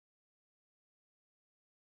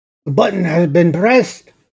The button has been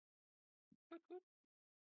pressed.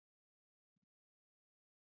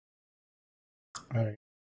 All right.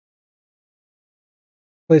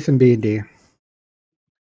 Play some B&D.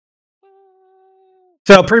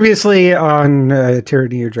 So previously on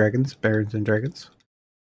Tyranny of Dragons, Barons and Dragons.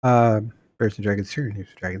 Barons and Dragons, Tyranny of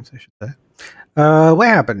Dragons, I should say. What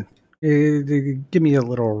happened? Give me a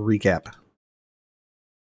little recap.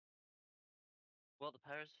 Well, the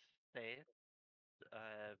Pirates of Faith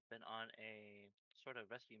have been on a sort of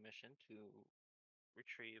rescue mission to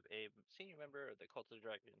retrieve a senior member of the Cult of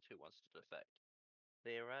Dragons who wants to defect.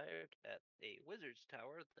 They arrived at a wizard's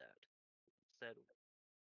tower that said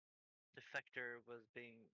defector was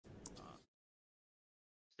being uh,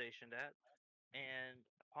 stationed at, and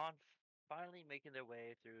upon finally making their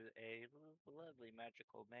way through a lovely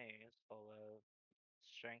magical maze full of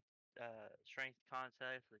strength, strength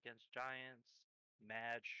contests against giants,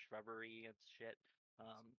 mad shrubbery and shit.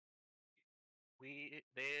 Um, they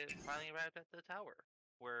finally arrived at the tower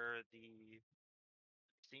where the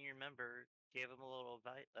senior member gave him a little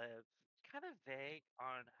kind of vague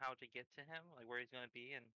on how to get to him, like where he's going to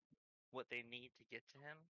be and what they need to get to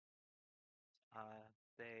him.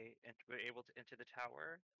 They were able to enter the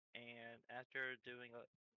tower, and after doing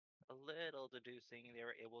a little deducing, they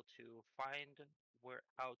were able to find where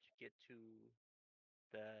how to get to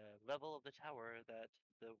the level of the tower that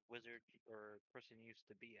the wizard or person used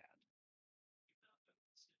to be at.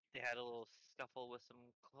 They had a little scuffle with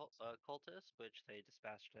some cultists, which they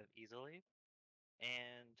dispatched of easily,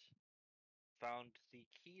 and found the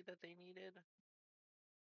key that they needed,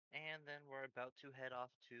 and then we're about to head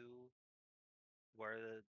off to where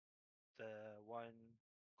the one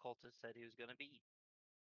cultist said he was going to be.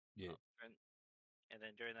 Yeah. And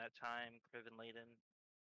then during that time, Kriv and Layden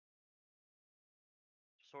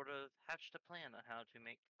sort of hatched a plan on how to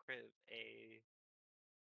make Kriv a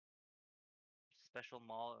special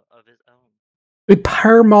maul of his own. A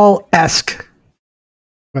Parmal-esque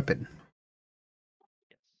weapon.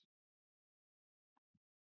 Yes.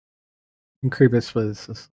 And Kribus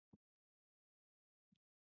was.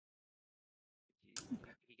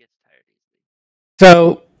 He gets tired easily.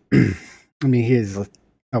 So, I mean, he is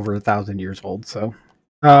over 1,000 years old. So,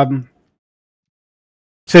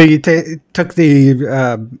 so you took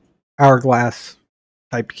the hourglass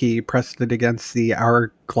type key, pressed it against the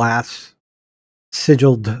hourglass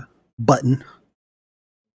sigiled button,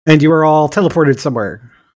 and you were all teleported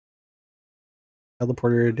somewhere.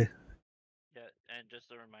 Teleported. Yeah, and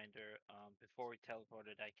just a reminder, before we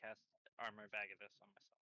teleported, I cast Armor Vagabus on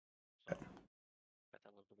myself. So, got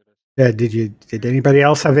that little bit of. Yeah, did anybody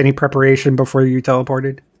else have any preparation before you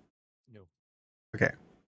teleported? No. Okay.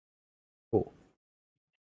 Cool.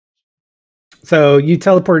 So you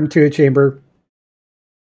teleport into a chamber.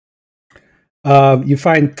 You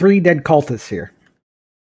find 3 dead cultists here.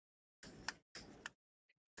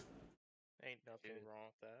 Ain't nothing wrong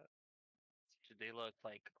with that. Do they look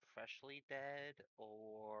like freshly dead,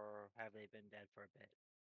 or have they been dead for a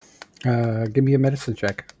bit? Give me a medicine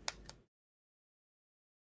check.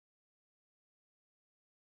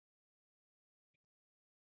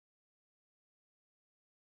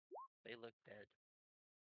 They look dead.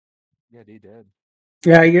 Yeah, they did.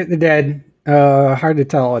 Yeah, you're the dead. Hard to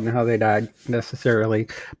tell on how they died necessarily,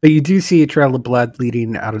 but you do see a trail of blood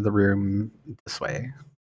leading out of the room this way.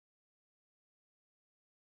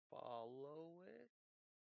 Follow it.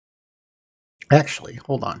 Actually,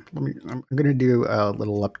 hold on. I'm going to do a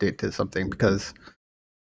little update to something because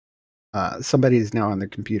somebody is now on their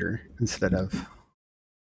computer instead of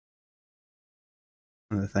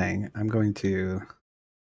on the thing. I'm going to.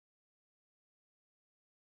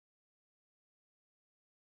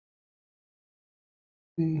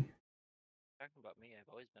 Talking about me, I've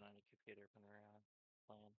always been on a computer when we're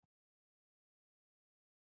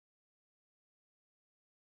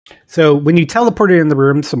playing. So when you teleported in the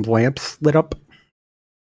room, some lamps lit up.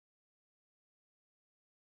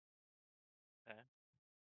 Okay.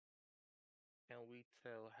 Can we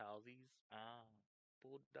tell how these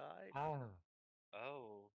people died?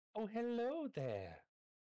 Oh. Oh, hello there.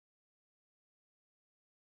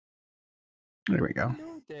 There we go.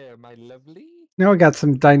 Hello there, my lovely. Now we got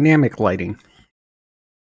some dynamic lighting.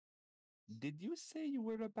 Did you say you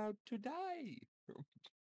were about to die?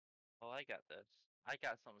 Oh, I got this. I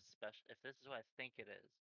got something special. If this is what I think it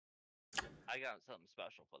is, I got something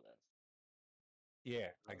special for this.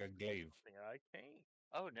 Yeah, I got glaive. I can't.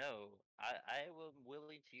 Oh no, I am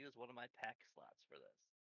willing to use one of my pack slots for this.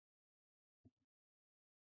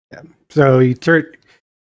 Yeah. So you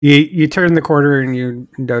turn the corner and you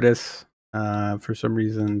notice for some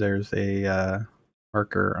reason there's a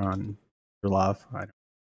marker on your love.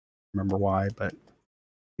 remember why, but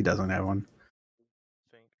he doesn't have one.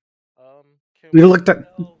 Think. Can You we looked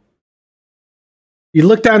at- tell- You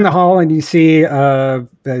look down the hall and you see a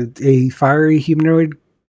fiery humanoid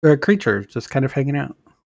creature just kind of hanging out.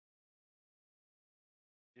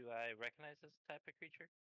 Do I recognize this type of creature?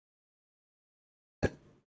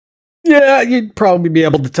 Yeah, you'd probably be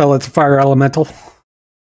able to tell it's a fire elemental.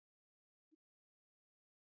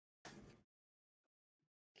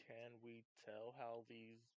 Can we tell how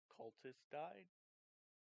these cultists died?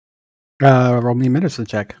 Roll me a medicine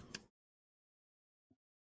check.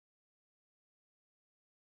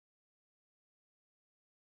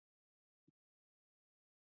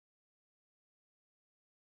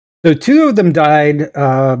 So two of them died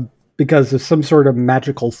because of some sort of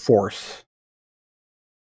magical force.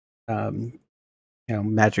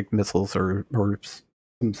 Magic missiles or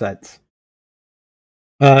some sets.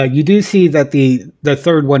 You do see that the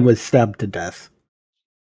third one was stabbed to death,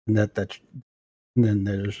 and and then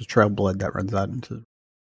there's a trail of blood that runs out into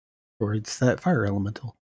towards that fire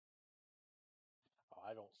elemental. Oh,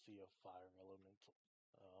 I don't see a fire elemental.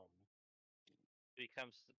 If you come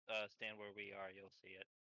stand where we are, you'll see it.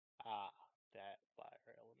 That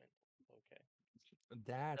fire elemental. Okay.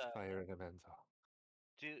 That Uh, fire elemental.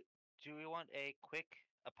 Do we want a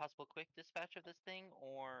possible quick dispatch of this thing,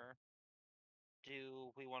 or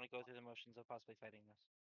do we want to go through the motions of possibly fighting this?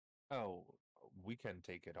 Oh, we can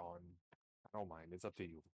take it on. I don't mind. It's up to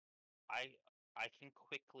you. I can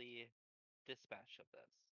quickly dispatch of this.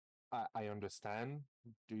 I understand.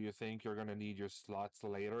 Do you think you're gonna need your slots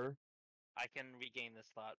later? I can regain this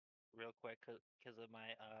slot real quick because of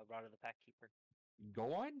my Rod of the Pack Keeper.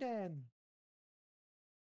 Go on then.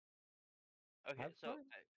 Okay, Have so fun.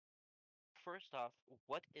 first off,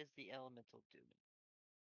 what is the elemental doing?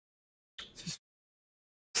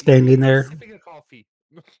 Standing there. Sipping a coffee.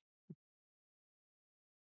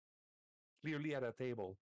 Clearly at a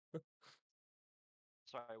table.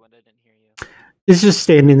 Sorry, when I didn't hear you. He's just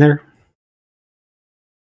standing there.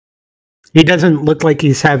 He doesn't look like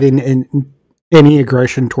he's having any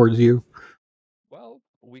aggression towards you. Well,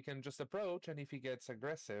 we can just approach, and if he gets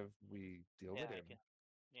aggressive, we deal Yeah, with I him. can.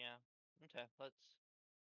 Yeah. Okay.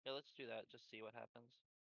 Let's do that. Just see what happens.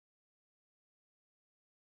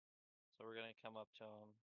 So we're gonna come up to him.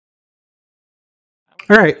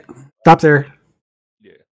 All right, stop there.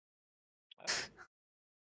 Yeah. Oh,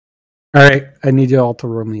 All right, I need you all to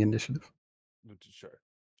roll me initiative. Sure.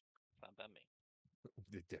 fine by me.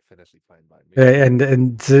 They're definitely fine by me.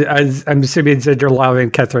 And as I'm assuming Zidrlav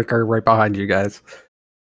and Kethric are right behind you guys.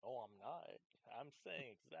 No, I'm not. I'm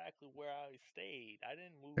saying exactly where I stayed. I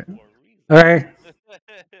didn't move for a reason. All right.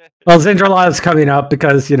 Well, Zindrlav's coming up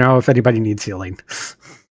because, if anybody needs healing.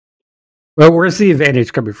 Well, where's the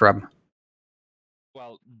advantage coming from?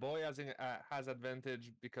 Well, Boy has advantage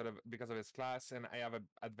because of his class, and I have an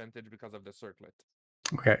advantage because of the circlet.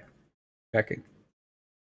 Okay. Checking.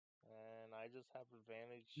 And I just have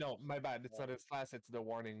advantage. No, my bad. It's not his class. It's the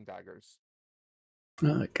warning daggers.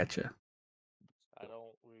 Oh, gotcha. I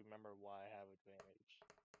don't remember why I have advantage.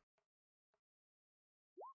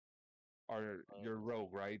 Or you're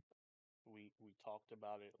rogue, right? We talked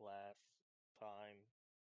about it last time,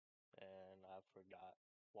 and I forgot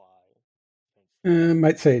why.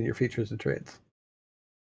 Might say in your features and traits.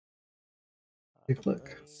 Take a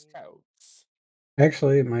look. Scouts.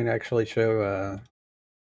 Actually, it might actually show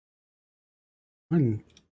one.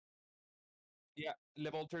 Yeah,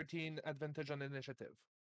 level 13 advantage on initiative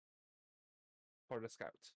for the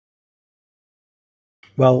scouts.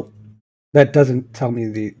 Well, that doesn't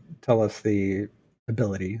tell us the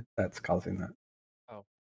ability that's causing that. Oh,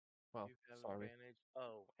 well, You have sorry. advantage.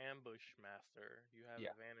 Oh, ambush master. You have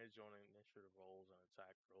Yeah. advantage on initiative rolls and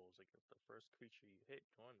attack rolls against the first creature you hit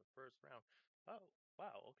during the first round. Oh,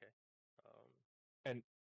 wow. Okay. And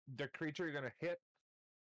the creature you're gonna hit,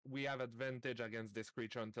 we have advantage against this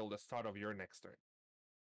creature until the start of your next turn,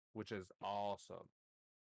 which is awesome.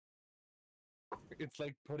 It's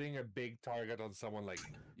like putting a big target on someone. Like,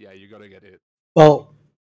 yeah, you gotta get it. Well,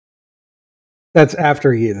 that's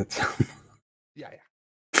after he hits. Yeah.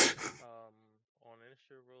 On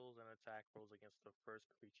initiative rolls and attack rolls against the first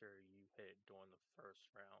creature you hit during the first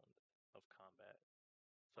round of combat.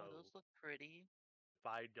 So those look pretty. if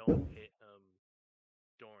I don't hit him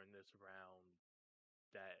during this round,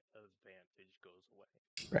 that advantage goes away.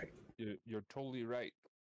 Right. You're totally right.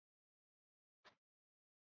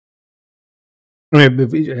 I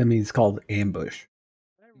mean, it's called ambush.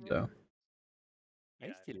 So. I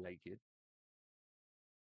Yeah, still like it.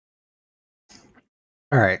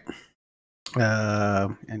 All right.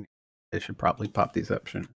 And I should probably pop these up,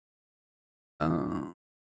 shouldn't I?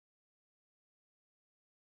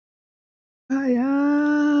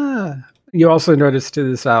 You also notice to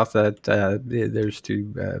the south that there's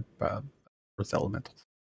two earth elementals.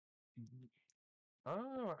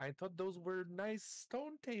 Oh, I thought those were nice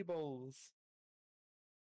stone tables.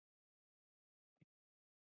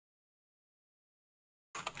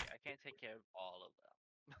 Yeah, I can't take care of all of them.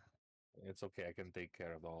 It's okay, I can take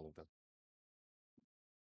care of all of them.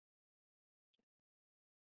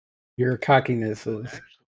 Your cockiness Oh, is.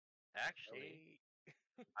 actually,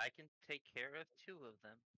 I can take care of 2 of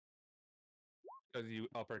them. Because you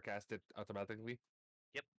uppercast it automatically?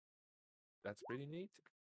 Yep. That's pretty neat.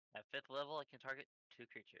 At 5th level, I can target 2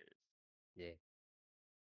 creatures. Yeah.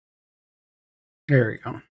 There we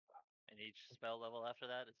go. And each spell level after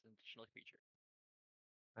that is an additional creature.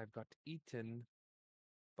 I've got eaten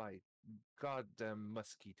by goddamn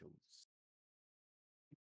mosquitoes.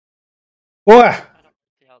 Boy, I don't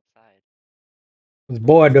see outside. what's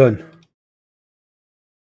boy doing?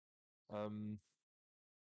 Well,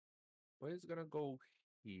 he's gonna go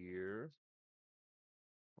here.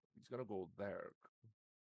 He's gonna go there.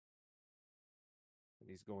 And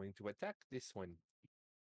he's going to attack this one.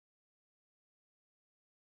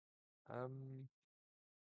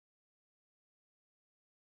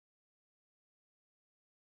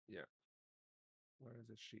 Yeah. Where is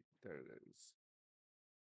the sheet? There it is.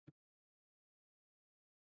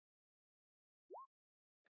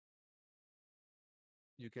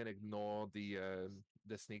 You can ignore the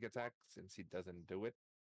sneak attack since he doesn't do it.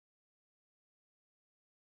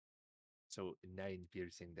 So 9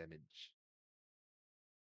 piercing damage.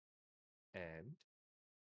 And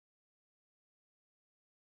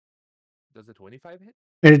does the 25 hit?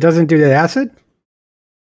 And it doesn't do the acid?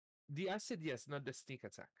 The acid, yes, not the sneak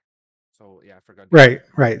attack. So yeah, I forgot. Right,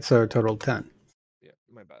 right. So total 10. Yeah,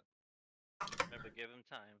 my bad. Remember, give him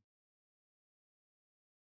time.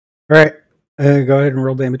 All right. Go ahead and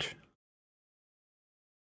roll damage.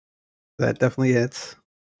 That definitely hits.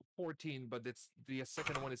 14, but it's the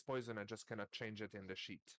second one is poison. I just cannot change it in the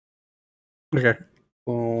sheet. Okay.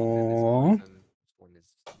 Both in this Oh, poison. This one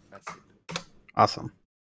is acid. awesome.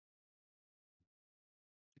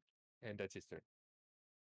 And that's his turn.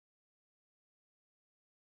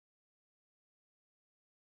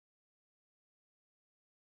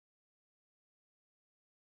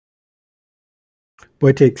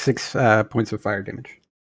 Boy takes 6 points of fire damage.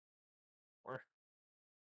 Or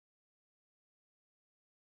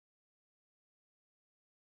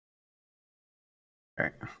All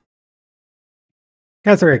right.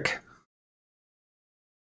 Ketherick.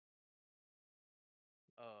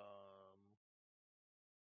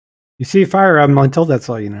 You see fire elemental, that's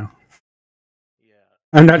all you know. Yeah.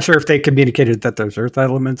 I'm not sure if they communicated that there's earth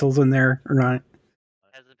elementals in there or not.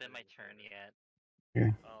 Hasn't been my turn yet. Yeah.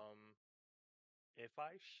 If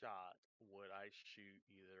I shot, would I shoot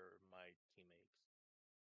either my teammates?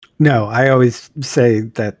 No, I always say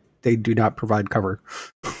that they do not provide cover.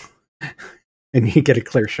 And you get a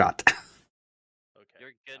clear shot. Okay. You're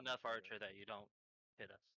a good enough archer that you don't hit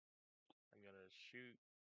us. I'm gonna shoot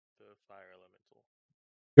the fire elemental.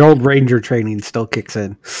 The old ranger training still kicks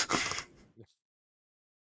in. And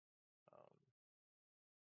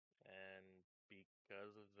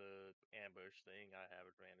because of the ambush thing, I have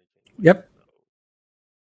advantage anyway. Yep. So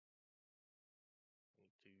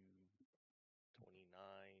 29.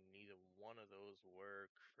 Neither one of those were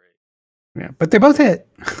crit. Yeah, but they both hit.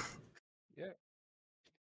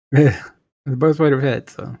 yeah. They both would have hit,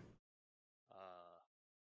 so.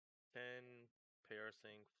 10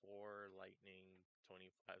 piercing, 4 lightning,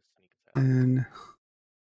 25 sneak attack. And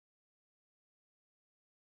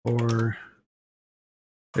 4,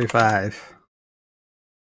 35.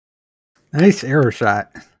 Nice arrow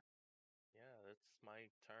shot. Yeah, that's my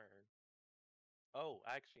turn. Oh,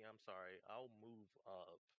 actually, I'm sorry. I'll move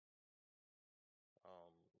up.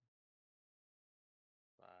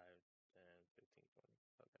 5, 10, 15, 20.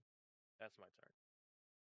 Okay. That's my turn.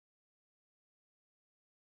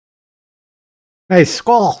 Nice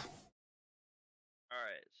skull.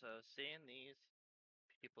 Alright, so seeing these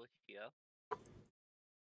people here,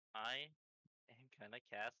 I am gonna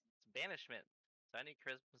cast Banishment. So I need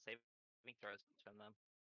charisma saving throws from them.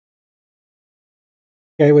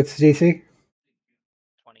 Okay, what's the DC?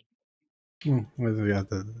 20. What's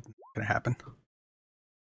gonna happen?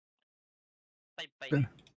 Bye.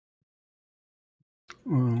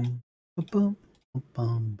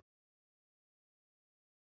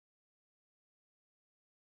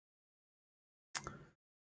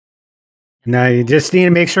 Now you just need to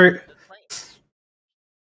make sure.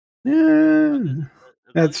 Yeah,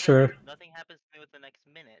 that's true. Nothing happens to me with the next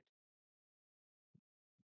minute.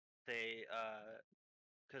 They,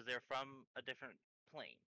 because they're from a different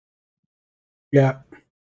plane. Yeah.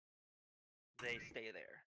 they stay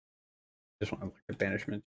there. Just want to look at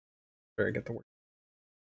banishment. Where I get the word.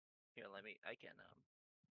 Here, I can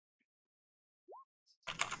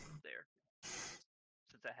there.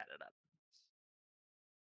 Since I had it up.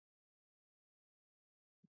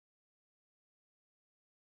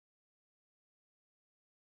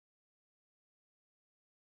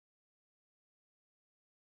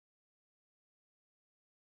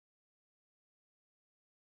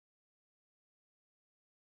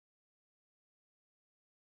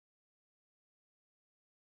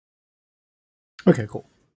 Okay, cool.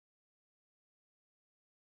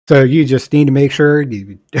 So you just need to make sure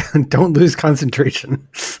you don't lose concentration.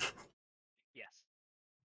 Yes.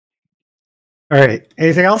 All right.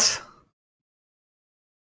 Anything else?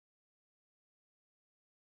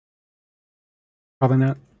 Probably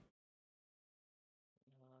not.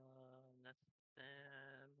 Nothing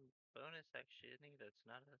bonus action. That's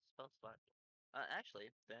not a spell slot. Actually,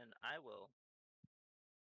 then I will.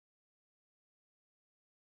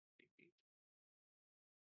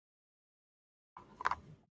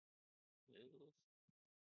 Move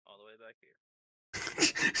all the way back here.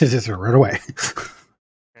 Just right away.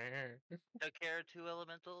 Took care of 2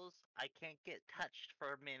 elementals. I can't get touched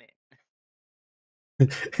for a minute.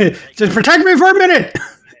 Just protect me for a minute.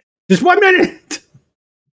 Just 1 minute.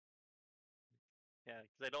 Yeah,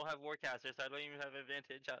 because I don't have Warcaster, so I don't even have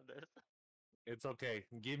advantage on this. It's okay.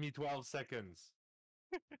 Give me 12 seconds.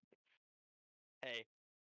 Hey,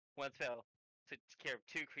 1 spell to take care of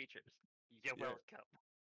 2 creatures. You're Yeah.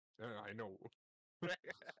 welcome. I know. I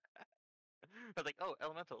was like, oh,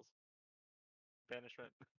 elementals.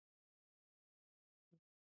 Banishment.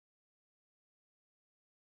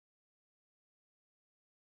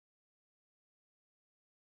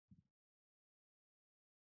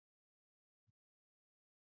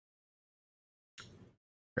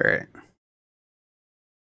 All right.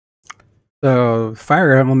 So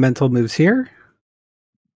fire elemental moves here.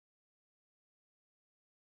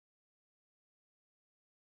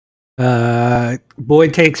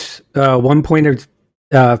 Boyd takes 1 point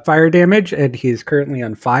of fire damage, and he's currently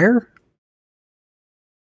on fire.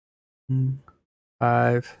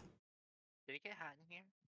 5, Did it get hot in here?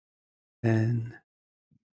 10,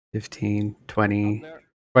 15, 20, Stop there.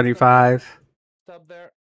 25. Stop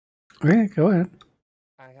there. Okay, go ahead.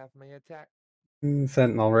 I have my attack.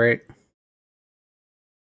 Sentinel, right? My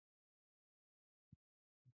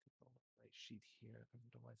sheet here,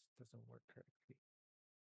 otherwise it doesn't work correctly.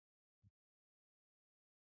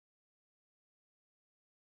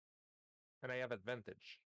 And I have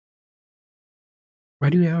advantage Why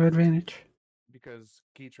do you have advantage? because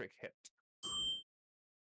Keytrick hit.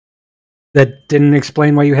 That didn't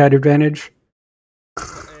explain why you had advantage.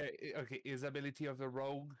 Okay, his ability of the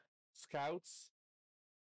rogue scouts.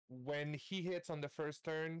 When he hits on the first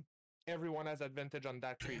turn, everyone has advantage on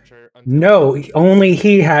that creature. Until No, only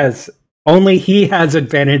he has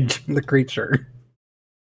advantage on the creature.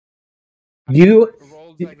 You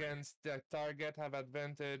rolls you- against the target have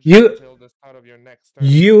advantage You- until the start of your next turn.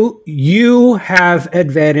 you have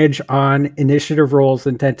advantage on initiative rolls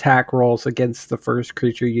and attack rolls against the first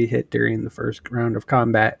creature you hit during the first round of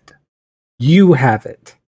combat. You have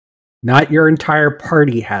it. Not your entire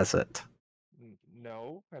party has it.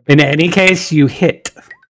 No. In any case, you hit.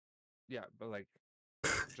 Yeah, but like,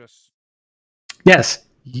 just Yes.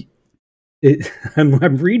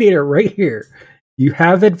 I'm reading it right here. You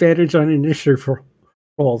have advantage on initiative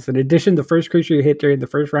rolls. In addition, the first creature you hit during the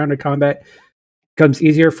first round of combat becomes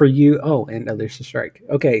easier for you. Oh, and others to strike.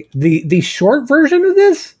 Okay. The short version of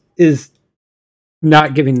this is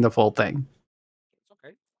not giving the full thing. it's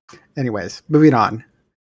okay. Anyways, moving on.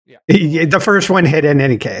 Yeah. The first one hit in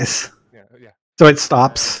any case. Yeah. So it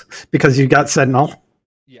stops because you got Sentinel.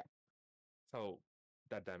 So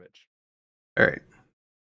that damage. All right.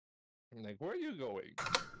 I'm like, where are you going?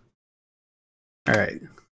 All right.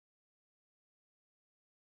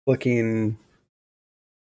 Looking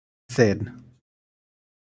thin.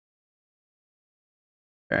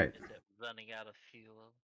 All right. Is it running out of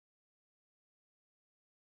fuel?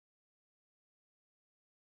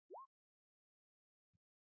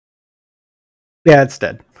 Yeah, it's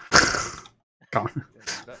dead. Gone.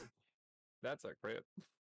 That's a crit.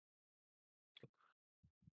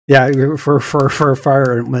 Yeah, for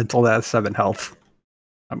fire elemental, that's 7 health.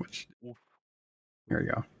 How much? Oof. Here we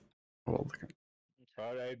go. We'll look at-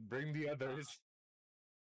 All right, bring the others.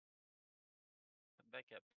 Back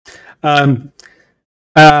up.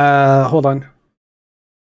 Hold on.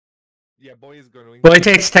 Yeah, boy is going. Well, he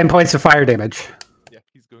takes 10 points of fire damage. Yeah,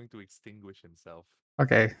 he's going to extinguish himself.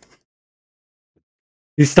 Okay.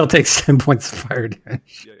 He still takes 10 points of fire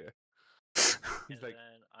damage. Yeah. He's And like,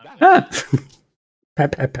 then I'm That- going Ah.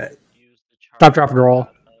 Pet, pet, pet. to use the charge Stop, drop, and roll. out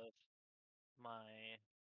of my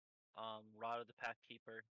Rod of the Pack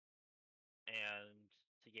Keeper and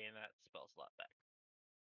to gain that spell slot back.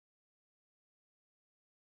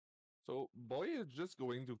 So boy is just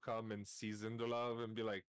going to come and season the love and be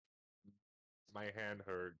like, my hand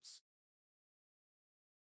hurts.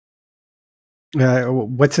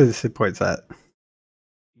 What's his hit points at?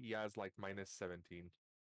 He has like -17.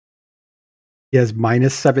 He has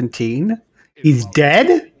 -17. His He's love- dead?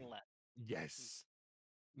 Anything left. Yes.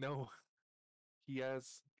 No. He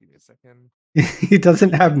has. Give me a second. He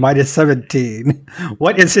doesn't have -17.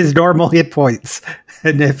 What is his normal hit points?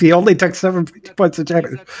 And if he only took 7 points of He's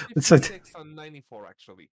damage. at It's a- 56 on 94,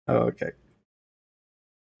 actually. Oh, okay.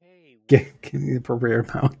 Hey, Give me the appropriate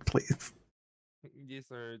amount, please. Yes,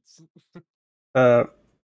 nerds. Hold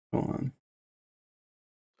on.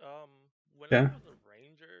 when Yeah. I was a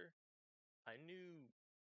ranger, I knew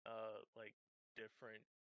like different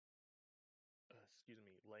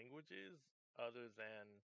languages other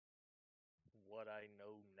than what I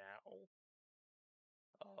know now.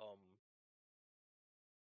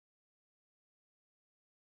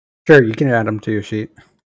 Sure, you can add them to your sheet.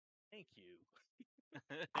 Thank you.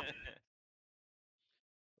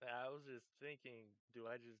 I was just thinking, do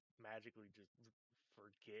I just magically just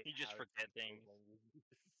forget? You just how to forget speak things. those languages?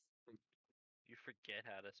 You forget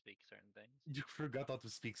how to speak certain things. You forgot how to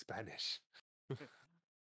speak Spanish.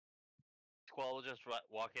 Squall will just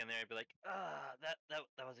walk in there and be like, that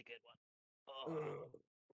was a good one. Oh,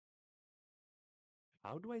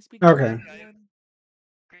 How do I speak? Okay. Spanish again?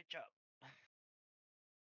 great job.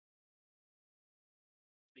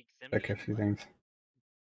 Speak Check a Symbian. few What? things.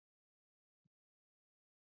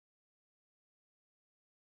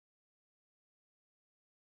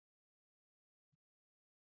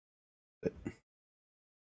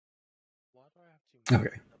 Why do I have to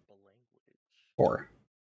Okay. make up a language? 4.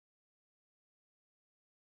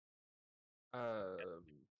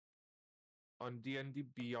 On D&D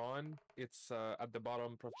Beyond, it's at the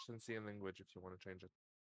bottom, proficiency in language, if you want to change it.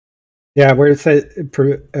 Yeah, where it says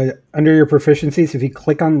under your proficiencies, if you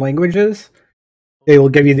click on languages, they will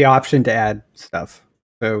give you the option to add stuff.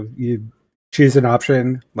 So you choose an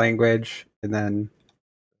option, language, and then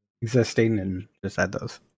existing, and just add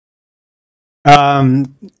those.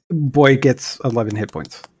 Boy gets 11 hit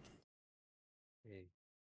points. Hey.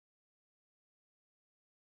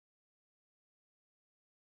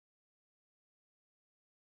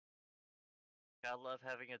 Gotta love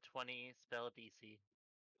having a 20 spell DC.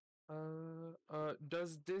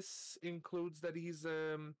 Does this includes that he's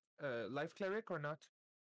life cleric or not?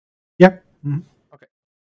 Yep. Mhm. Okay.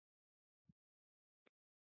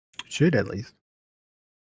 Should at least.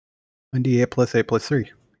 1d8 plus 8 plus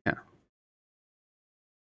 3.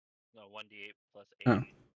 No, 1d8 plus 8. Oh.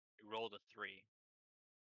 You rolled a 3.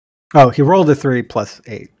 Oh, he rolled a 3 plus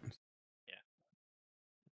 8. Yeah.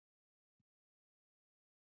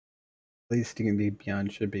 At least D&D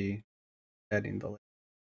Beyond should be adding the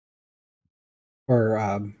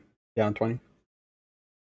or Beyond 20.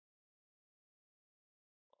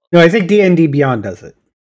 No, I think D&D Beyond does it.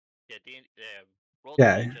 Yeah, roll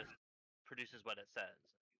Yeah. 20 just produces what it says.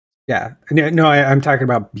 Yeah. No, I'm talking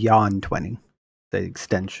about Beyond 20, the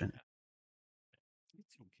extension.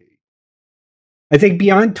 It's okay. I think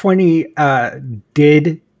Beyond 20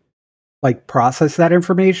 did like process that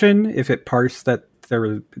information if it parsed that there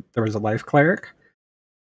was a life cleric.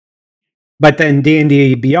 But then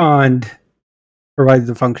D&D Beyond provides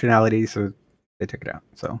the functionality, so they took it out.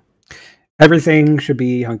 So everything should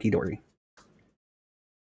be hunky dory.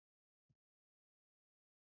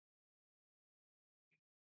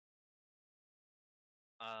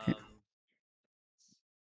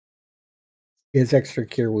 He has extra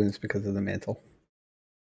cure wounds because of the mantle.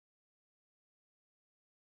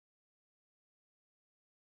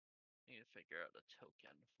 Need to figure out a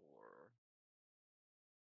token for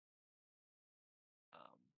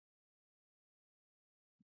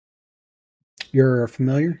You're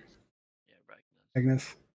familiar, yeah, Ragnus.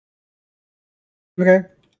 Agnes? Okay.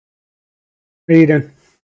 What are you doing?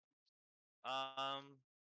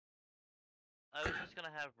 I was just gonna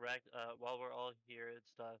have while we're all here and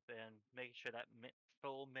stuff, and making sure that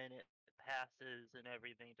full minute passes and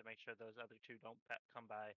everything to make sure those other two don't come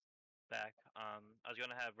back. I was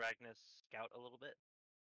gonna have Ragnus scout a little bit.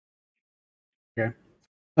 Okay.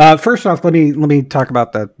 First off, let me talk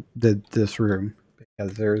about this room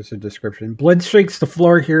because there is a description. Blood streaks the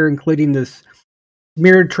floor here, including this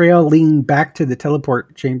smeared trail leading back to the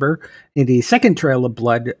teleport chamber, and a second trail of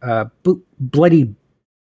blood, bloody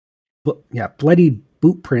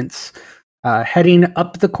boot prints heading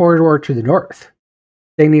up the corridor to the north.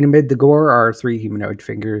 Standing amid the gore are three humanoid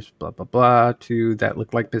figures, blah blah blah, two that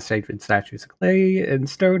look like misshapen statues of clay and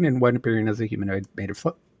stone, and one appearing as a humanoid made of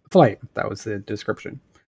flame. That was the description.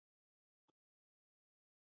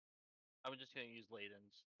 I'm just gonna use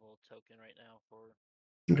Layden's little token right now for.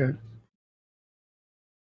 Okay.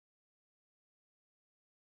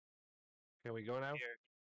 Can we go now? Here,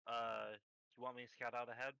 you want me to scout out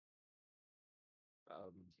ahead?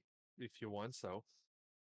 If you want so.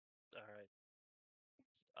 All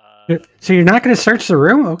right. So you're not going to search the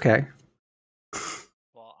room? Okay.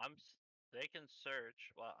 Well, they can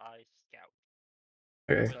search while I scout.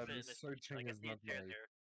 Okay. I'm gonna sit in this, Searching I can is see a not chair my. there.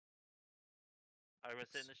 I'm gonna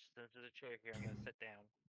sit in the chair here. I'm gonna sit down.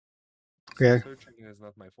 Okay. Searching is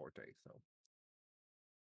not my forte, so.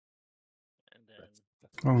 And then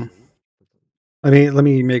That's Oh. true. Let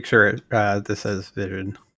me make sure this says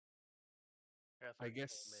vision. I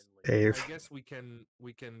guess Dave. I guess we can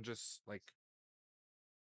just like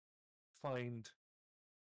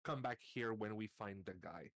come back here when we find the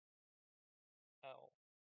guy. oh,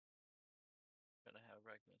 gonna have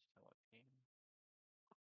Regnus come up here.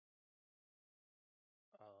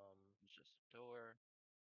 It's just a door.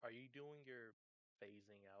 Are you doing your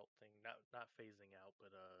phasing out thing? Not phasing out,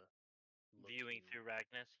 but Viewing looking- through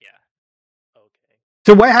Ragnus, yeah. Okay.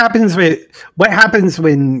 So what happens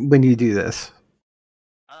when you do this?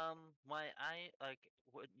 My eye, like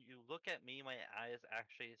when you look at me, my eyes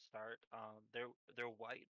actually start. They're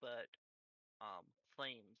white, but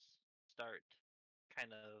flames start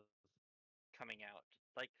kind of coming out,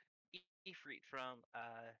 like Ifrit from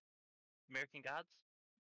American Gods.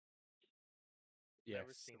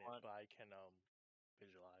 Never Yes. seen it, but I can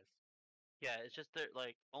visualize. Yeah, it's just that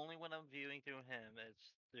like only when I'm viewing through him,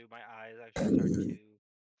 it's through my eyes actually start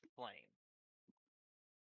to flame.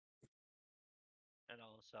 And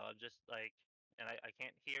also, I'm just like, and I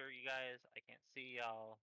can't hear you guys, I can't see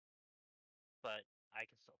y'all, but I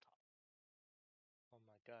can still talk. Oh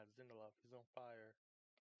my God, Zindalov is on fire.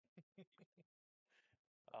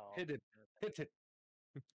 Hit it. Hit it.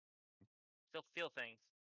 Still feel things.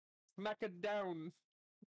 Smack it down.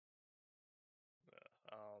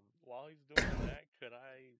 While he's doing that, could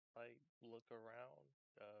I like look around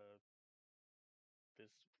this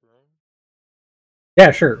room?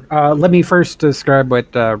 Yeah, sure. Let me first describe what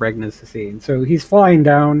Regnus is seeing. So he's flying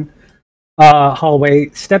down hallway,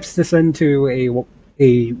 steps descend to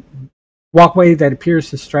a walkway that appears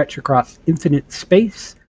to stretch across infinite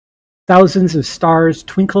space. Thousands of stars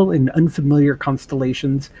twinkle in unfamiliar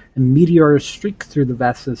constellations, and meteors streak through the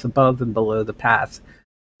vastness above and below the path.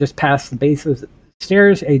 Just past the base of the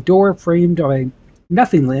stairs, a door framed by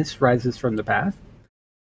nothingness rises from the path.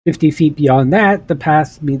 50 feet beyond that, the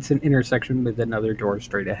path meets an intersection with another door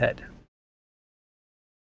straight ahead.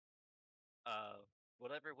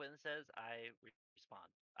 Whatever Win says, I respond.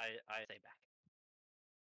 I say back.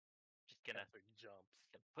 Just gonna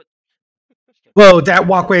put. Whoa, that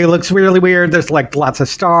walkway looks really weird. There's like lots of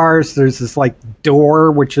stars. There's this like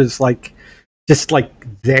door, which is like just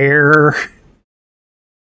like there.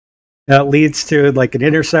 That leads to like an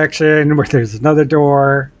intersection where there's another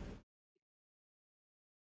door.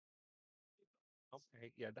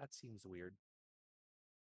 Okay, yeah, that seems weird.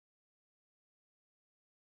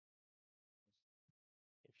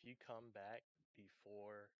 If you come back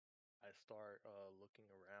before I start looking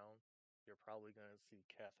around, you're probably gonna see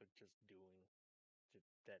Catholic just doing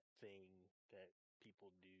that thing that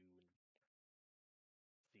people do, and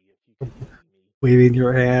see if you can see me. Waving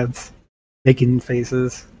your hands, making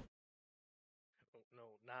faces. No,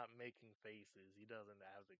 not making faces. He doesn't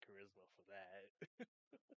have the charisma for that.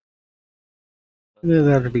 It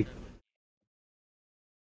doesn't have to be.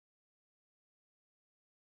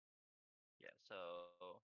 Yeah, so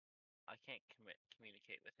I can't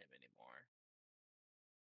communicate with him anymore.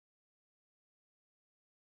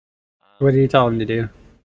 What do you tell him to do?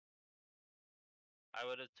 I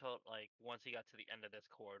would have told like once he got to the end of this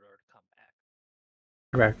corridor to come back.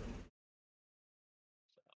 Okay.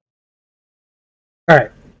 So All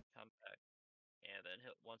right. come back, and then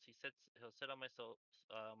once he sits, he'll sit on my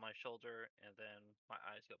shoulder, and then my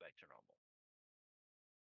eyes go back to normal.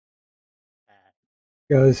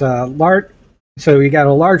 Goes large. So you got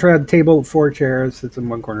a large round table with 4 chairs. Sits in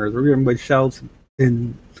one corner of the room with shelves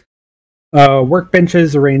and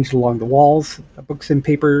workbenches arranged along the walls. Books and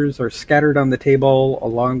papers are scattered on the table,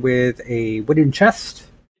 along with a wooden chest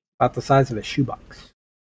about the size of a shoebox.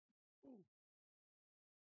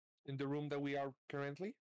 In the room that we are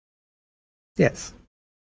currently? Yes.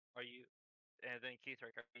 Are you? And then Keith, are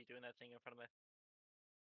you doing that thing in front of my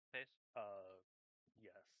face?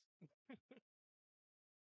 Yes.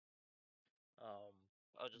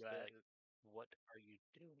 I'll just be like, what are you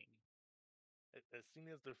doing? As soon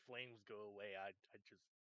as the flames go away, I just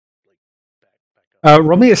like back up.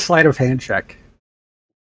 Roll me a sleight of hand check.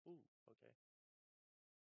 Ooh, okay.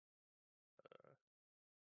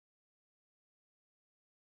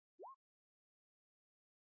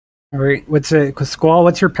 All right. What's it? Squall,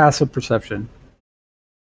 what's your passive perception?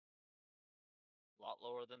 A lot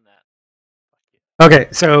lower than that. Okay,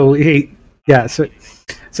 so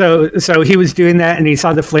so he was doing that, and he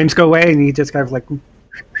saw the flames go away, and he just kind of like.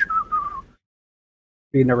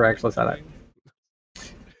 He never actually saw that.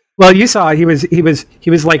 Well, you saw he was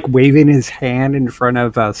like waving his hand in front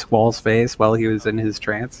of Squall's face while he was in his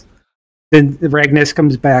trance. Then Ragnus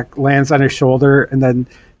comes back, lands on his shoulder, and then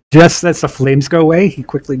just as the flames go away, he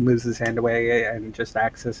quickly moves his hand away and just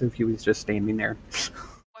acts as if he was just standing there.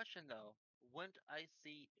 Question though, wouldn't I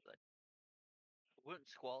see like wouldn't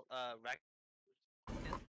Squall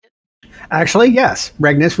Actually, yes,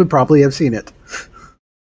 Ragnus would probably have seen it.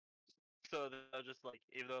 So they'll just like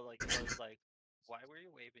even though like I was like, why were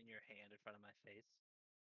you waving your hand in front of my face?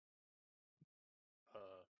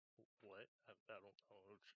 What? I don't know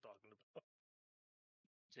what you're talking about.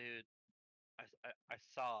 Dude, I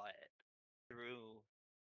saw it through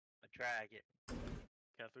a dragon.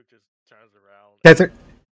 Ketheric just turns around. Ketheric,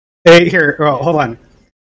 hey, here, hold on.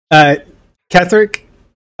 Ketheric,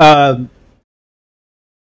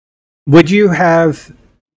 would you have?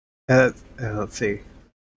 Let's see.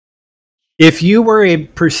 If you were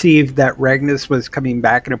perceived that Ragnus was coming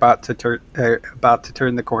back and about to turn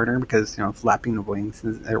the corner because flapping the wings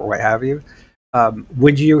or what have you,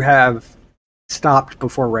 would you have stopped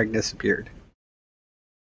before Ragnus appeared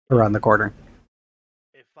around the corner?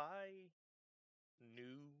 If I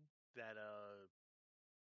knew that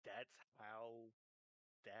that's how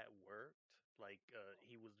that worked, like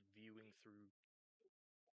he was viewing through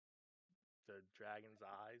the dragon's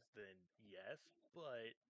eyes, then yes.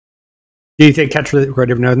 But Do you think Ketheric would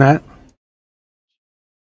have known that?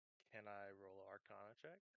 can I roll an Arcana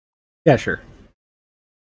check? Yeah, sure.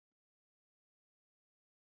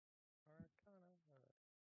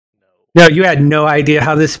 No. No, you had no idea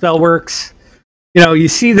how this spell works. You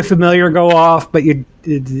see the familiar go off, but you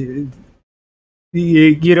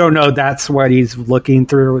don't know that's what he's looking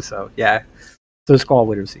through. So yeah, so Squall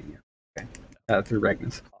would have seen you through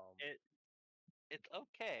Ragnus. It's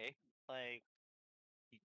okay, like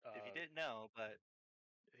if you didn't know, but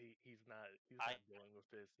he's not dealing with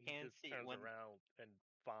this. He can just see turns when- around and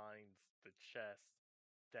finds the chest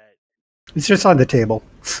that. It's just on the table.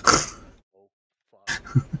 Oh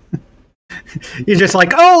fuck! You're just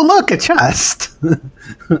like, oh, look, a chest.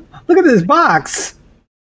 Look at this box.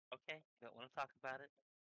 Okay, you don't want to talk about it.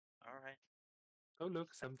 All right. Oh,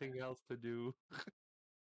 look, something else to do.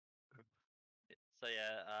 So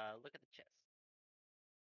yeah, look at the chest.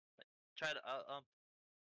 Like, try to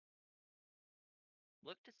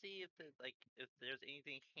look to see if there's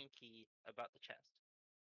anything hinky about the chest.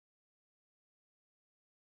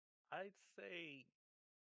 I'd say,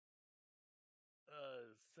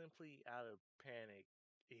 simply out of panic,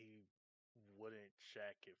 he wouldn't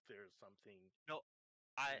check if there's something. No,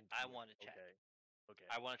 I into it. want to check. Okay.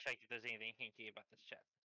 I want to check if there's anything hinky about this chest.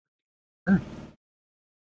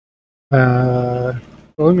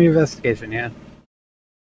 Roll me investigation, yeah.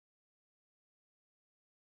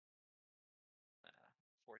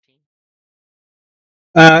 14.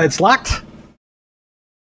 It's locked.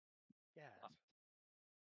 Yeah.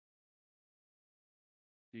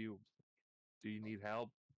 Do you need help?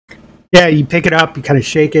 Yeah, you pick it up, you kind of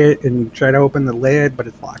shake it, and try to open the lid, but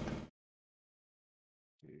it's locked.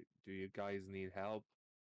 Do you guys need help?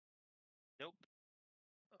 Nope.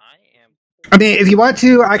 I am. I mean, if you want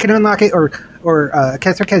to, I can unlock it, or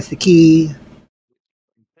Ketheric has the key.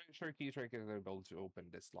 I'm pretty sure Keytrick is able to open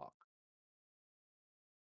this lock.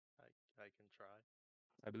 I can try.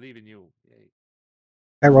 I believe in you. Yay.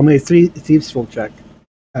 Roll me a thieves tool check.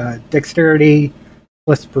 Dexterity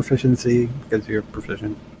plus proficiency because you're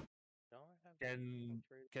proficient. Don't I have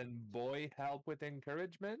Can Boy help with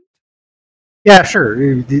encouragement? Yeah, sure.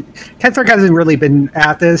 Ketheric hasn't really been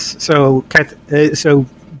at this, so so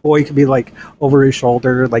Boy could be like over his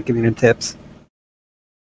shoulder, like giving him tips.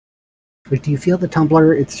 But do you feel the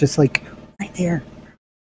tumbler? It's just like right there.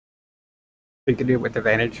 You can do it with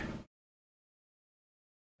advantage.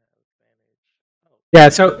 Oh. Yeah,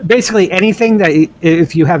 so basically anything that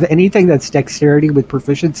if you have anything that's dexterity with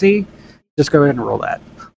proficiency, just go ahead and roll that.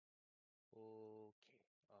 Okay.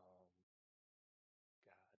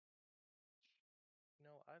 God.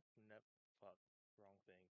 No, I've never. Fuck. Wrong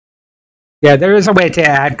thing. Yeah, there is a way to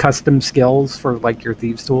add custom skills for like your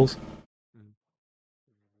thieves tools.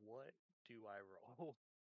 What do I roll?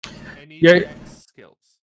 Any Yeah. dex skills?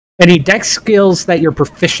 Any dex skills that you're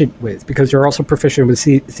proficient with, because you're also proficient with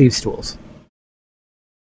thieves' tools.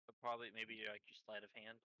 But probably maybe your sleight of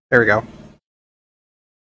hand. There we go.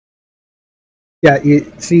 Yeah,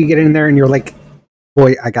 so you get in there and you're like,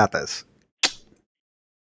 boy, I got this.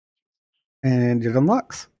 And it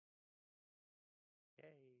unlocks.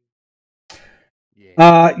 Yay.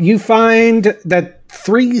 Yeah. You find that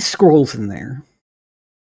 3 scrolls in there.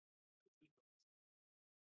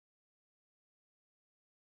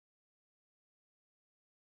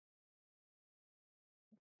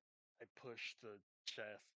 I push the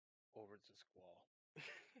chest over to Squall.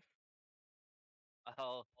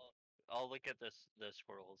 I'll look at the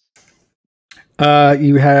scrolls.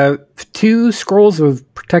 You have 2 scrolls of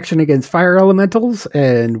protection against fire elementals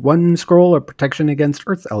and 1 scroll of protection against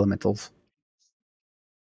earth elementals.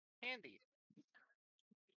 Handy.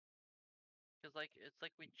 Cause it's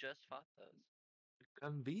like we just fought those.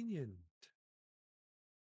 Convenient.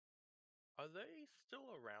 Are they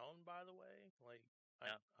still around, by the way? Like,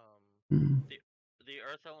 No. Hmm. The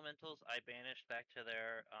earth elementals I banished back to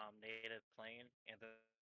their native plane, and the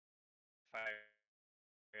fire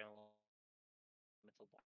elemental.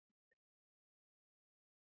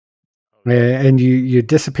 okay. And you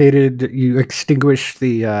dissipated, you extinguished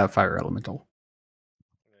the fire elemental.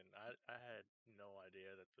 And I had no idea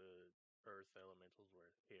that the earth elementals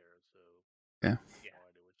were here, so Yeah. no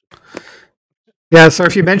idea what you're talking about. Yeah, so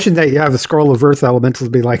if you mentioned that you have a scroll of earth elementals,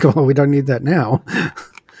 be like, well, we don't need that now.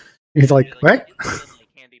 He's like, what? It would have been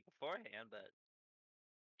like handy beforehand, but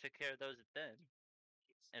took care of those then.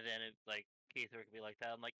 And then it like Keith would be like that.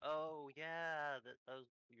 I'm like, oh yeah, those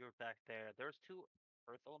you're back there. There's 2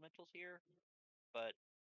 earth elementals here, but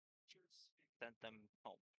sent them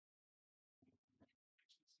home.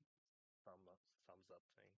 Thumbs up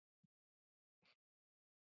thing.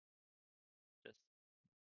 Just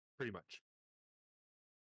Pretty much.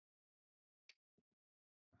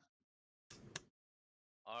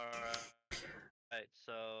 alright,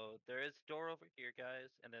 so there is a door over here,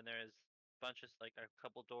 guys, and then there's bunches like a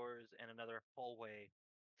couple doors and another hallway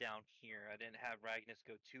down here. I didn't have Ragnus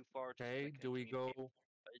go too far. Just so I Okay, can do we go?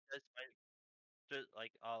 communicate, but it does, just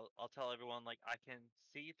like I'll tell everyone like I can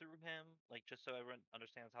see through him, like just so everyone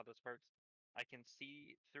understands how this works. I can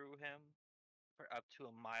see through him for up to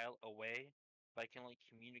a mile away, but I can only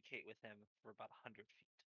communicate with him for about 100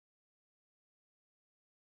 feet.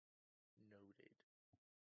 Noted.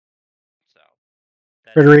 So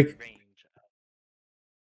that is Frederic- the range.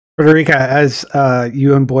 Frederica, as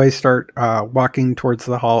you and Boy start walking towards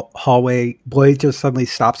the hallway, Boy just suddenly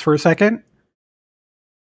stops for a second.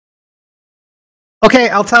 Okay,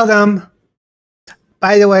 I'll tell them.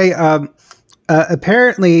 By the way,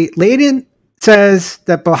 apparently, Layden says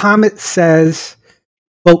that Bahamut says.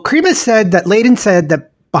 Well, Krima said that Layden said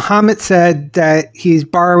that Bahamut said that he's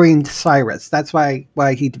borrowing Cyrus. That's why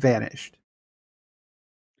he vanished.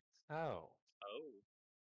 Oh,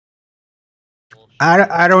 Bullshit.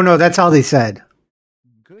 I don't know. That's all they said.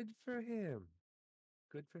 good for him.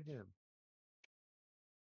 Good for him.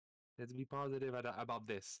 Let's be positive about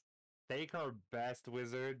this. Take our best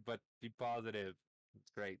wizard, but be positive.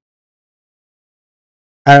 It's great.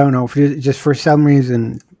 I don't know. Just for some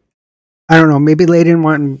reason, I don't know. Maybe Layden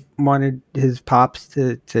wanted his pops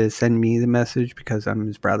to send me the message because I'm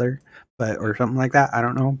his brother, or something like that. I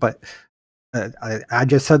don't know. But I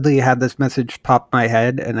just suddenly had this message pop in my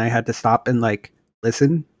head, and I had to stop and like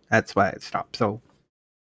listen. That's why it stopped. So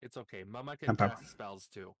It's okay. Mama can Okay. cast spells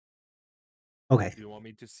too. okay. Do you want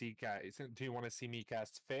me to see Do you want to see me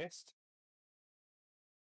cast Fist?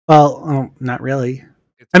 Well, not really.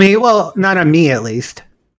 It's I mean, well, not on me at least.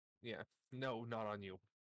 yeah. No, not on you.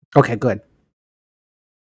 Okay, good.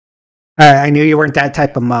 I knew you weren't that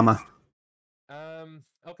type of mama.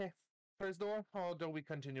 Okay. First door, or do we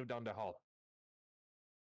continue down the hall?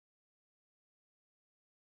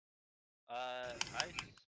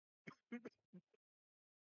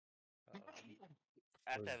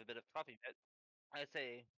 I have to have a bit of coffee. I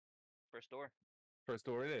say first door. First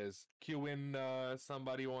door it is. Cue in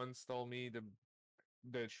somebody once told me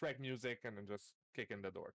the Shrek music and then just kick in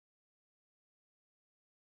the door.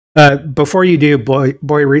 Before you do, boy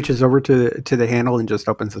reaches over to the handle and just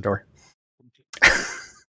opens the door.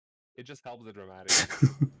 It just helps the dramatic.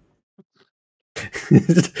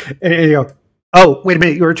 And you go, oh, wait a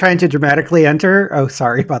minute, you were trying to dramatically enter? Oh,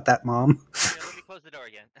 sorry about that, Mom. Yeah, let me close the door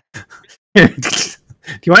again.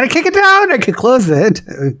 Do you want to kick it down? I can close it.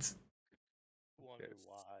 It's, Wonder Yes.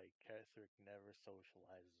 why Ketherick never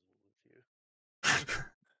socializes with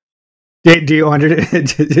you. do you want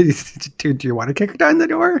to do you want to kick down the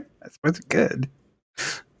door? That's good.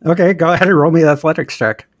 Okay, go ahead and roll me the athletics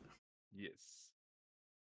check.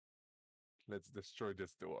 Let's destroy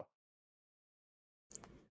this door.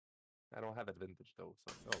 I don't have advantage though,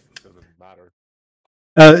 so it doesn't matter.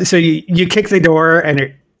 So you kick the door and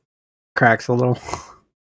it cracks a little.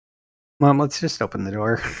 Mom, let's just open the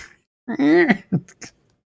door. I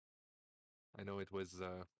know it was.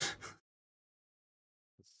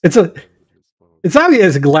 It's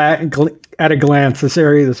obvious at a glance. This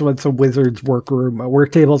area is what's a wizard's workroom.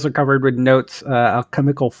 Work tables are covered with notes,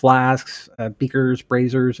 alchemical flasks, beakers,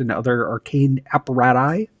 braziers, and other arcane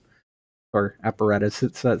apparati. Or apparatus,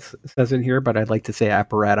 it says in here, but I'd like to say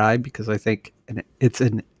apparati because I think it's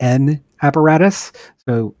an N apparatus.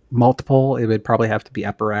 So multiple, it would probably have to be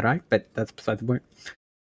apparati, but that's beside the point.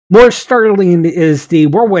 More startling is the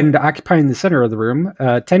whirlwind occupying the center of the room,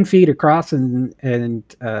 10 feet across and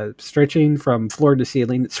stretching from floor to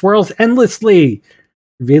ceiling. It swirls endlessly,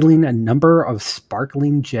 revealing a number of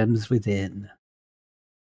sparkling gems within.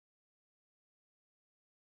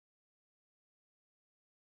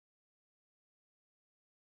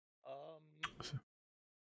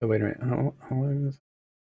 So wait a minute. How long is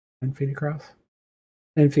 10 feet across?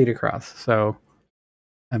 10 feet across. So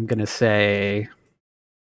I'm going to say,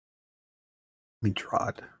 let me draw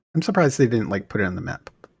it. I'm surprised they didn't put it on the map.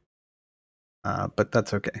 But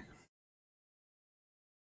that's okay.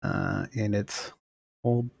 And it's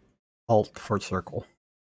hold Alt for circle.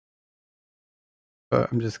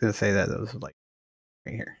 But I'm just going to say that it was right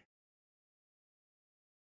here.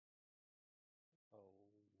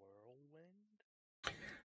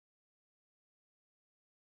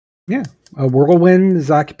 Yeah, a whirlwind is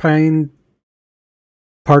occupying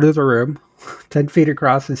part of the room, 10 feet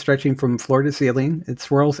across and stretching from floor to ceiling. It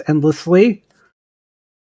swirls endlessly,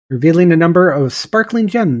 revealing a number of sparkling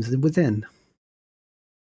gems within.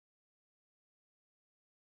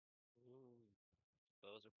 Ooh,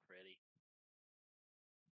 those are pretty.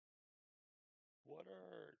 What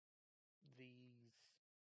are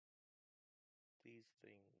these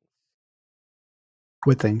things?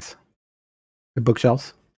 What things? The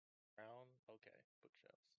bookshelves? Brown? Okay,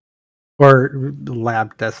 bookshelves. Or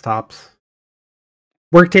lab desktops.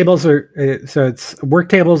 Work tables are work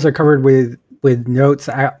tables are covered with notes,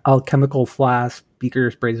 alchemical flasks,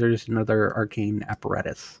 beakers, braziers, and other arcane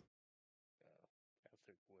apparatus.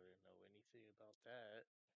 Patrick wouldn't know anything about that.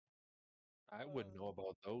 I wouldn't know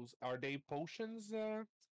about those. Are they potions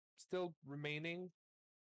still remaining?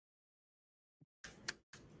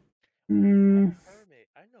 I'm a hermit.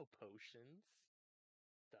 I know potions.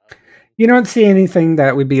 You don't see anything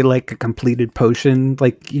that would be like a completed potion.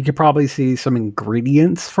 Like you could probably see some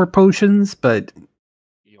ingredients for potions, but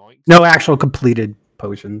Yoinks. no actual completed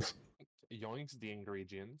potions. Yoinks the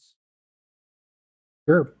ingredients.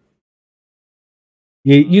 Sure.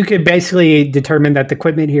 You could basically determine that the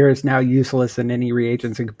equipment here is now useless and any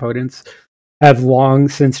reagents and components have long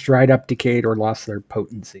since dried up, decayed, or lost their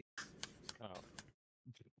potency. Oh.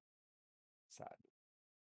 Sad.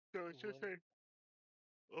 So it's just an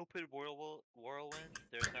open whirlwind.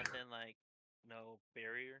 There's nothing no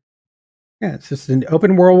barrier. Yeah, it's just an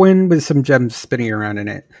open whirlwind with some gems spinning around in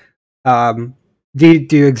it.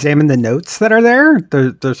 Do you examine the notes that are there?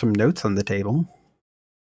 There's some notes on the table.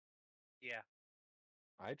 Yeah.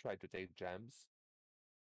 I tried to take gems.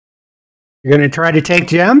 You're gonna try to take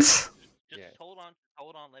gems? Just hold on.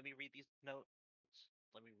 Let me read these notes.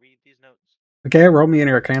 Okay, roll me an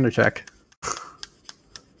Arcana check.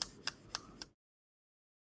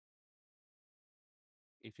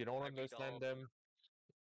 If you don't understand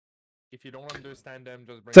them,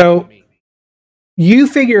 just bring So, them to me. You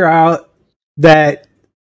figure out that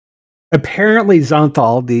apparently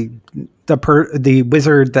Xanthal, the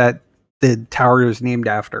wizard that the tower is named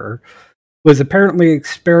after, was apparently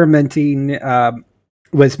experimenting.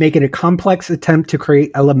 Was making a complex attempt to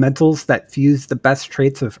create elementals that fuse the best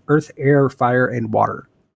traits of earth, air, fire, and water.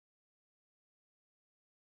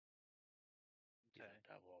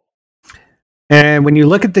 And when you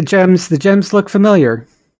look at the gems look familiar.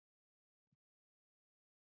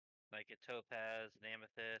 Like a topaz, an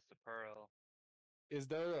amethyst, a pearl. Is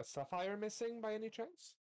there a sapphire missing by any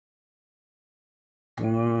chance?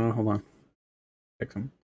 Hold on. Pick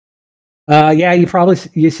them. Yeah,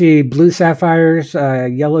 you see blue sapphires,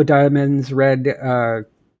 yellow diamonds, red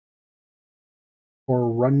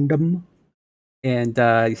corundum, and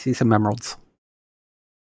you see some emeralds.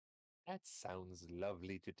 That sounds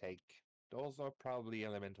lovely to take. Those are probably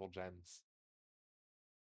elemental gems.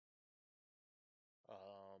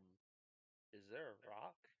 Is there a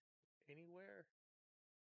rock anywhere?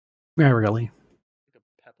 Not really. Like a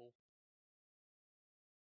pebble?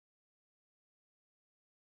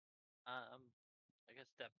 I guess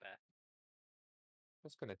step back.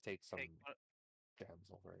 Just gonna take some gems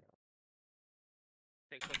over here.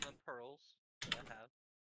 Take some of them pearls that I have.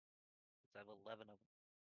 'Cause I have 11 of them.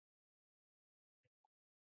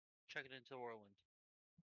 Chuck it into Whirlwind.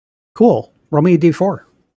 Cool. Roll me a d4.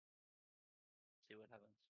 See what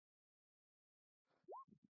happens.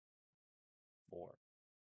 4.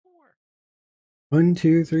 4. 1,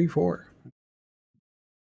 2, 3, 4.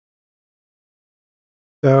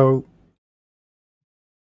 So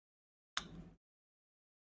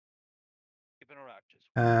Keeping a rock just.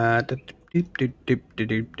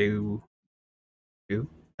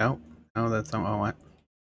 No, that's not what I want.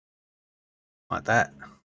 I want that. All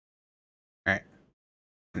right,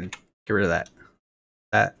 and get rid of that.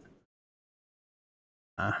 That.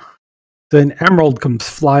 So an emerald comes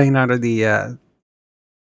flying out of the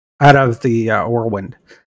whirlwind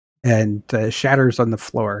and shatters on the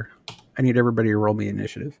floor. I need everybody to roll me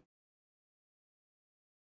initiative.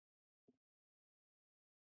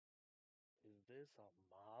 Is this a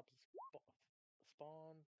mob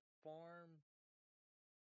spawn farm?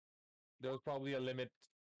 There's probably a limit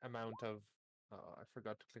amount of. I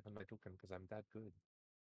forgot to click on my token because I'm that good.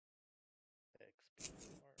 XP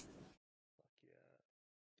farm. Fuck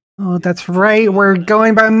yeah. Oh, that's right. We're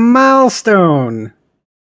going by milestone.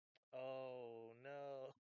 Oh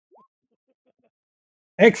no.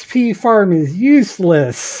 XP farm is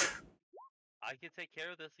useless. I can take care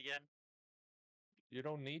of this again. You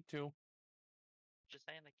don't need to. Just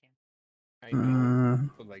saying I can. I know.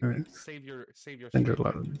 But alright. save your Enter strength.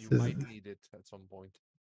 level. You This might is- need it at some point.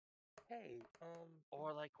 Hey,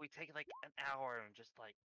 Or like we take like an hour and just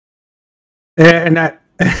like And that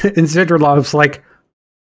and Zidrolov's like,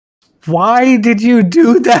 why did you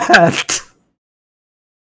do that?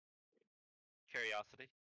 curiosity.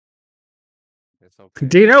 It's okay.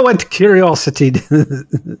 Do you know what curiosity does?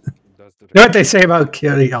 You It does the know what they say about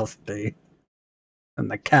curiosity?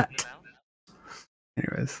 And the cat. The mouse?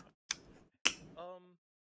 Anyways, um,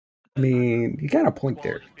 I mean, you got a point Well,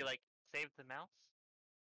 there. just be like, save the mouse.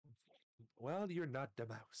 Well, you're not the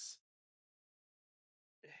mouse.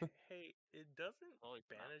 hey, it doesn't Oh, it's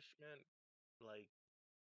not. banishment like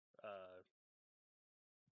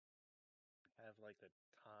have like a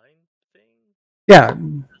time thing? Yeah.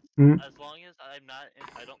 As long as I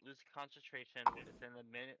don't lose concentration within a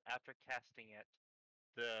minute after casting it,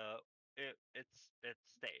 it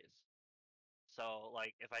stays. So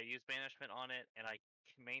like if I use banishment on it and I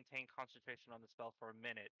can maintain concentration on the spell for a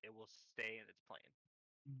minute, it will stay in its plane.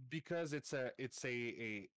 Because it's a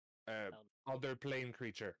other plane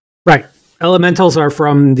creature. Right. Elementals are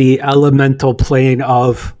from the elemental plane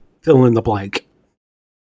of fill in the blank.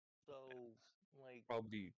 So like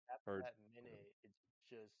Probably after heard. that minute, it's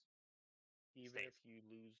just even Stays. if you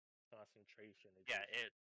lose concentration, Yeah,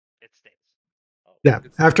 just, it stays. oh, Yeah.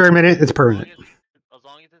 It's- After a minute, it's permanent. As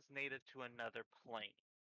long as it's native to another plane.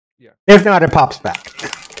 If not, it pops back.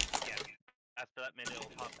 Yeah. After that minute,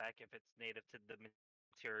 it'll pop back if it's native to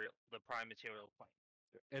the prime material plane.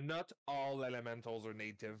 And not all elementals are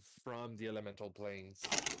native from the elemental planes.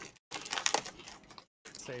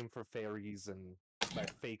 Same for fairies and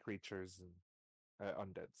fey creatures and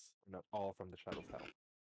undeads. Not all from the Shadowfell.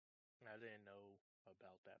 I didn't know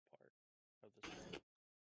about that part of the story.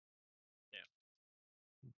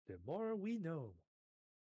 The more we know.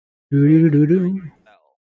 Do-do-do-do.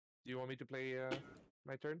 Spell. Do you want me to play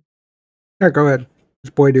my turn? Yeah, go ahead.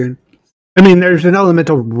 What's boy doing? I mean, there's an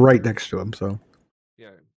elemental right next to him, so.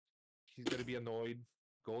 Yeah. He's gonna be annoyed.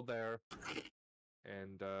 Go there.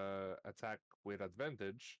 And attack with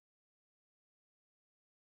advantage.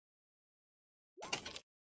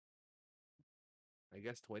 I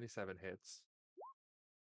guess 27 hits.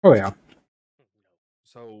 Oh, yeah. No.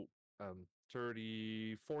 So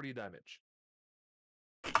 40 damage.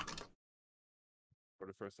 For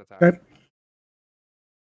the first attack. Okay.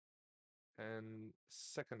 And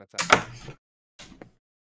second attack.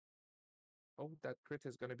 Oh, that crit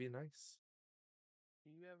is gonna be nice. Do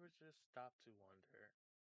you ever just stop to wonder,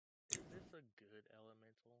 is this a good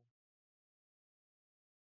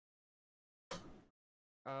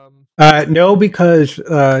elemental? No, because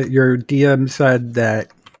your DM said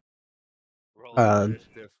that Roll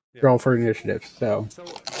Initiative. Yeah. roll for initiative, so. So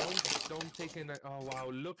don't take in. Oh wow!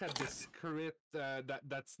 Look at this crit.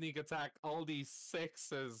 That sneak attack. All these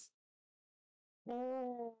sixes.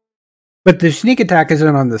 Oh. But the sneak attack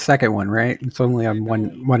isn't on the second one, right? It's only I on know,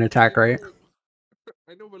 one attack, I right? know.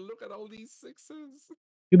 I know, but look at all these sixes.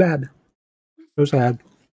 Too bad. So sad.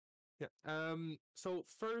 Yeah. So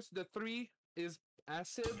first, the 3 is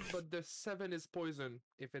acid, but the 7 is poison.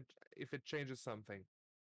 If it changes something.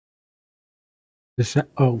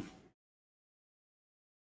 Oh.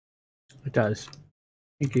 It does.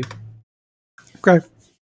 Thank you. Okay.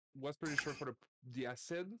 Was pretty sure for the the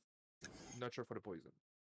acid. Not sure for the poison.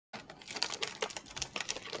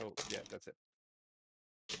 Oh yeah, that's it.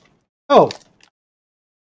 Oh,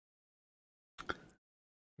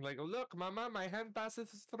 Like, look, Mama, my hand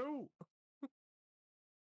passes through.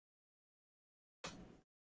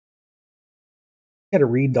 gotta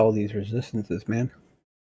read all these resistances, man.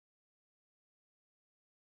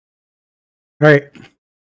 All right,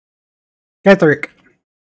 Ketherick.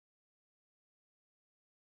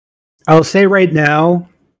 I'll say right now,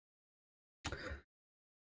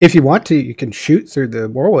 if you want to, you can shoot through the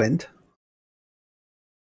whirlwind.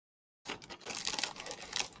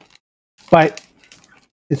 But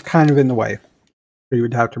it's kind of in the way. So you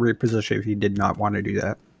would have to reposition if you did not want to do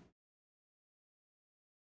that.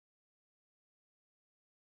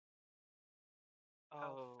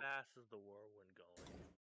 How Oh, fast is the whirlwind going?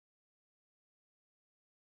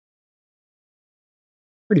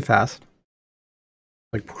 Pretty fast.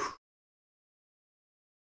 Like,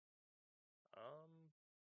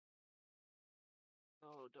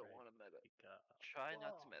 oh, don't Right. want to meta. You got- Try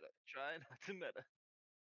not to Whoa. meta. Try not to meta.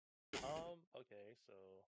 Okay, so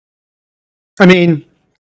I mean,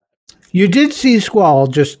 you did see Squall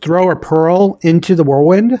just throw a pearl into the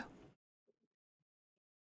whirlwind,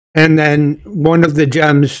 and then one of the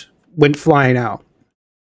gems went flying out.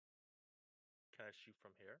 can I shoot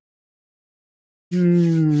from here?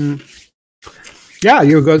 Yeah,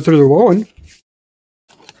 you would go through the whirlwind.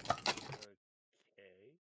 Okay.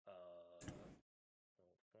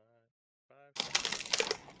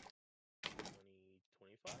 20,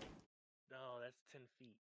 25? No, that's 10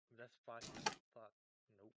 feet. That's 5 feet. Fuck.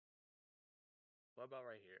 Nope. What about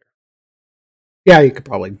right here? Yeah, you could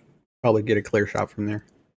probably get a clear shot from there.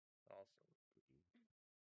 Awesome.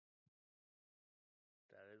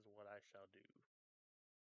 That is what I shall do.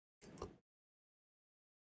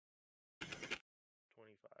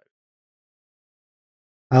 25.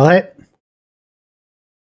 All right.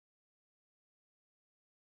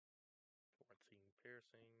 14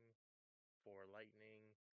 piercing, 4 lightning,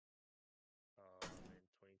 and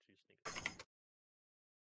 22 sneak attack.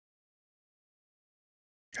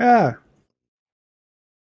 Ah,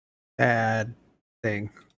 bad thing.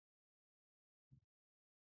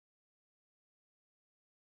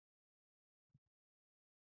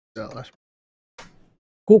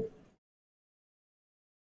 Cool.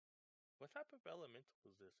 What type of elemental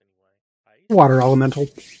is this anyway? Ice? Water elemental.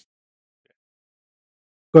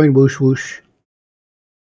 Going whoosh whoosh.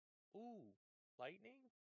 Ooh, lightning?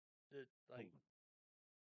 Like,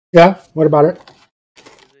 Yeah. What about it? is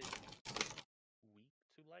it weak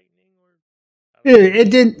to lightning or? I don't know.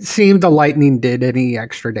 It didn't seem the lightning did any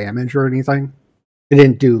extra damage or anything. It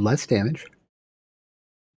didn't do less damage.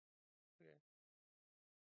 Okay.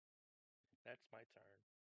 That's my turn.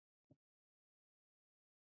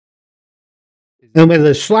 And with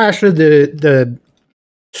the slash of the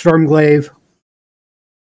Stormglaive,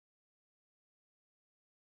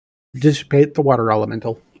 dissipate the water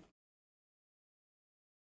elemental.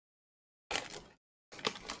 So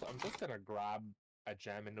I'm just gonna grab a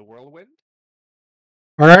gem in the whirlwind.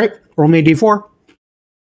 All right, roll me a d4.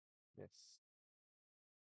 Yes.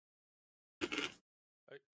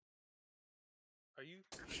 Are you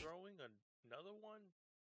throwing another one?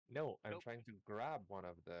 No, I'm Nope. trying to grab one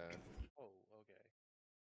of the. Oh, okay.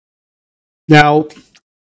 Now,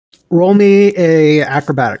 roll me a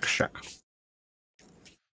acrobatics check.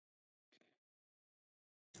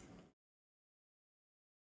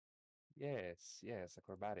 Yes,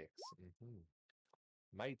 acrobatics.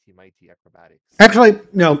 Mighty acrobatics. Actually,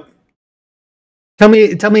 no. Tell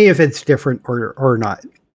me if it's different or not.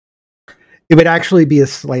 It would actually be a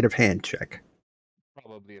sleight of hand check.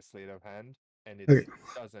 Probably a sleight of hand, and it Okay.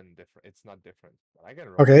 doesn't different. It's not different. But I can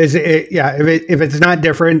roll. Okay, is it? Yeah, if it's not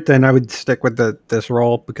different, then I would stick with this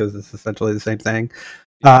roll because it's essentially the same thing.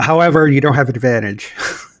 However, you don't have advantage.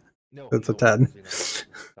 No, That's a no, 10. because,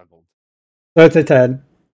 struggled. That's a 10.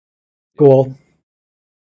 Cool.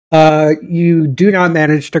 You do not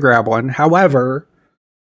manage to grab one. However,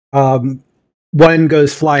 one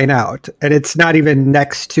goes flying out, and it's not even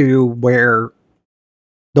next to where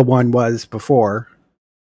the one was before.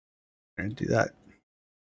 I'm gonna do that.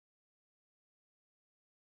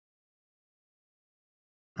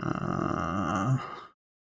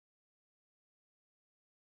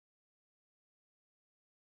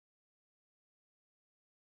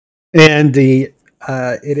 And the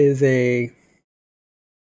it is a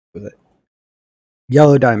what was it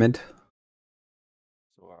yellow diamond,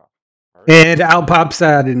 So, and out pops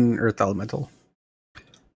that an earth elemental.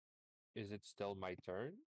 is it still my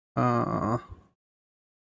turn?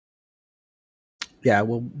 Yeah,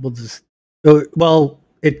 we'll just well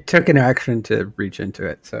it took an action to reach into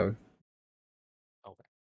it. So Okay.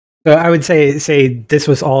 So I would say this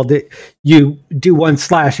was all that you do one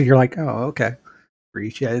slash and you're like, oh, okay,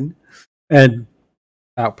 reach in, and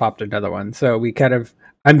out popped another one. So we kind of,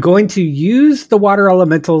 I'm going to use the water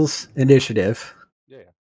elementals initiative. Yeah.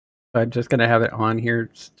 So I'm just going to have it on here,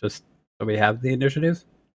 just so we have the initiative,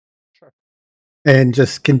 Sure. and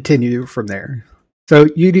just continue from there. So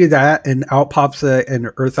you do that, and out pops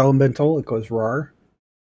an earth elemental. It goes roar,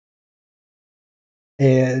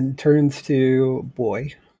 and turns to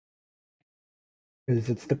boy, because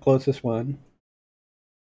it's the closest one.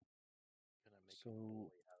 Gonna make So- a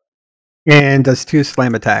boy out of And does 2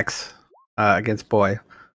 slam attacks against boy.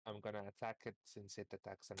 I'm gonna attack it since it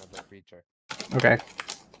attacks another creature. Okay.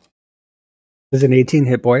 Does an 18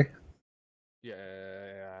 hit boy?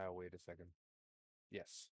 Yeah. Wait a second.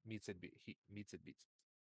 Yes, meets it. He meets it. Beats.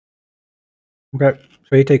 Okay.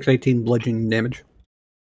 So he takes 18 bludgeoning damage.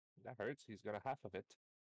 That hurts. He's got a half of it.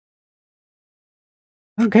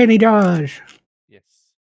 Okay, he dodge.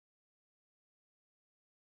 Yes.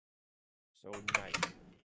 So 9.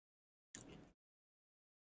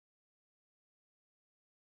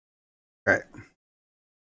 Right.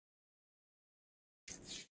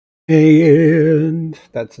 And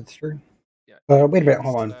that's its turn. Yeah. Wait a minute,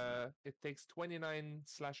 hold on. It takes 29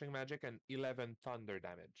 slashing magic and 11 thunder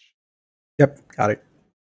damage. Yep, got it.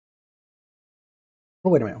 Oh,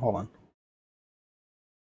 wait a minute, hold on.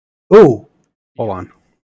 Oh, hold Yeah. on.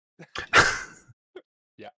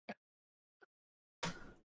 Yeah.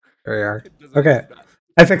 There we are. It doesn't Okay, do that.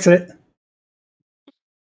 I fixed it.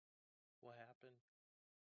 What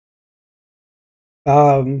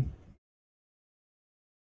happened?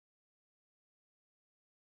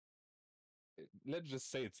 Let's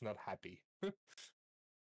just say it's not happy.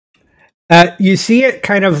 You see it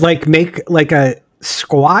kind of like make like a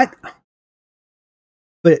squat,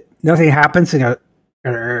 but nothing happens, and it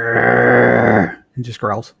just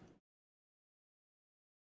growls.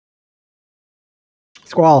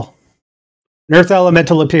 Squall. An earth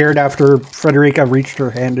elemental appeared after Frederica reached her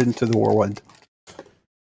hand into the whirlwind. Okay,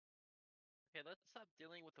 let's stop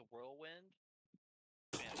dealing with the whirlwind.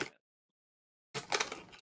 Management.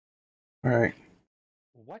 All right.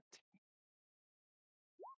 What?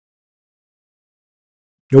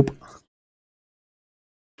 Nope.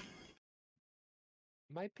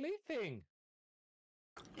 My plaything.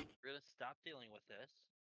 We're gonna stop dealing with this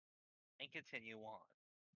and continue on.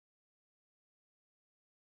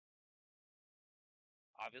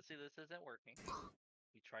 Obviously, this isn't working.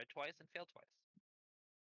 We tried twice and failed twice.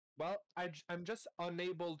 Well, I'm just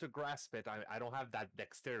unable to grasp it. I don't have that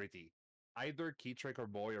dexterity. Either Keytrick or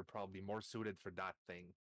Boy are probably more suited for that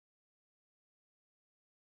thing.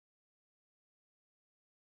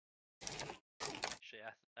 Actually,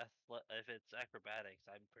 if it's acrobatics,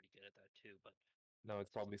 I'm pretty good at that too. But No, it's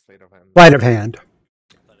probably Sleight of Hand. Sleight of hand.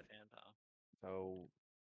 sleight of hand, So,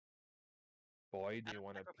 Boy, do you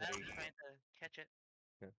want to play? acrobatics trying to catch it.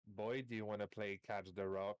 Boy, do you want to play Catch the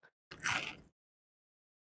Rock?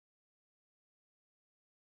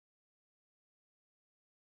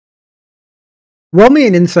 Roll me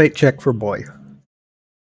an insight check for boy.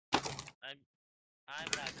 I'm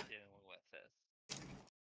not dealing with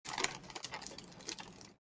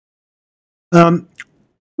this.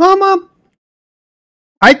 Mama,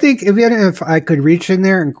 I think even if I could reach in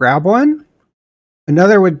there and grab one,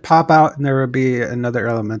 another would pop out and there would be another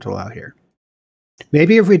elemental out here.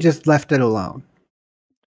 Maybe if we just left it alone.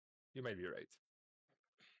 You might be right.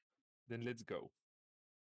 Then let's go.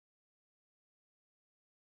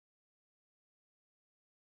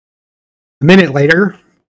 A minute later,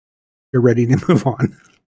 you're ready to move on.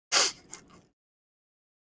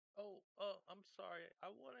 Oh, I'm sorry. I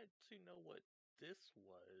wanted to know what this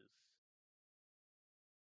was.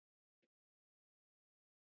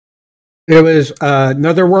 It was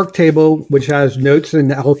another work table which has notes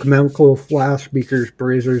and alchemical flask, beakers,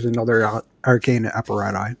 braziers, and other arcane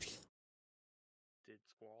apparatus. Did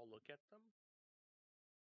Squirrel look at them?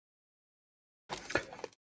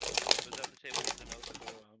 Was that the table with the notes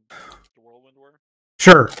for the whirlwind were?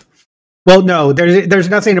 Sure. Well, no, there's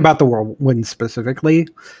nothing about the whirlwind specifically.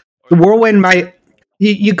 The whirlwind might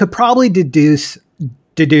you could probably deduce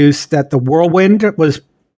that the whirlwind was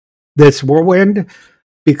this whirlwind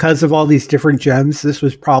because of all these different gems. This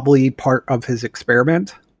was probably part of his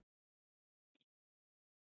experiment.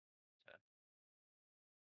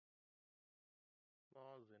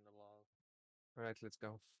 Laws in the law. All right, let's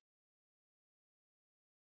go.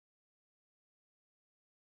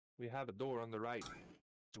 We have a door on the right.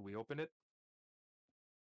 Do we open it?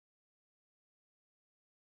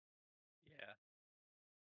 Yeah.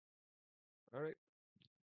 All right.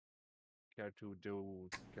 care to do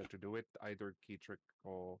it? Either Keytrick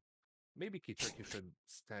or maybe Keytrick, you should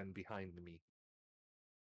stand behind me.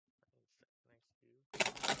 Next to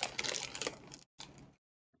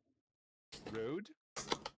you. Rude?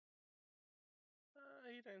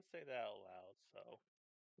 He didn't say that out loud, so.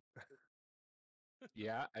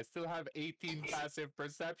 Yeah, I still have 18 passive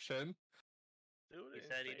perception. Dude He didn't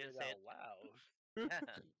said he say didn't it say out it. loud. Yeah.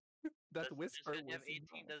 That Just whisper because you was have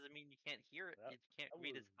 18 doesn't mean you can't hear it. That- You can't that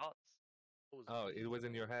read his was- thoughts. was Oh, me, it was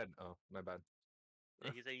in man. your head. Oh, my bad.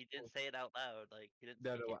 Yeah, he said you didn't say it out loud. Like he didn't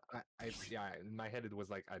No, speak no, it. yeah, in my head it was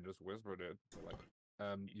like I just whispered it. Like,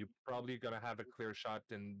 you're probably gonna have a clear shot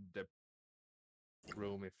in the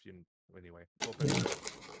room if you. Anyway, open the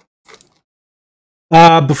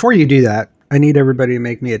door. Before you do that, I need everybody to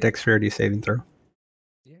make me a dexterity saving throw.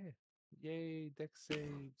 Yeah, yay, deck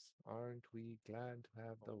saves. Aren't we glad to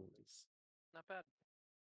have those? Not bad.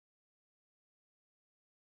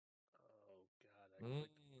 Oh god, I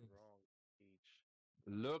clicked on the wrong page.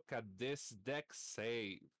 Look at this deck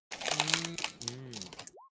save. Mm-mm.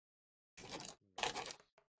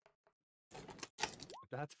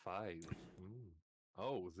 That's 5.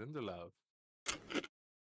 Oh, Zindelov.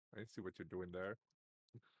 I see what you're doing there.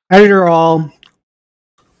 As you're all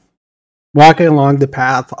walking along the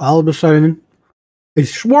path, all of a sudden, a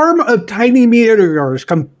swarm of tiny meteors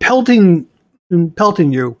come pelting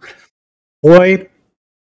you. Boy,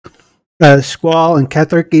 Squall and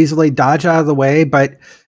Ketherick easily dodge out of the way, but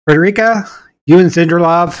Frederica, you and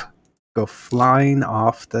Zinderlov go flying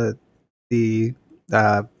off the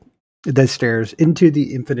stairs into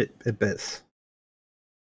the infinite abyss.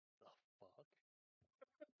 The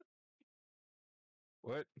fuck?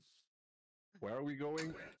 What? Where are we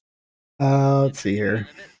going? Let's see Into the here.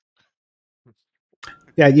 abyss.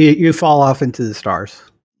 Yeah, you fall off into the stars.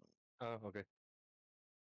 Oh, okay.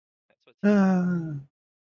 That's what.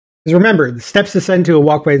 'Cause remember, the steps descend to a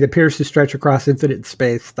walkway that appears to stretch across infinite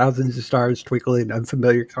space, thousands of stars twinkling in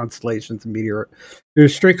unfamiliar constellations and meteors.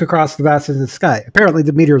 There's streak across the vastness of the sky. Apparently,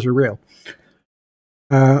 the meteors are real.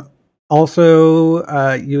 Also,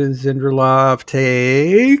 you and Zinderlov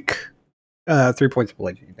take 3 points of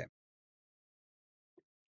bludgeoning damage.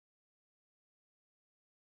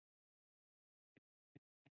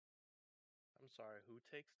 I'm sorry, who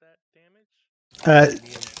takes that damage?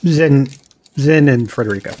 Zin and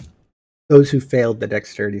Frederica. Those who failed the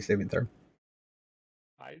dexterity saving throw.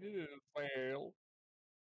 I didn't fail.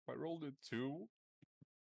 I rolled a 2.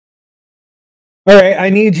 All right, I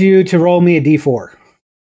need you to roll me a d4.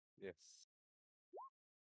 Yes.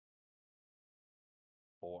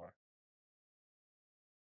 4.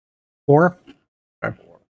 4? Okay.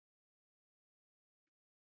 4.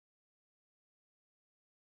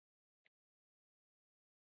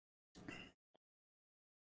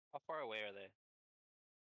 How far away are they?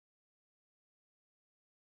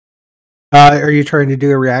 Are you trying to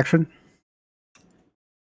do a reaction?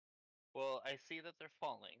 Well, I see that they're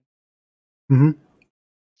falling. Mm-hmm.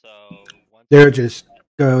 So once They're I- just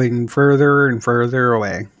going further and further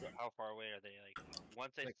away. How far away are they? Like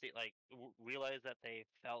once I see, realize that they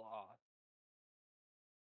fell off,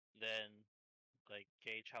 then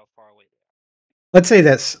gauge how far away they are. Let's say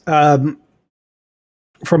this.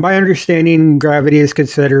 From my understanding, gravity is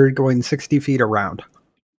considered going 60 feet around.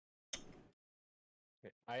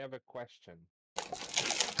 Okay, I have a question.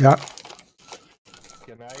 Yeah.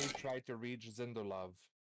 Can I try to reach Zinderlov?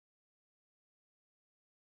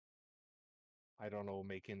 I don't know,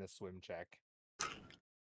 making a swim check.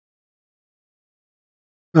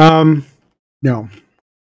 No.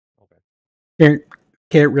 Okay.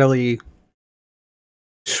 Can't really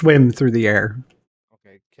swim through the air.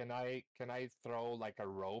 Okay. Can I throw like a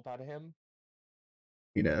rope at him?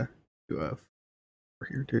 Need to do a over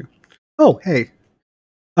here too. Oh, hey.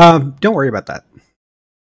 Don't worry about that.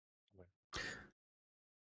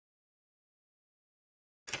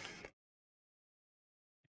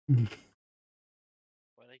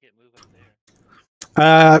 Why they get moved up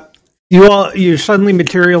there? You suddenly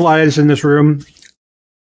materialize in this room,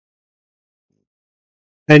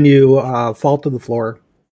 and you fall to the floor,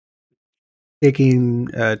 taking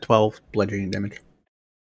 12 bludgeoning damage,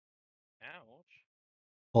 Ouch.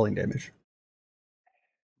 falling damage.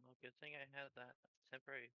 Well, good thing I had that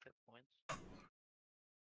temporary hit points.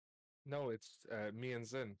 No, it's me and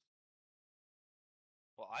Zin.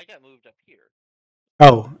 Well, I got moved up here.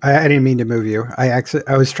 Oh, I didn't mean to move you. I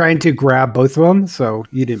was trying to grab both of them, so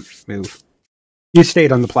you didn't move. You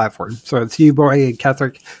stayed on the platform. So it's you, boy, and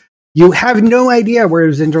Ketherick. You have no idea where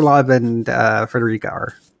Zinderlov and Frederica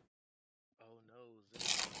are. Oh no,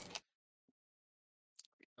 Zinderlov.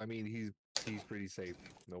 I mean, he's pretty safe.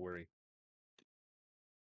 No worry.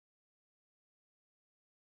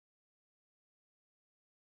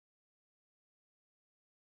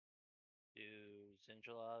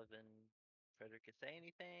 Zindrolov and Frederica say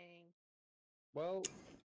anything? Well,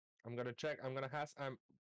 I'm gonna check. I'm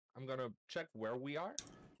gonna check where we are,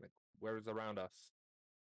 like where is around us.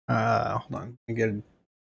 Hold on. I get a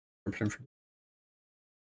description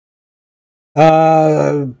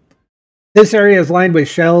from. This area is lined with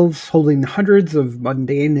shelves holding hundreds of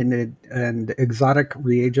mundane and exotic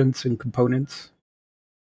reagents and components.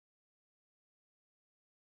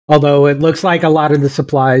 Although it looks like a lot of the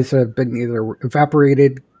supplies have been either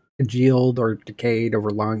evaporated, congealed, or decayed over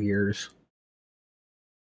long years.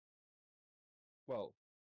 Well,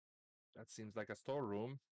 that seems like a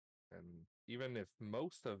storeroom, and even if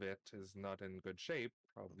most of it is not in good shape,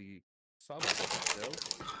 probably some of it is still.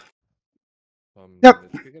 Yep.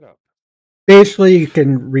 Let's pick it up. Basically, you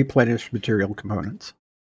can replenish material components.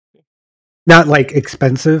 Yeah. Not like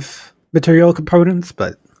expensive material components,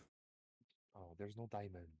 but Oh, there's no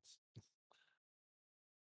diamonds.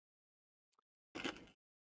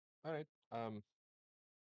 All right.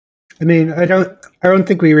 I mean, I don't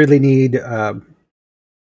think we really need Diamonds.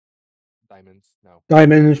 No.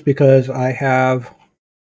 diamonds because I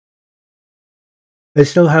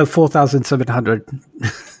still have 4,700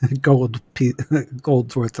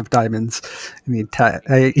 gold's worth of diamonds. I mean,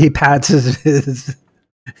 he pads his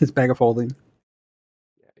bag of holding.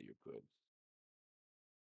 Yeah, you're good.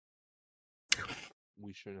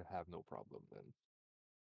 We should have no problem then.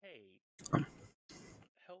 Hey,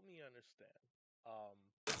 help me understand.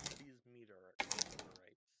 These meteorites.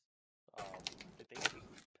 Did they just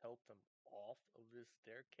pelt them off of this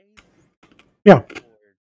staircase? Yeah.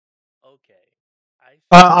 Or okay,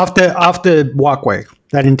 Off the walkway.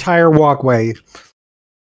 That entire walkway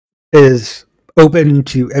is open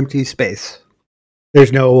to empty space.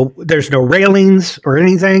 There's no railings or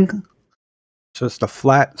anything. It's just a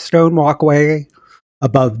flat stone walkway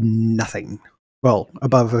above nothing. Well,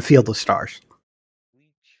 above a field of stars.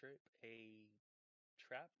 we trip a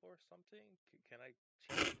trap or something? Can I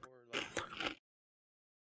check for like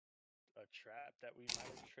a trap that we might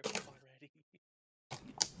have tripped already?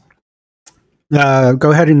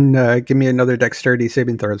 Go ahead and give me another dexterity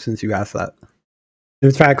saving throw since you asked that.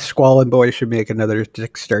 In fact, Squall and Boy should make another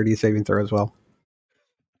dexterity saving throw as well.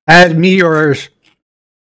 As meteors,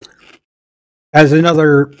 as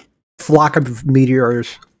another flock of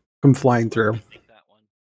meteors come flying through. Take that one.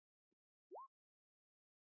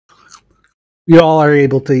 You all are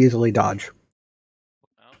able to easily dodge.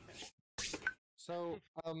 Okay. So,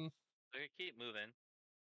 We can keep moving.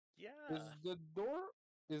 Yeah.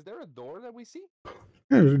 Is there a door that we see? Yeah,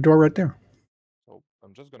 there's a door right there. So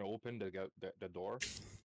I'm just gonna open the door.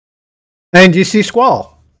 And you see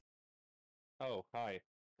Squall. Oh, hi.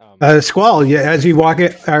 Squall, as you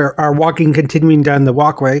are walking, continuing down the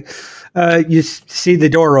walkway, you see the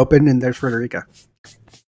door open, and there's Frederica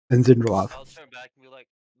and Zindrolov. I'll turn back and be like,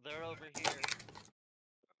 they're over here.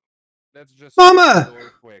 Let's just Mama! open the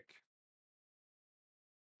door quick.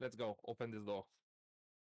 Let's go. Open this door.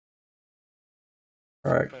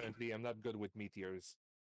 All right. Apparently, I'm not good with meteors.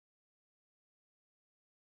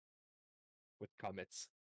 With comets.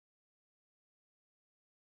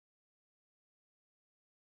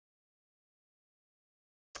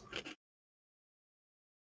 I'm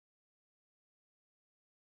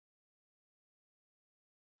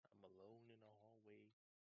alone in a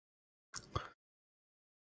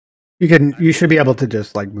hallway. You should be able to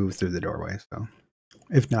just like move through the doorway. So,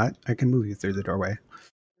 if not, I can move you through the doorway.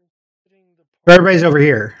 Everybody's over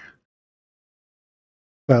here.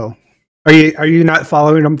 So, are you not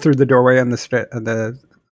following them through the doorway on the stairs?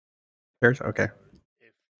 Okay.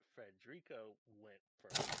 If Frederica went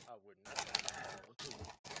first, I would not follow.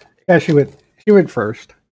 Yeah, she went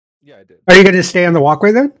first. Yeah, I did. Are you going to stay on the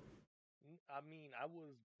walkway then? I mean, I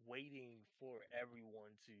was waiting for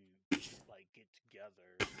everyone to like get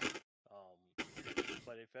together.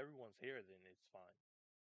 But if everyone's here, then it's fine.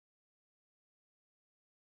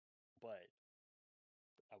 But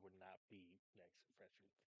I would not be next to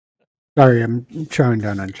Frederica. Sorry, I'm chowing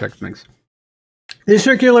down on Chex Mix. This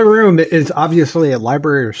circular room is obviously a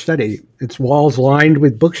library or study. Its walls lined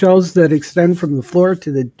with bookshelves that extend from the floor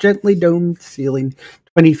to the gently domed ceiling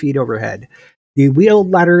 20 feet overhead. The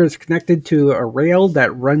wheeled ladder is connected to a rail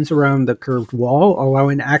that runs around the curved wall,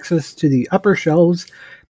 allowing access to the upper shelves.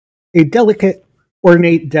 A delicate,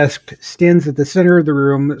 ornate desk stands at the center of the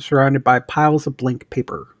room, surrounded by piles of blank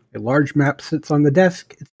paper. A large map sits on the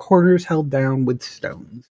desk, its corners held down with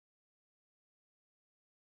stones.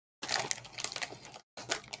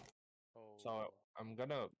 So I'm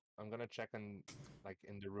gonna check in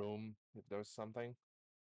the room if there's something.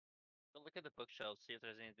 Go look at the bookshelves, see if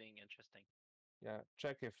there's anything interesting. Yeah,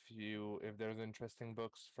 check if there's interesting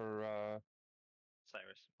books for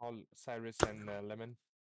Cyrus. All Cyrus and Lemon.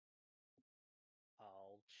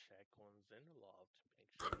 I'll check on Zenderlov to make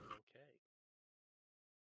sure he's okay.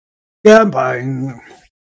 Yeah, I'm fine.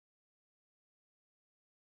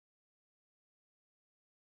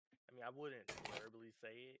 I mean, I wouldn't verbally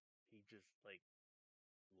say it. He just like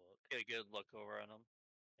look. Get a good look over on him.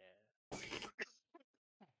 Yeah.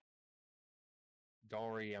 Don't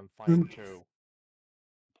worry, I'm fine too.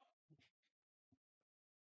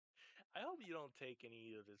 I hope you don't take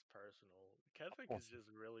any of this personal. Kethrick is course. just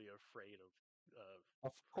really afraid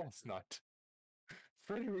of. Of course not.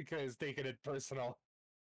 Frederica is taking it personal.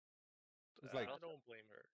 It's like, I don't blame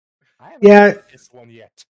her. I haven't Yeah. read this one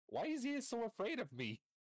yet. Why is he so afraid of me?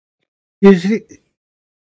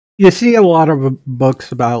 You see a lot of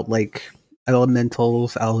books about like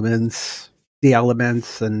elementals, elements, the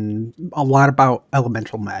elements, and a lot about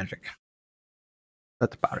elemental magic.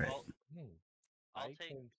 That's about it. Well, I'll I take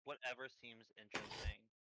can- whatever seems interesting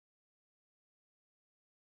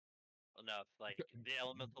enough, like the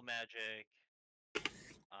elemental magic.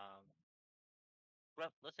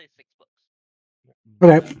 Let's say 6 books.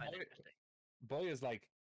 Okay. That I find interesting. Boy is like,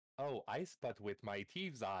 oh, I spot with my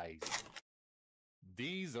thieves' eyes.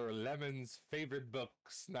 These are Lemon's favorite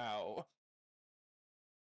books now.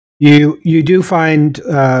 You do find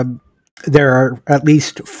there are at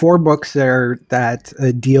least 4 books there that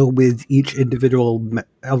deal with each individual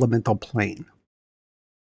elemental plane.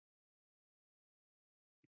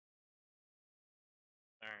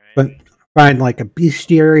 All right. But find like a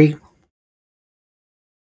bestiary.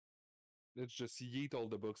 Let's just yeet all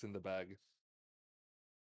the books in the bag.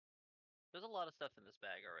 There's a lot of stuff in this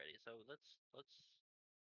bag already, so let's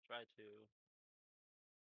try to.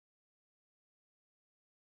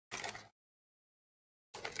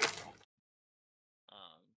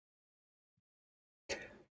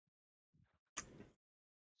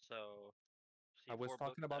 So, see, I was 4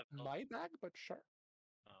 talking books about of my bag, but sure.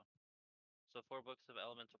 oh. So 4 books of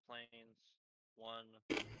elemental planes, 1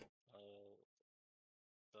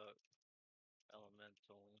 book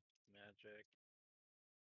elemental magic.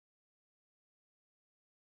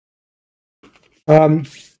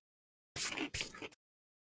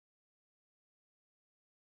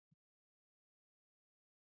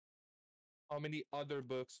 How many other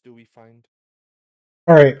books do we find?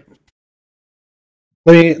 All right.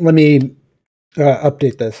 Let me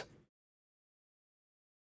update this.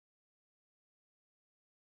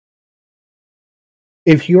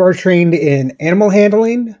 If you are trained in animal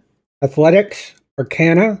handling, athletics,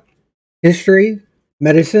 arcana, history,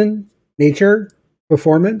 medicine, nature,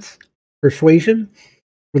 performance, persuasion,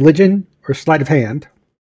 religion, or sleight of hand,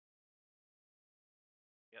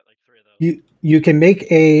 Got like 3 of those. you can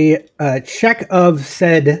make a check of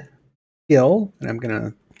said skill, and I'm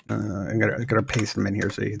gonna paste them in here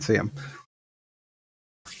so you can see them.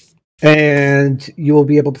 And you will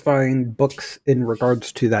be able to find books in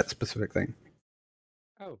regards to that specific thing.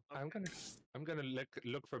 Oh, I'm gonna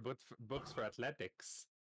look for books for athletics.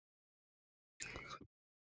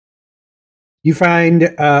 You find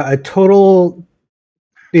a total.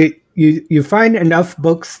 You find enough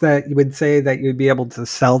books that you would say that you'd be able to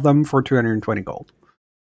sell them for 220 gold.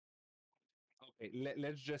 Okay,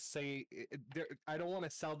 let's just say I don't want to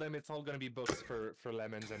sell them. It's all gonna be books for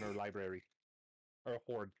Lemons and her library, or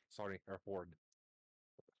hoard. Sorry, her hoard.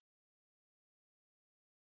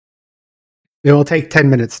 It will take 10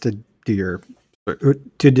 minutes to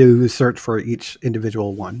do search for each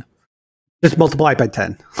individual one. Just multiply it by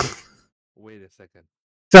 10. Wait a second.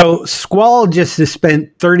 So Squall just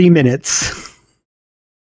spent 30 minutes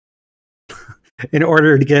in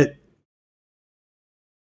order to get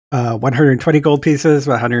 120 gold pieces,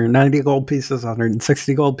 190 gold pieces,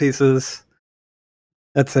 160 gold pieces.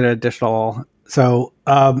 That's an additional. So,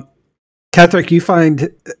 Catherick, you find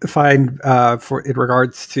for in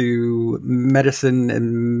regards to medicine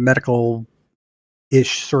and medical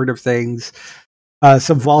ish sort of things,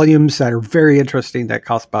 some volumes that are very interesting that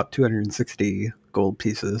cost about 260 gold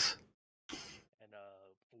pieces. And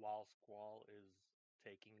while Squall is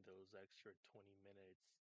taking those extra 20 minutes,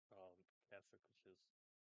 Kethrick was just,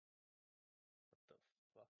 what the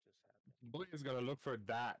fuck just happened? Boy is gonna look for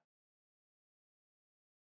that.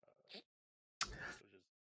 So just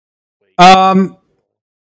wait.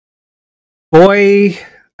 Boy,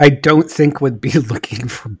 I don't think would be looking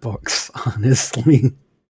for books, honestly.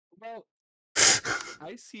 Well,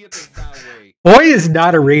 I see it as that way. Boy is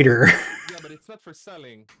not a reader. Yeah, but it's not for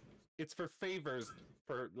selling. It's for favors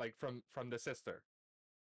for like from the sister.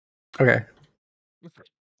 Okay.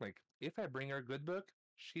 Like, if I bring her a good book,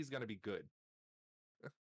 she's gonna be good.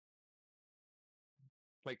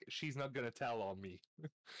 Like, she's not gonna tell on me.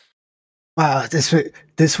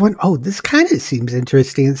 This one. Oh, this kind of seems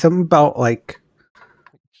interesting. Something about like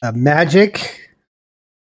magic.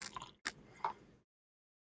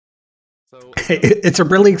 So It's a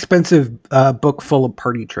really expensive book full of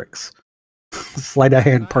party tricks, sleight of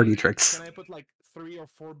hand party tricks. Can I put like 3 or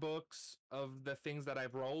 4 books of the things that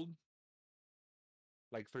I've rolled?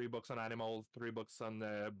 Like 3 books on animals, 3 books on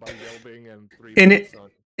bodybuilding, and 3 books on.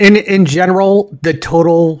 In general, the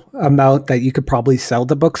total amount that you could probably sell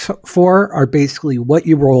the books for are basically what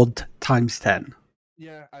you rolled times 10.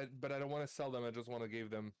 Yeah, but I don't want to sell them. I just want to give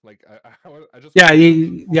them like I just. Yeah,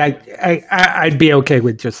 I'd be okay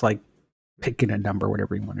with just like picking a number,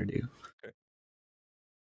 whatever you want to do. Okay.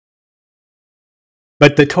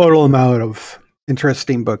 But the total amount of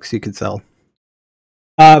interesting books you could sell.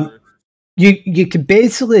 You could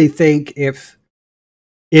basically think if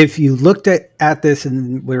you looked at this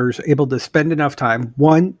and were able to spend enough time,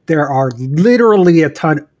 one, there are literally a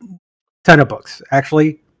ton of books.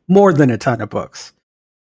 Actually, more than a ton of books.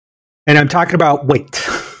 And I'm talking about weight.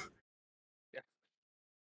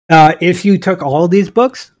 If you took all of these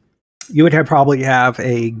books, you would probably have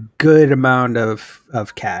a good amount of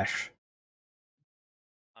cash.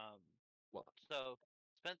 So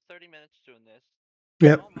spent 30 minutes doing this.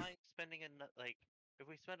 Yep. I don't mind spending if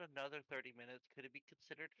we spend another 30 minutes, could it be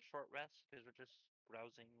considered a short rest because we're just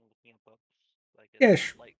browsing, looking at books? Yeah,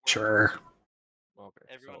 light work? sure. Okay.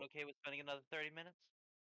 Everyone okay with spending another 30 minutes?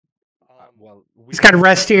 Well, It's got to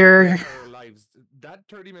rest here. Our lives. That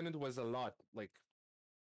 30 minutes was a lot. Like,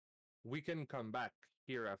 we can come back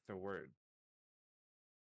here afterward.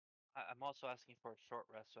 I'm also asking for a short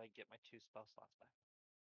rest so I get my 2 spell slots back.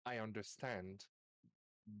 I understand,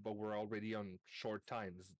 but we're already on short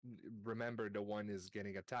times. Remember, the one is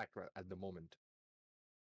getting attacked at the moment.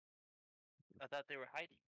 I thought they were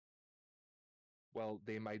hiding. Well,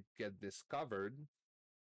 they might get discovered.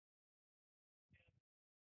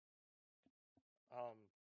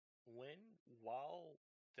 While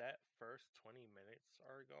that first 20 minutes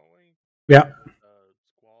are going, yeah,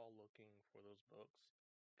 Squall looking for those books,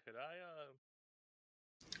 could I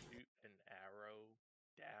shoot an arrow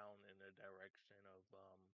down in the direction of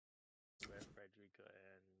where Frederica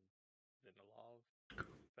and Zinalov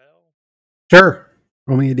fell? sure.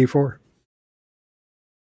 Roll me a d4. D4.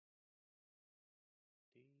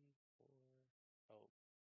 Oh,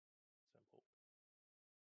 simple.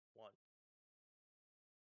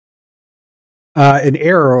 1. An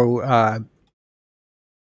arrow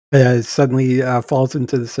suddenly falls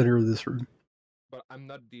into the center of this room. But I'm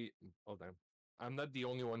not the. Hold on. I'm not the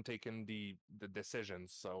only one taking the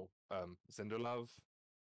decisions. So, Zinderlov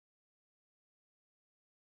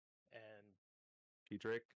And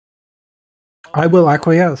Kedrick. I will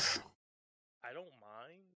acquiesce. I don't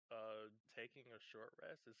mind taking a short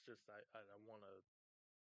rest. It's just I want to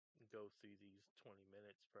go see these 20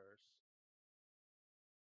 minutes first.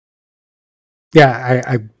 Yeah,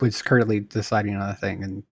 I was currently deciding on a thing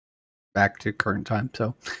and back to current time.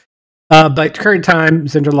 So, but current time,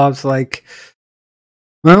 Zinderlov's like,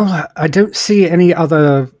 well, I don't see any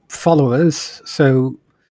other followers. So,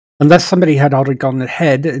 unless somebody had already gone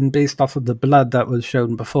ahead, and based off of the blood that was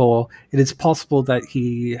shown before, it is possible that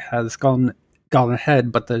he has gone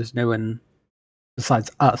ahead, but there's no one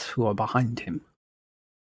besides us who are behind him.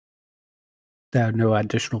 There are no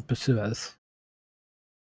additional pursuers.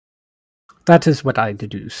 That is what I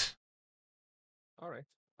deduce. All right.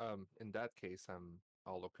 In that case, I'm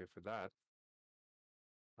all okay for that.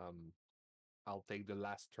 I'll take the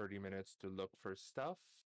last 30 minutes to look for stuff,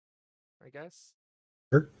 I guess.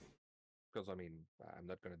 Sure. Because I mean, I'm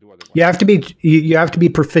not gonna do otherwise. You have to be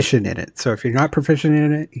proficient in it. So if you're not proficient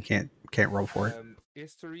in it, you can't roll for it.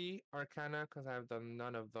 History, Arcana, because I've done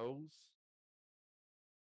none of those.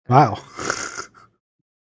 Wow.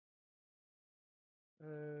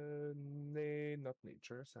 Not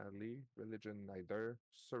nature, sadly. Religion, neither.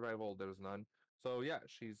 Survival, there's none. So yeah,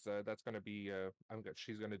 she's that's gonna be. I'm good.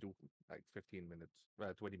 She's gonna do like 15 minutes,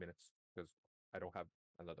 20 minutes, because I don't have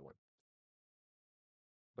another one.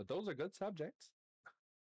 But those are good subjects.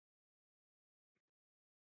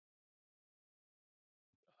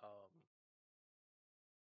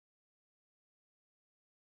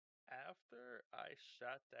 After I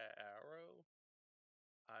shot that arrow,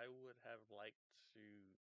 I would have liked to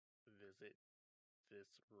visit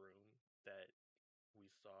this room that we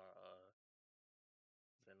saw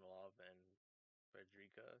Zinalov and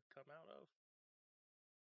Frederica come out of.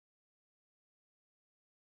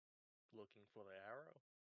 Looking for the arrow.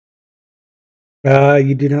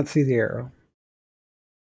 You do not see the arrow.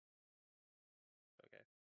 Okay.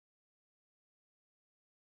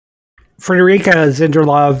 Frederica,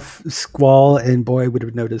 Zinderlov, Squall, and Boy would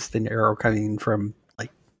have noticed an arrow coming from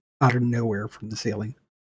like out of nowhere from the ceiling.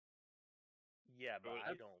 Yeah, but I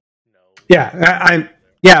don't know. Yeah, I'm.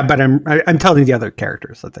 Yeah, but I'm telling the other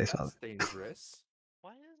characters that they saw That's it. dangerous.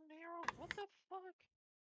 Why is an arrow? What the fuck?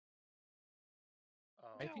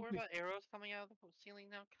 I Yeah, think what we- about arrows coming out of the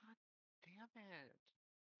ceiling now? God damn it.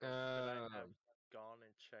 Could I have Um, gone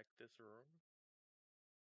and checked this room?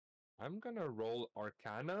 I'm gonna roll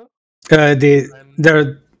Arcana.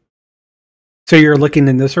 The so you're looking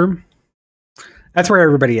in this room. That's where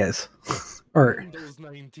everybody is. Or Windows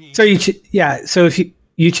 19. so so if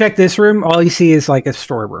you check this room, all you see is like a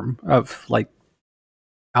storeroom of like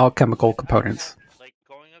alchemical components. Like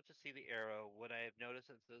going up to see the arrow, would I have noticed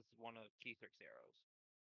that this is one of Keithrick's arrows?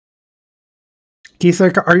 Keith,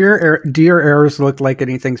 do your arrows look like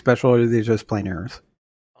anything special, or are they just plain arrows?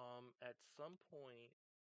 At some point,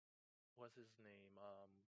 what's his name?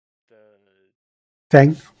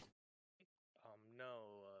 Fang? No.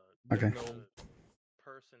 Okay. The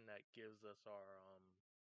person that gives us our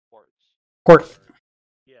Quartz. Court.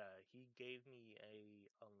 Yeah, he gave me a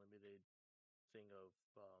unlimited thing of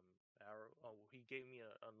arrow. Oh, he gave me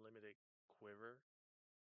an unlimited quiver.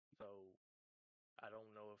 So I don't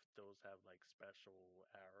know if those have like special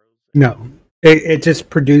arrows. No, it just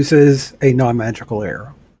produces a non-magical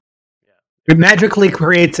arrow. Yeah. It magically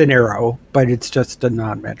creates an arrow, but it's just a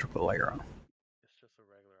non-magical arrow. It's just a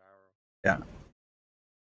regular arrow. Yeah.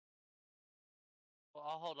 Well,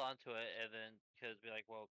 I'll hold on to it and then because be like,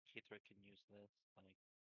 well, Keithrick can use this. Like,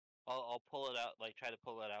 I'll pull it out, like try to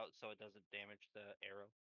pull it out so it doesn't damage the arrow.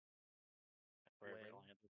 Wherever it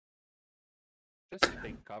landed. Just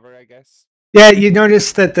take cover, I guess. Yeah, you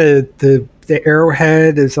notice that the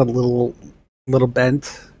arrowhead is a little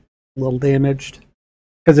bent, a little damaged.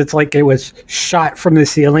 Because it's like it was shot from the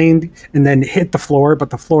ceiling and then hit the floor,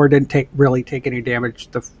 but the floor didn't really take any damage.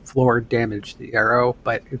 The floor damaged the arrow,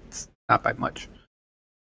 but it's not by much.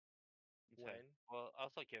 Okay. Well, I'll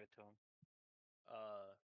still give it to him.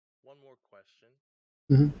 One more question.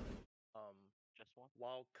 Mhm. Just one.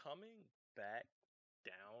 While coming back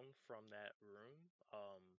down from that room,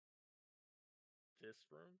 this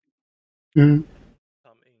room, Mhm.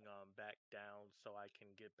 coming back down so I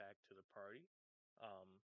can get back to the party,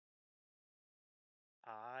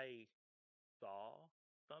 I saw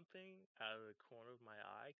something out of the corner of my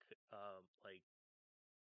eye. Like,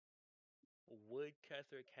 would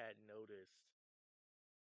Ketherick had noticed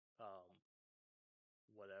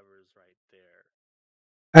whatever's right there?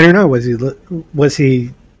 I don't know. Was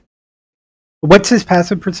he? What's his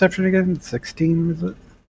passive perception again? 16, was it?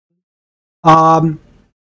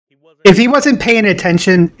 He wasn't. If he wasn't paying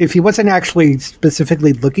attention, if he wasn't actually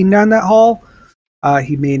specifically looking down that hall,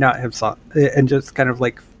 he may not have saw it, and just kind of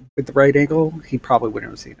like with the right angle, he probably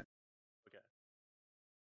wouldn't have seen it. Okay.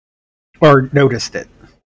 Or noticed it.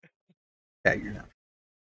 Yeah, you're not.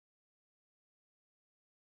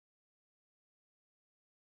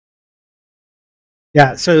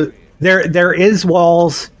 Yeah, so there is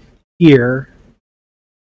walls here,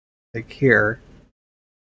 like here,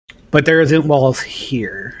 but there isn't walls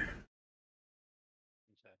here.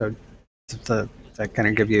 Okay. So that kind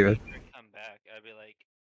of give you a Come back. I'd be like,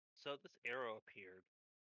 so this arrow appeared.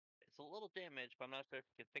 It's a little damaged, but I'm not sure if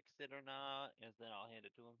you can fix it or not. And then I'll hand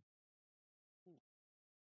it to him.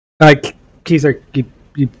 Keezer,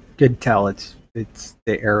 you could tell it's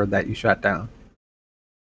the arrow that you shot down.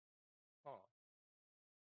 Oh.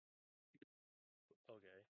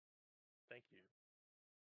 Okay. Thank you.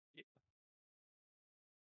 Yeah.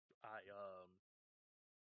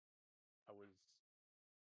 I was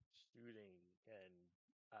shooting and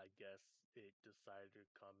I guess it decided to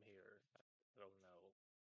come here. I don't know.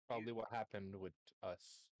 Probably what happened with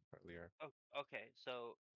us earlier. Oh, okay,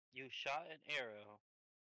 so you shot an arrow,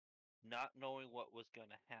 not knowing what was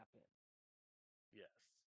gonna happen. Yes.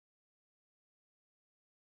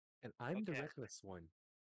 And I'm the Okay. reckless one.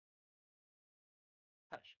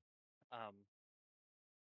 Hush.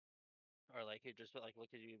 Or like he just like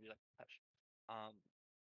look at you and be like, hush.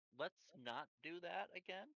 Let's not do that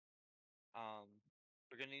again.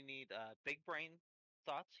 We're gonna need big brain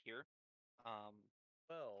thoughts here.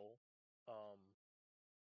 Well,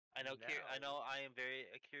 I know now, I am very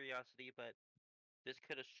a curiosity, but this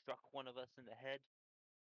could have struck one of us in the head.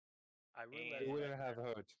 I realize We And- wouldn't that have now.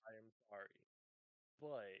 heard. I am sorry.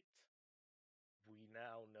 But we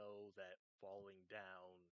now know that falling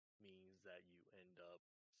down means that you end up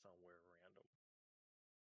somewhere random.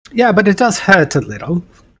 Yeah, but it does hurt a little.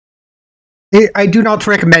 I do not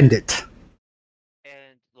recommend it.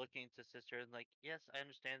 And looking to sister and like, yes, I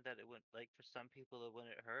understand that it wouldn't like for some people it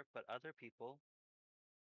wouldn't hurt, but other people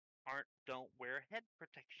don't wear head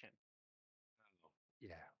protection.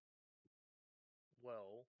 Yeah.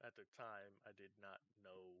 Well, at the time, I did not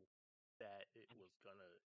know that it was gonna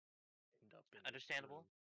end up in this Understandable. room.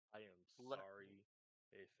 I am Le- sorry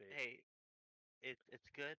if it. Hey, it's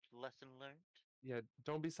good. Lesson learned. Yeah,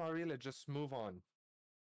 don't be sorry. Let's just move on.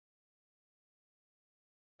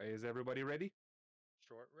 Is everybody ready?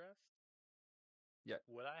 Short rest? Yeah.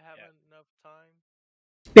 Would I have Yeah. enough time?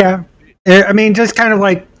 Yeah. I mean, just kind of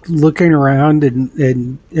like looking around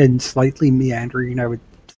and slightly meandering, I would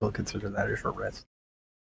still consider that a short rest.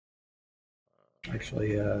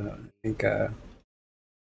 Actually, I think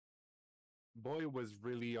Boy was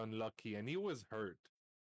really unlucky and he was hurt.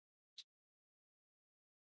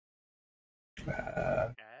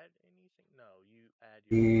 Add anything? No, you add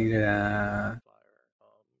your yeah. modifier. So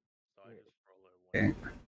I just roll a Okay.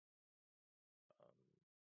 one.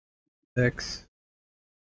 6.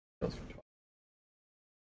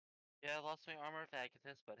 Yeah, I lost my armor of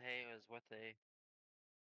Agathis, but hey, it was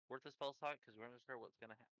worth a spell slot because we're not sure what's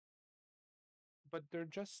gonna happen. But they're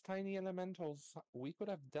just tiny elementals. We could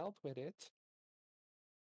have dealt with it.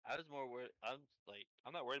 I was more worried. I'm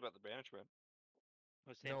not worried about the banishment. I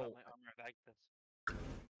was saying about No, my armor of Agathis.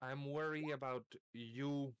 I'm worried about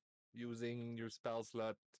you using your spell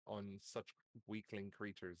slot on such weakling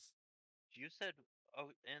creatures. You said, oh,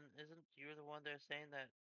 and isn't you the one there saying that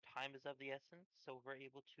time is of the essence, so we're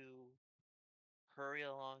able to hurry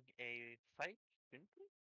along a fight, shouldn't we?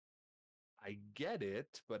 I get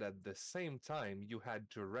it, but at the same time, you had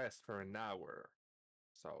to rest for an hour.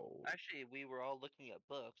 So Actually, we were all looking at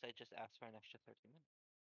books. I just asked for an extra 30 minutes.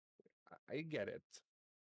 I get it.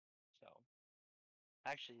 So,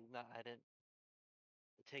 actually, no, I didn't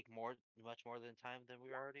take much more than time than we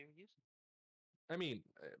were already using. I mean,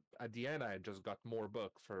 at the end, I just got more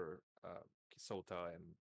book for Kisota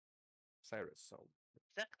and Cyrus. So,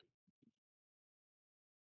 Exactly.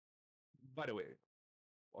 by the way,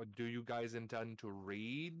 do you guys intend to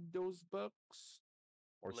read those books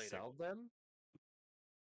or Later. sell them?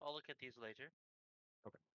 I'll look at these later.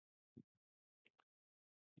 Okay.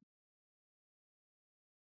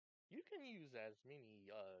 You can use as many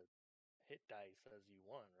hit dice as you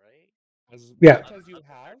want, right? As Yeah. much as you Up to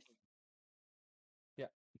have, 13. yeah,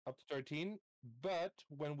 up to 13. But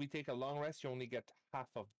when we take a long rest, you only get half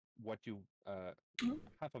of what you half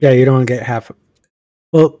of Yeah, your you don't rest. get half.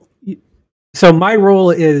 Well, so my rule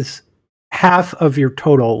is half of your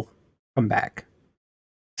total come back.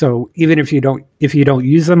 So even if you don't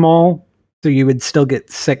use them all, so you would still get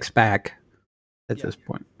 6 back at Yeah. this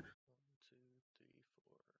point. 1, 2, 3,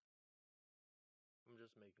 4. I'm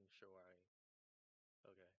just making sure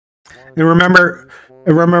Okay. One, And remember, two, four.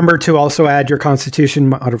 and remember to also add your Constitution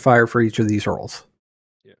modifier for each of these rolls.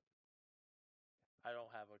 I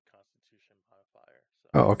don't have a Constitution modifier, so.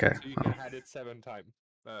 Oh, okay. So you can add it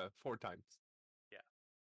 4 times. Yeah.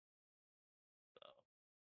 So,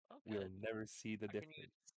 okay. We'll never see the I can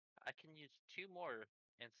difference. I can use 2 more,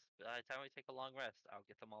 and by the time we take a long rest, I'll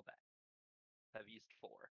get them all back. I've used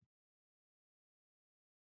 4.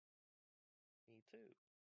 Me too.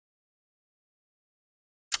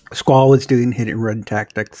 Squall was doing hit and run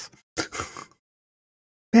tactics.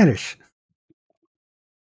 Vanish.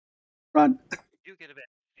 Run. You get a banish.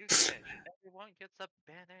 You get a banish. Everyone gets a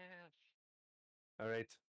banish. All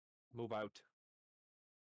right, move out.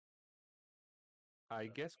 I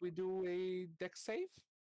guess we do a dex save.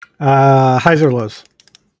 Highs or lows?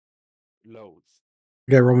 Lows.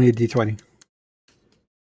 Okay, roll me a d20.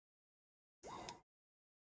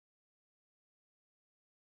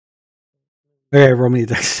 Okay, roll me a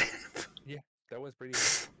dex save. Yeah, that was pretty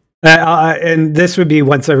good. And this would be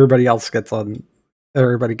once everybody else gets on.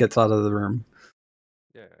 Everybody gets out of the room.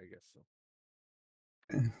 Yeah, I guess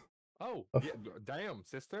so. Okay. Oh, yeah, damn,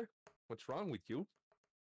 sister. What's wrong with you?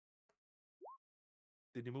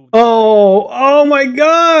 Did you move? Oh my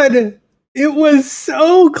god! It was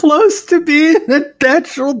so close to being a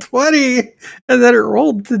natural 20, and then it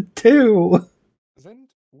rolled to 2. Zend,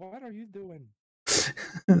 what are you doing?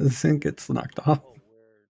 Zen gets knocked off. Oh,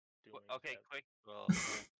 we're doing Okay, that.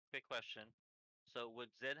 quick question. So would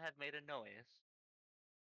Zen have made a noise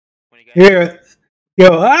when he got Here,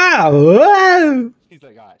 go, whoa! He's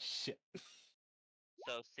like, ah, shit.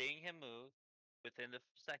 So seeing him move within the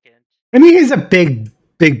second. I mean, he's a big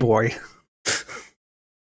boy.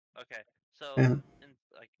 Okay, so Yeah.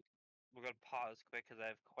 we're gonna pause quick because I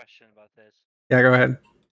have a question about this. Yeah, go ahead.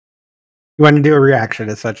 You want to do a reaction,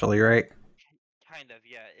 essentially, right? Kind of,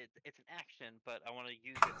 yeah. It's an action, but I want to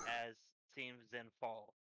use it as seeing Zen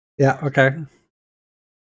fall. Yeah, okay.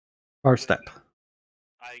 Our step.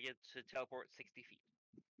 I get to teleport 60 feet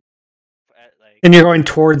like. And you're going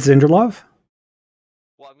towards Zinderlov?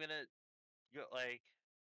 Well, I'm gonna go like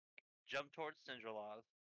jump towards Sindralov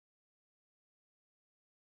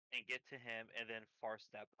and get to him, and then far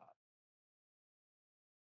step up.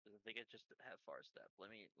 I think I just have far step. Let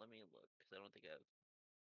me look because I don't think I have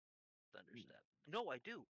thunder step. No, I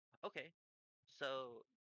do. Okay, so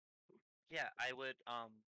yeah, I would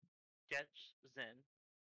catch Zen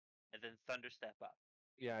and then thunder step up.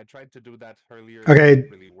 Yeah, I tried to do that earlier. Okay. That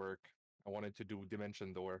didn't really work. I wanted to do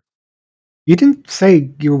Dimension Door. You didn't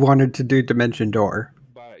say you wanted to do Dimension Door.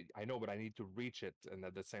 But I know, but I need to reach it, and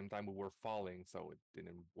at the same time we were falling, so it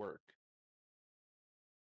didn't work.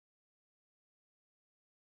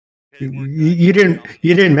 You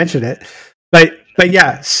didn't mention it, but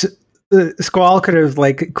yeah, Squall could have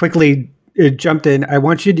like quickly jumped in. I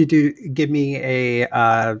want you to give me a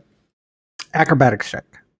acrobatics check.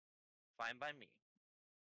 Fine by me.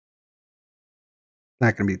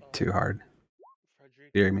 Not going to be too hard.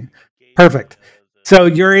 Frederick, You know what I mean? gave me Perfect. the- So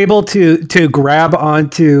you're able to grab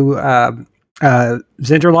onto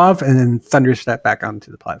Zinderlov and then thunder step back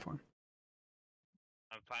onto the platform.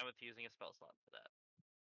 I'm fine with using a spell slot for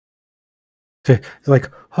that. It's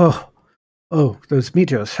like, oh, those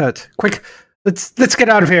meteors hurt. Quick, let's get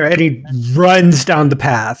out of here. And he runs down the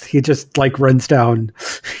path. He just like runs down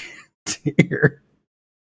here.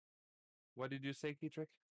 What did you say, Keytrick?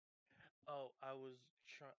 Oh, I was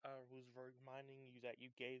reminding you that you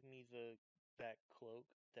gave me that cloak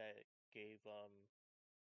that gave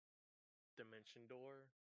Dimension Door.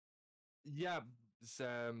 Yeah,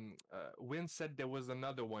 Win said there was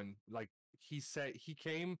another one. Like he said, he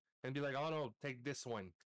came and be like, "Oh no, take this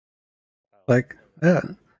one." Oh, Like, never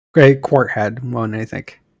mind. great Quart had one, I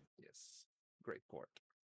think. Yes, great port.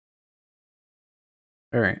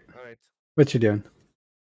 All right, All right, what you doing?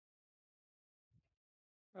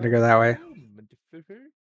 Gotta go that way. Yeah,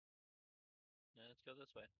 let's go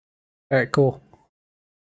this way. All right, cool.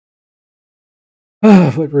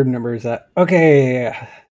 What room number is that? Okay.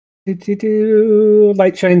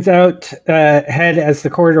 Light shines out head as the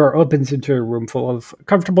corridor opens into a room full of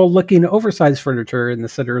comfortable looking oversized furniture. In the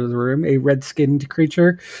center of the room, a red-skinned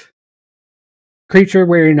creature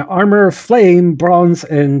wearing armor of flame, bronze,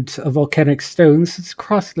 and volcanic stones is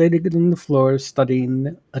cross-legged on the floor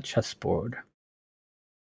studying a chessboard.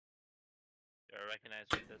 Do I recognize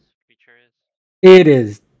what this creature is? It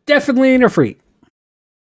is definitely an Ifrit.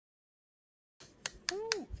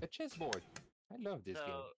 Ooh, a chessboard. I love this So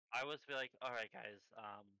game. I was be like, all right, guys,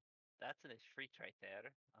 that's an Ifrit right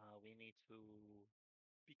there. We need to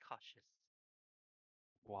be cautious.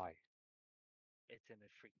 Why? It's an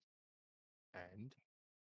Ifrit. And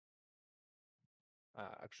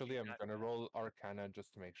actually, He's I'm not gonna bad. roll Arcana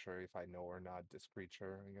just to make sure if I know or not this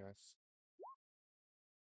creature. I guess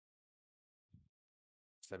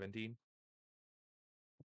 17.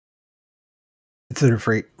 It's an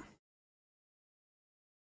Ifrit.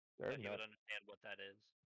 They're So he not. would understand what that is.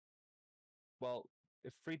 Well,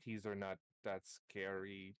 if Ifritis are not that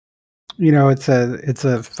scary, You know, it's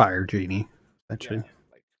a fire genie. yeah, Actually,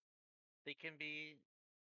 like They can be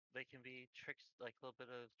tricks, like a little bit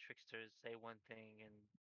of tricksters. Say one thing and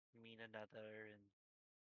mean another, and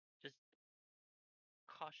just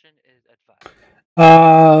caution is advised.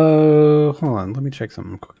 hold on. Let me check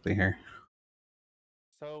something quickly here.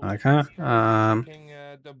 so. Okay, He's currently checking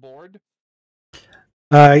the board.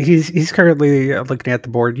 He's currently looking at the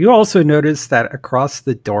board. You also notice that across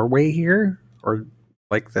the doorway here, or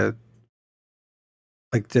like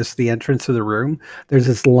just the entrance of the room, there's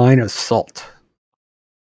this line of salt.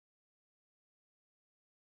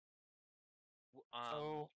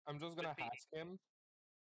 So I'm just gonna with the- ask him.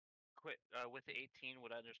 With the 18,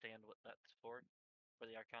 would I understand what that's for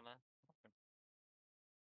the Arcana?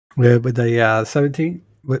 With the 17,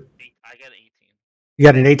 what I got an 18. you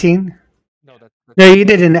got an 18? No, that's Yeah, you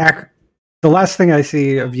did an The last thing I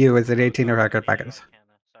see of you is an Oh, 18 of sorry, acrobatics.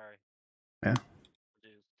 Arcana. Sorry. Yeah.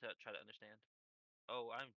 To try to understand. Oh,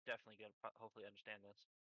 I'm definitely gonna hopefully understand this.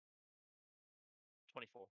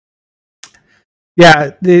 24.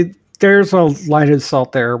 Yeah, there's a line of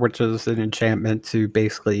salt there, which is an enchantment to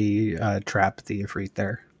basically trap the Ifrit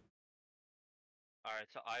there. All right,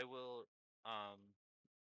 so I will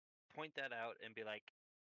point that out and be like,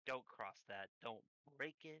 "Don't cross that. Don't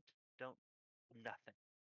break it. Don't nothing."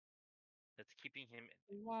 That's keeping him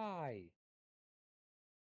in. Why?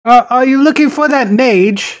 Are you looking for that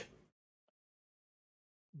mage?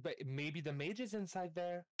 But maybe the mage is inside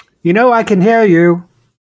there. You know I can hear you.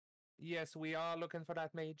 Yes, we are looking for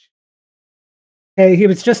that mage. Hey, he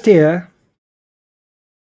was just here.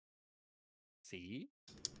 See?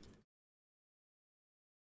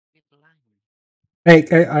 He's lying.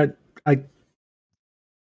 Hey, I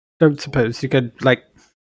don't suppose you could like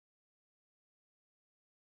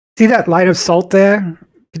see that line of salt there.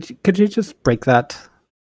 Could you just break that?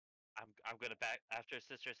 I'm gonna back after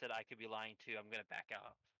sister said I could be lying too. I'm gonna back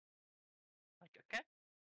out. Like, okay.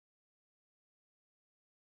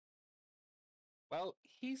 Well,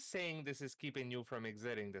 he's saying this is keeping you from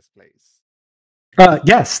exiting this place.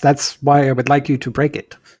 Yes, that's why I would like you to break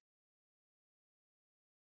it.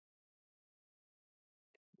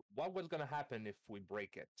 What was gonna happen if we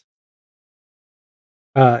break it?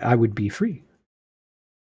 I would be free.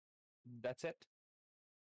 That's it?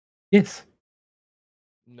 Yes.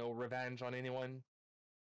 No revenge on anyone?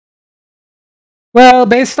 Well,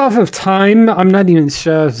 based off of time, I'm not even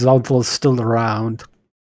sure if Zoltal's still around.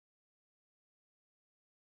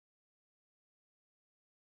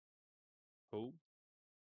 Who?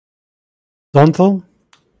 Zontal?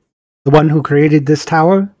 The one who created this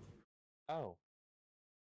tower? Oh.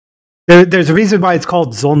 There's a reason why it's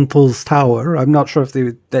called Zontal's Tower. I'm not sure if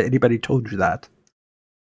that anybody told you that.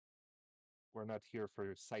 We're not here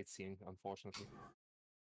for sightseeing, unfortunately.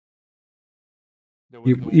 There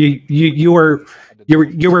was You no, you like, you, you were at the you were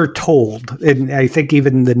door. you were told, and I think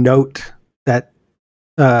even the note that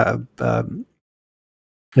the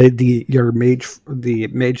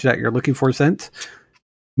mage that you're looking for sent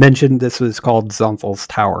mentioned this was called Zontal's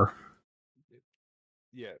Tower.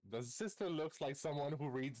 Yeah, the sister looks like someone who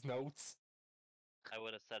reads notes. I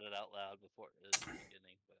would have said it out loud before the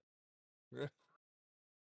beginning, but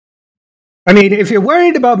I mean, if you're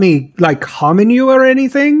worried about me like harming you or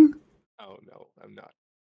anything, Oh no, I'm not.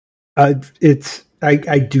 I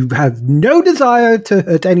do have no desire to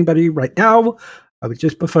hurt anybody right now. I would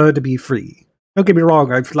just prefer to be free. Don't get me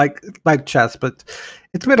wrong, I've like chess, but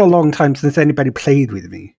it's been a long time since anybody played with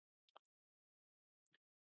me.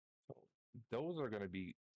 Those are gonna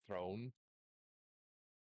be thrown.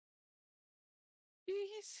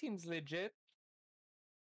 He seems legit.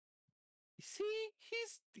 See,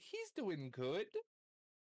 he's doing good.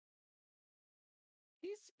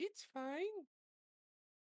 It's fine.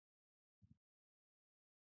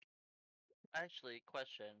 actually,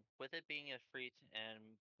 question: with it being a free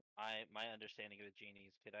and my understanding of the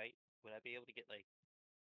genies, would I be able to get like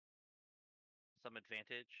some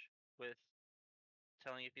advantage with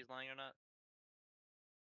telling if he's lying or not?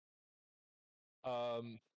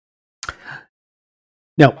 Um.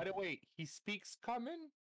 No, By the way, he speaks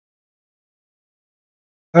common.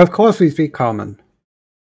 of course we speak common.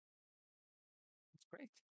 That's great.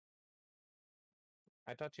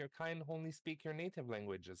 I thought your kind only speak your native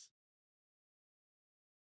languages.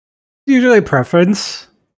 Usually preference.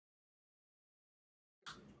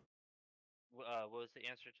 What was the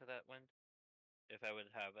answer to that, Wind? If I would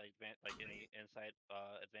have like any insight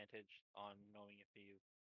advantage on knowing if you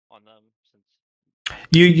on them, since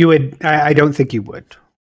You would. I don't think you would.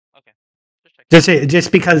 okay, just checking.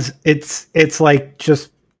 Just because it's like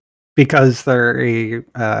just because they're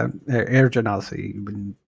they're air genasi, you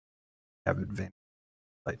wouldn't have advantage.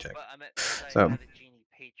 Light check. But I meant since I So had a genie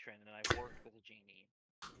patron and I worked with a genie.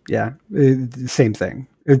 yeah, same thing.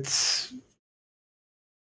 It's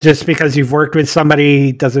just because you've worked with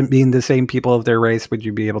somebody doesn't mean the same people of their race would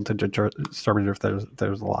you be able to determine if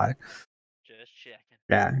there's a lie. Just checking.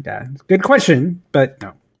 Yeah. Good question, but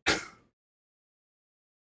no.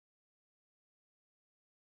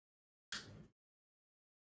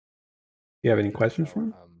 You have any questions So, for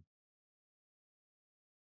him?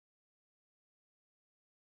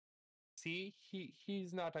 see,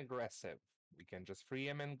 he's not aggressive. We can just free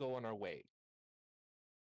him and go on our way.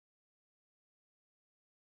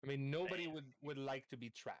 I mean, nobody would like to be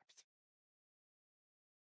trapped.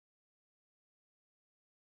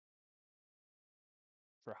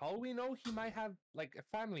 For all we know, he might have like a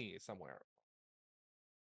family somewhere.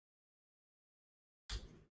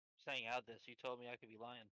 Saying out this, you told me I could be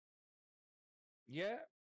lying. Yeah.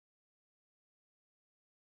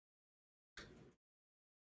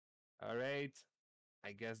 All right.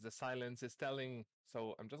 I guess the silence is telling,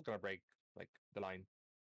 so I'm just gonna break like the line.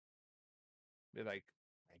 Be like,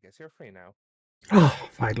 I guess you're free now. Oh,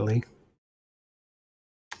 finally.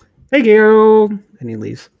 Thank you. And he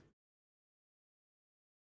leaves.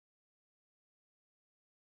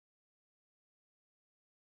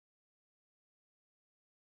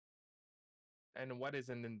 And what is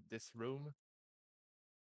in this room?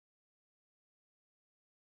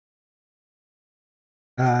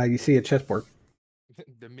 You see a chessboard.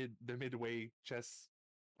 the midway chess.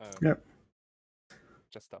 Yep.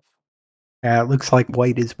 Chess stuff. Yeah, it looks like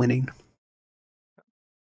white is winning.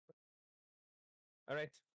 All right.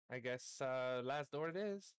 I guess last door it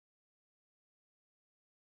is.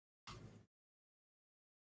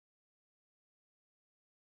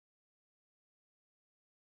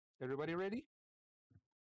 Everybody ready?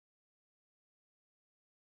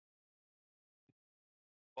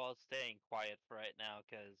 While staying quiet for right now,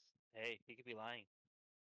 because hey, he could be lying.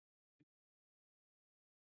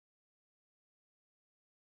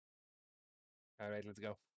 All right, let's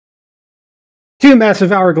go. Two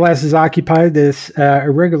massive hourglasses occupy this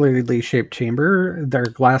irregularly shaped chamber. Their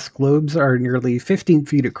glass globes are nearly 15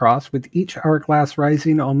 feet across, with each hourglass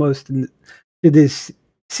rising almost to this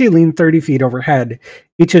ceiling 30 feet overhead.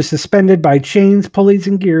 Each is suspended by chains, pulleys,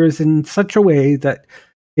 and gears in such a way that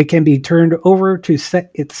it can be turned over to set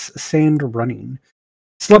its sand running.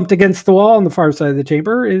 Slumped against the wall on the far side of the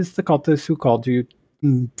chamber is the cultist who called you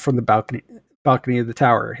from the balcony of the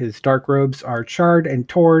tower. His dark robes are charred and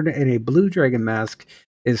torn, and a blue dragon mask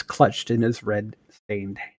is clutched in his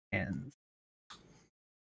red-stained hands.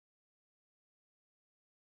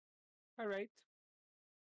 All right.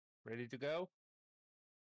 Ready to go?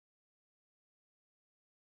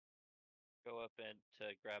 Go up and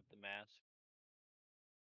to grab the mask.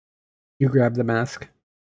 You grab the mask.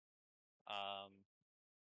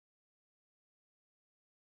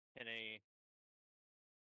 In a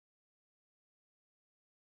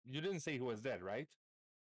You didn't say who was dead, right?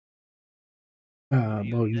 he Well,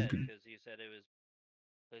 was you, dead because you said it was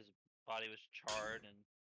his body was charred and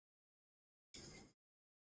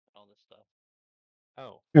all this stuff.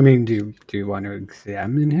 Oh, I mean, do you want to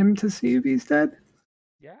examine him to see if he's dead?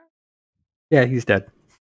 yeah. Yeah, he's dead.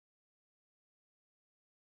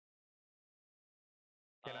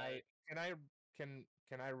 Can I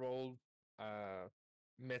can I roll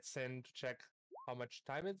medicine to check how much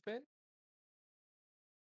time it's been?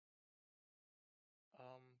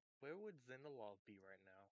 Where would Zinalov be right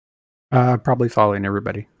now? Probably following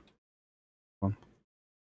everybody. I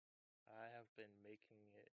have been making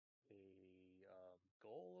it a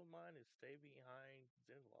goal of mine to stay behind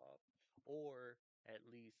Zinalov, or at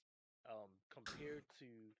least compared to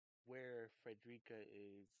where Frederica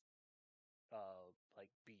is, like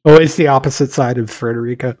beat. Oh, it's the opposite side of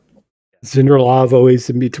Frederica. Zinderlov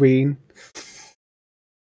always in between.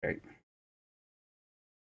 Right.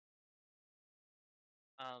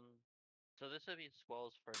 So this would be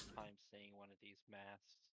Swell's first time seeing one of these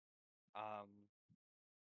masks.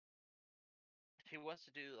 He wants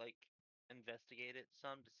to do like investigate it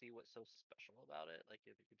some to see what's so special about it. Like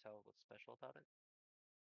if you can tell what's special about it.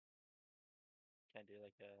 Can I do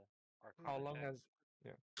like a How arcana long check? has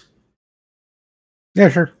Yeah,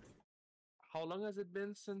 sure. how long has it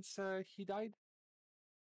been since he died?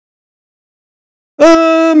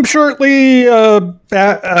 Shortly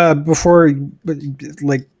before,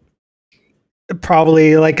 like,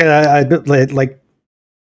 probably like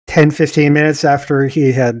 10, 15 minutes after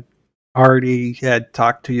he had already had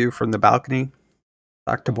talked to you from the balcony,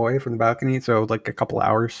 talked to Boy from the balcony, so like a couple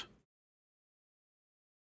hours.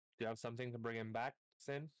 Do you have something to bring him back,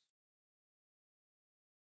 Sin?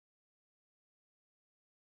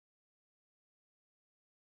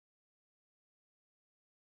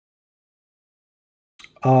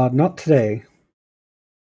 Not today.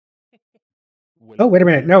 Will Oh, it wait a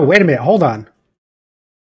be minute. No, wait a minute. Hold on.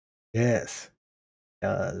 Yes, it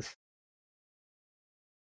does.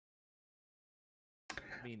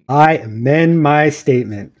 I mean, I amend my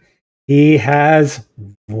statement. He has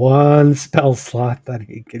one spell slot that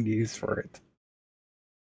he can use for it.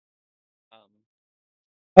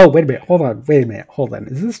 Oh, wait a minute. Hold on. Wait a minute. Hold on.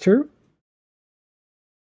 Is this true?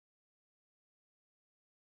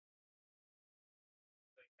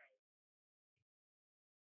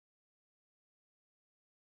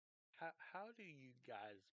 How do you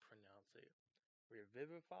guys pronounce it?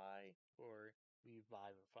 Revivify or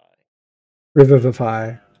revivify?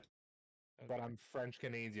 Revivify. but Okay. I'm French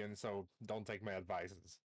Canadian, so don't take my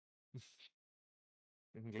advices.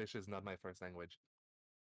 English is not my first language.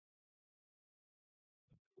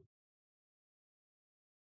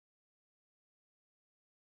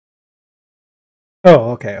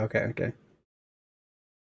 Oh, okay, okay, okay.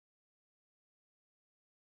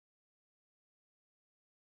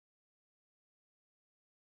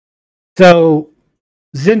 So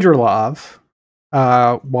Zinderlov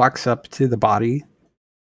walks up to the body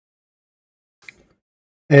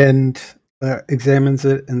and examines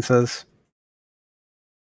it and says,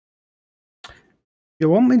 "You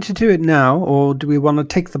want me to do it now, or do we want to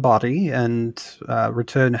take the body and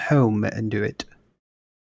return home and do it?"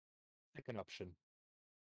 Second option.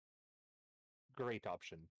 Great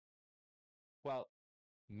option. Well,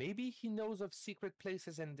 maybe he knows of secret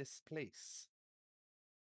places in this place.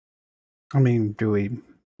 I mean, do we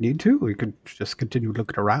need to? We could just continue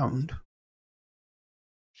looking around.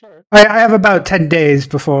 Sure. I have about 10 days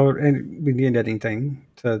before we need anything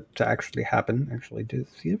to actually happen. Actually, does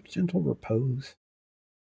he have gentle repose?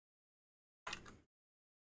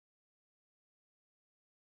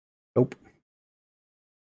 Nope.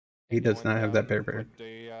 He does not have that Anyone barrier.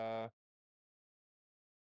 put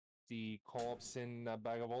the corpse in a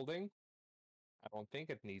bag of holding? I don't think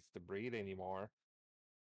it needs to breathe anymore.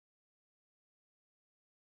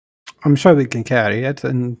 I'm sure we can carry it,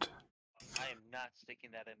 and I am not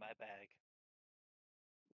sticking that in my bag.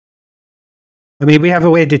 I mean, we have a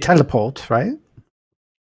way to teleport, right?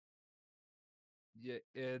 Yeah,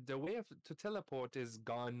 the way to teleport is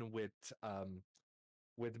gone with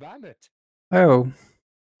Bandit. Oh,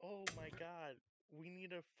 Oh my god. We need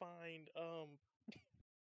to find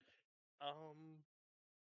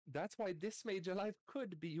That's why this mage alive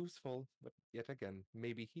could be useful, but yet again,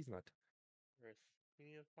 maybe he's not. Cyrus. We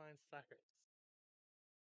need to find Cyrus.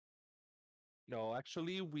 No,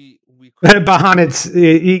 actually, we could. Bahamut's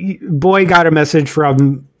boy got a message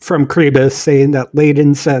from Krebus saying that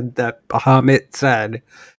Layden said that Bahamut said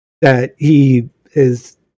that he's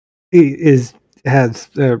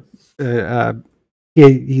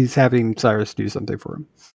having Cyrus do something for him.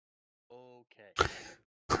 Okay.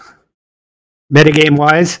 Metagame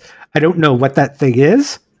wise, I don't know what that thing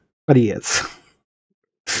is, but he is.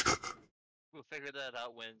 We'll figure that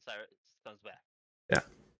out when Cyrus comes back. Yeah.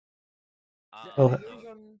 No,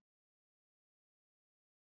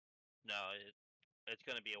 it's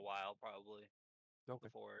gonna be a while probably. Okay.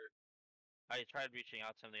 Before I tried reaching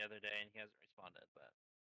out to him the other day and he hasn't responded, but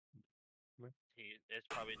it's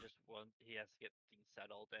probably just he has to get things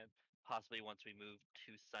settled, and possibly once we move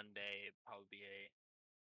to Sunday, it'd probably be a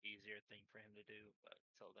easier thing for him to do. But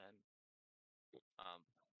till then,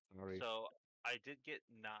 Sorry. so I did get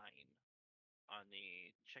 9 on the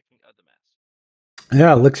checking of the mask.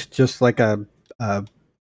 Yeah, it looks just like a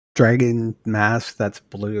dragon mask that's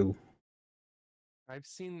blue. I've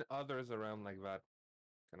seen others around like that.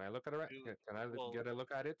 Can I look at it? Can I get a look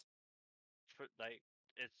at it? Like,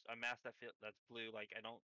 it's a mask that's blue. Like, I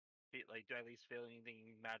don't feel like. Do I at least feel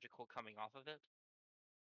anything magical coming off of it?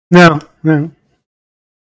 No.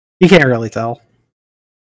 You can't really tell.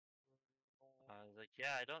 I was like,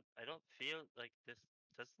 yeah, I don't feel like this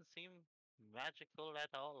doesn't seem magical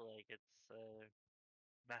at all. Like, it's a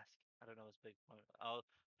mask. I don't know his big point. I'll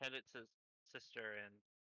hand it to sister and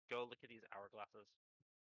go look at these hourglasses.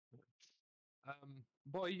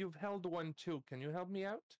 Boy, you've held one too. Can you help me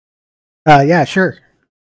out? Yeah, sure.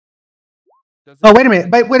 Oh, wait a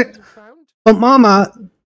minute. But Mama,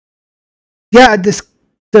 yeah,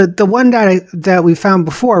 the one that we found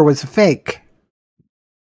before was a fake.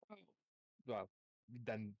 Well,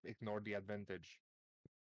 then ignore the advantage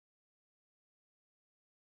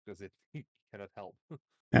because it cannot help.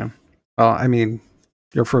 Yeah. Well, I mean,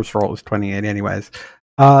 your first roll was 28 anyways.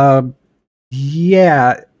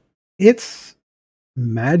 Yeah, it's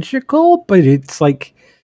magical, but it's like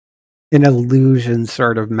an illusion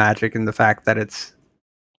sort of magic in the fact that it's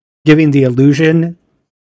giving the illusion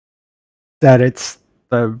that it's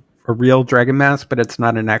a real dragon mask, but it's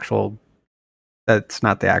not that's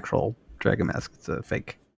not the actual dragon mask. It's a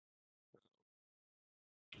fake.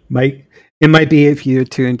 It might be if you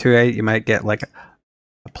tune to it, you might get like a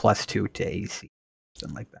 +2 to AC,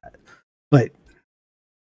 something like that. But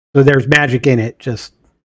so there's magic in it, just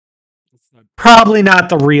probably not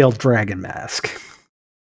the real dragon mask.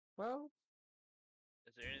 Well,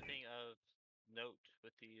 is there anything of note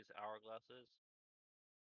with these hourglasses?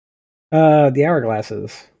 The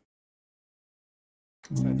hourglasses.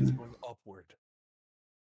 Trend is going upward.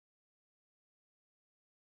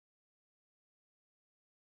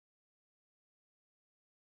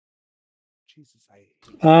 Jesus,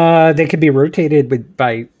 they could be rotated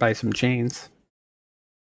by some chains.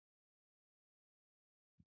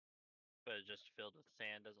 But it just filled with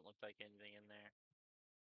sand. Doesn't look like anything in there.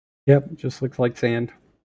 Yep, just looks like sand.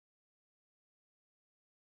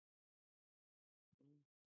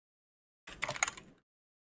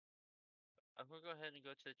 I'm gonna go ahead and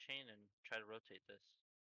go to the chain and try to rotate this.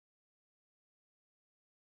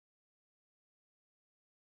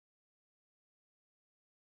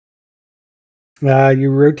 You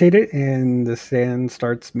rotate it, and the sand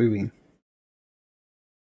starts moving.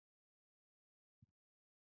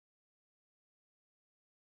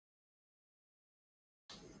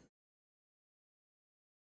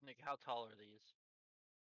 Nick, how tall are these?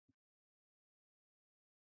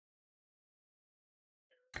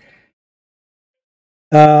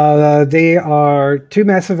 They are 2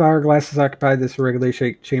 massive hourglasses occupy this irregularly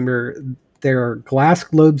shaped chamber. Their glass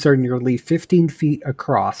globes are nearly 15 feet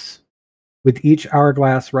across, with each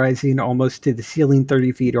hourglass rising almost to the ceiling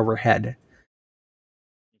 30 feet overhead.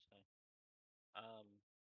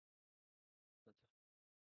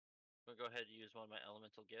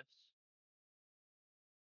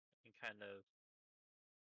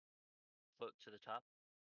 float to the top.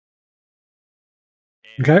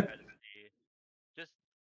 And Okay. try to see. Just,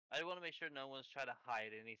 I want to make sure no one's trying to hide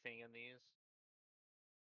anything in these.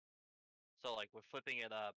 So like we're flipping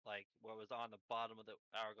it up, like what was on the bottom of the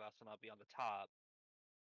hourglass will now be on the top.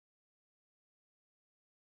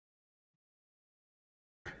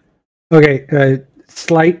 Okay,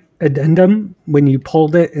 slight addendum. When you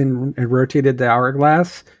pulled it and rotated the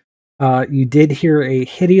hourglass, you did hear a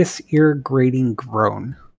hideous ear-grating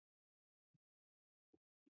groan.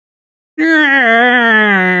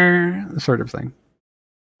 Sort of thing.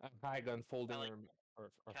 A high gun folding like- or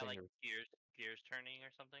Kind of like fingers. gears turning or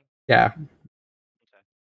something. Yeah. Okay.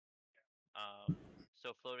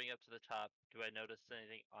 So floating up to the top, do I notice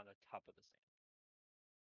anything on the top of the sand?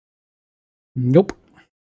 Nope.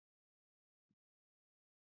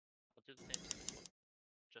 I'll do the same thing before.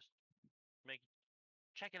 Just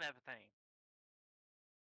checking everything.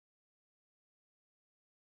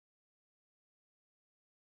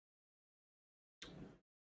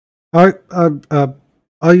 Are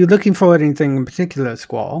you looking for anything in particular,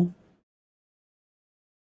 Squall?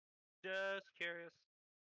 Just curious.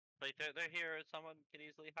 Like they're here. Someone can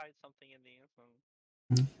easily hide something in these.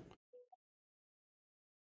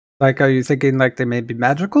 Like, are you thinking like they may be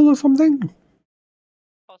magical or something?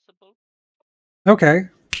 Possible. Okay.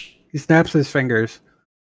 He snaps his fingers.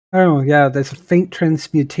 Oh, yeah, there's a faint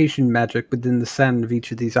transmutation magic within the sand of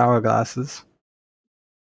each of these hourglasses.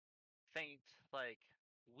 Faint, like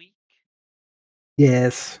weak.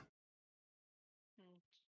 Yes.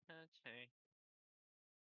 Okay.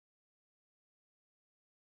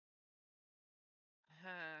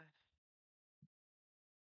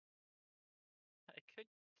 I could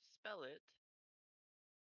spell it.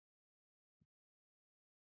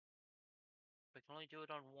 I can only do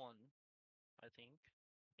it on one, I think.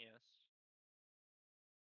 Yes.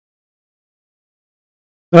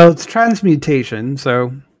 Well, it's transmutation,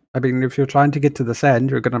 so, I mean, if you're trying to get to the sand,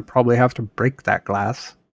 you're gonna probably have to break that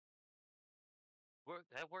glass.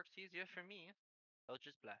 That works easier for me. I'll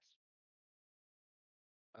just blast.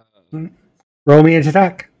 Roll me an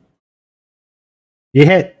attack. You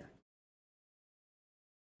hit.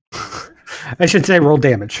 I should say roll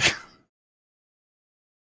damage.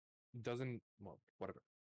 Doesn't, well, whatever.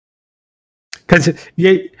 Because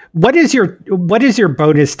what is your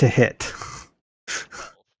bonus to hit?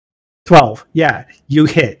 12. 12. Yeah, you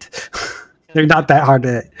hit. They're not that hard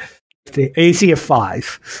to hit. The AC of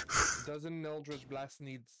 5. Doesn't Eldritch Blast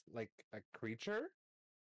need like a creature?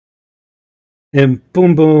 And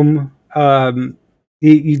boom, boom.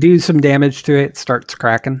 You do some damage to it. Starts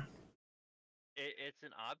cracking. It's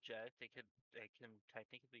an object. It can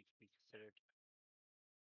technically be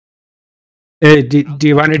considered. Do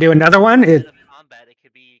you want to do another one? Outside of combat, it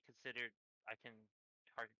could be considered. I can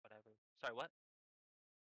target whatever. Sorry, what?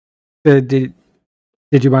 Did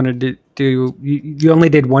you want to do? You only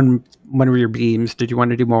did one of your beams. Did you want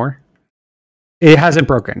to do more? It hasn't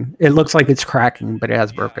broken. It looks like it's cracking, but it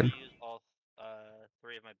has broken. I used all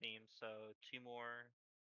 3 of my beams, so 2 more.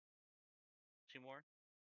 2 more.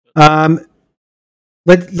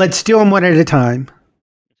 Let's do them one at a time.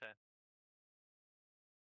 Okay.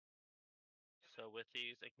 So with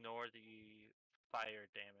these, ignore the fire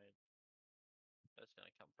damage that's gonna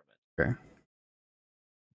come from it. Okay.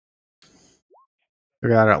 We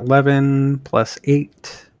got 11 plus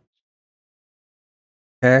 8.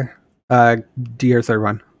 Okay. Do your third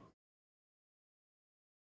one.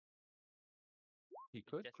 He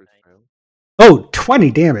could Yes, crit nice. fail. Oh,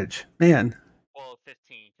 20 damage. Man. Well,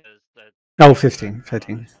 15 because the. Oh, 15.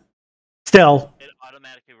 15. Still. It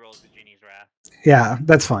automatically rolls the genie's wrath. Yeah,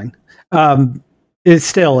 that's fine.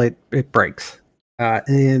 It breaks.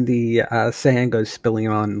 And the sand goes spilling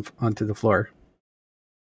onto the floor.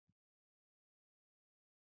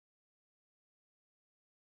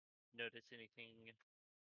 Notice anything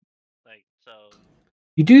like so?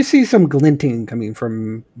 You do see some glinting coming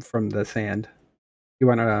from the sand. You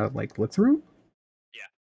want to like look through? Yeah.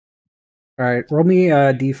 All right, roll me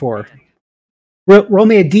a d4. Roll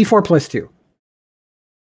me a d4 plus 2.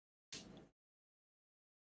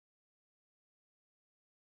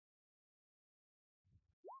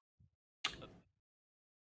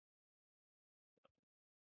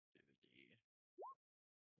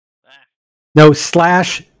 Ah. No,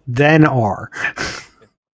 slash then R.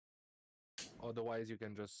 Otherwise, you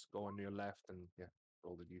can just go on your left and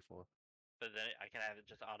roll the d4. But then I can have it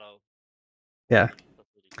just auto. Yeah.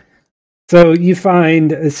 So you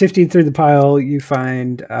find, sifting through the pile, you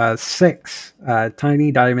find 6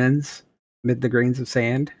 tiny diamonds amid the grains of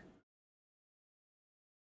sand.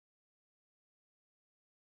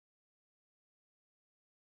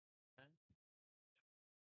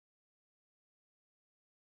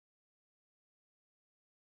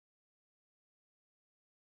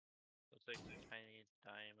 6 tiny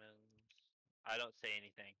diamonds. I don't say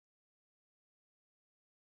anything.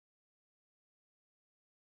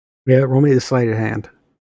 Yeah, roll me the sleight of hand.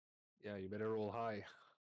 Yeah, you better roll high.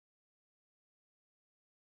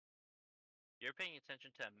 You're paying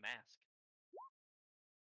attention to a mask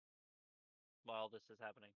while this is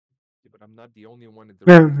happening. Yeah, but I'm not the only one in the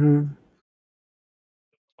Yeah, room.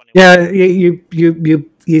 21. yeah. You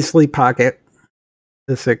easily pocket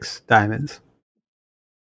the 6 diamonds.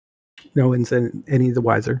 No one's any the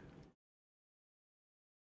wiser.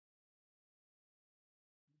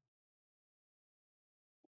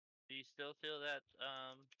 Do you still feel that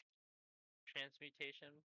transmutation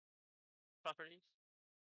properties?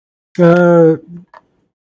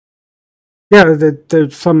 Yeah,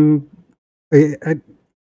 there's some.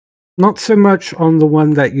 Not so much on the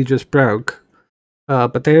one that you just broke,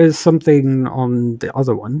 but there is something on the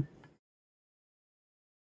other one.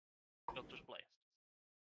 Filters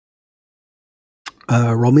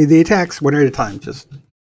blast. Roll me the attacks one at a time, just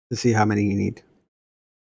to see how many you need.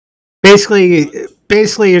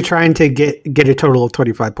 Basically, you're trying to get a total of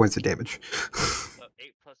 25 points of damage. So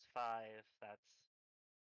 8 plus 5, that's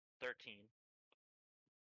 13.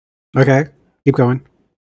 Okay, keep going.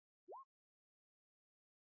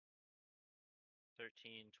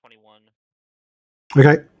 13, 21.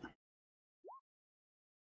 Okay.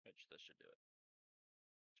 Which this should do it.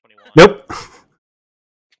 21. Nope.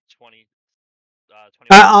 20.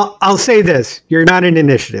 21. I'll say this: you're not in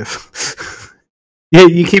initiative.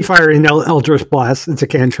 You keep firing Eldritch Blast. It's a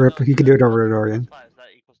cantrip. You can do it over and over again. 5, that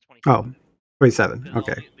equals 27. Oh, 27. Because all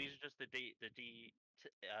Okay. these are just the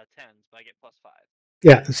D10s, but I get plus 5.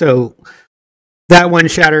 Yeah. So that one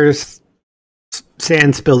shatters.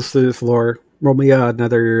 Sand spills through the floor. Roll me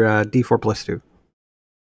another D4 plus 2.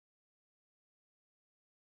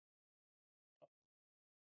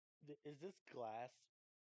 Is this glass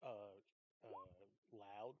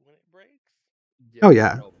loud when it breaks? Oh,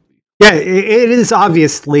 yeah. Probably. Yeah, it is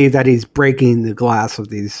obviously that he's breaking the glass of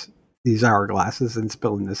these hourglasses and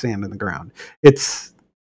spilling the sand on the ground. It's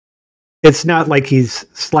not like he's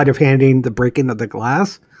sleight of handing the breaking of the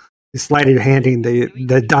glass. He's sleight of handing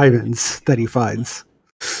the diamonds that he finds.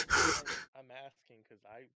 I'm asking because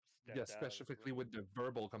I stepped Yeah, out of the specifically with room. the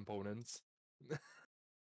verbal components. I'm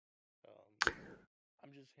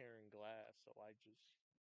just hearing glass, so I just.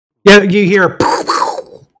 Yeah,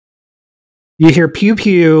 you hear pew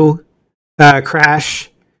pew, crash,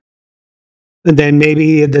 and then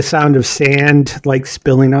maybe the sound of sand like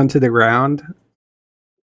spilling onto the ground.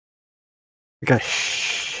 Like a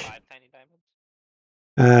shh. 5 tiny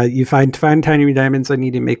diamonds? You find tiny diamonds. I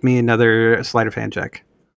need to make me another sleight of hand check.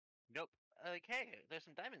 Nope. Okay, there's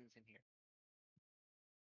some diamonds in here.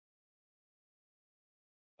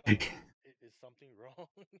 Is something wrong?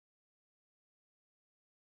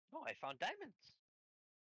 Oh, I found diamonds.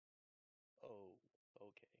 Oh,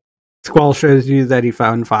 okay. Squall shows you that he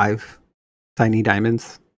found 5 tiny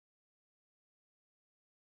diamonds.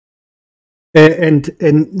 And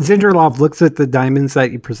Zinderlov looks at the diamonds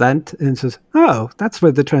that you present and says, "Oh, that's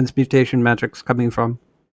where the transmutation magic's coming from."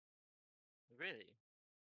 Really?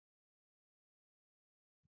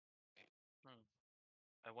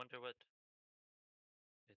 I wonder what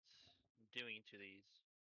it's doing to these.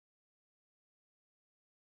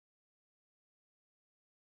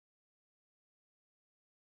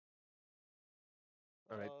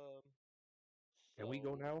 All right. Can we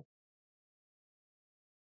go now?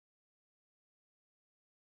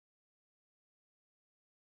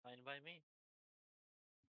 Fine by me.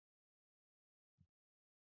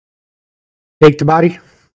 Take the body.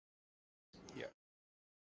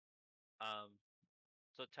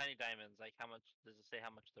 So tiny diamonds, like how much does it say how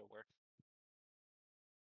much they're worth?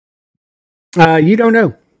 You don't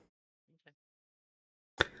know.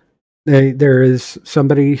 Okay. There is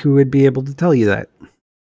somebody who would be able to tell you that.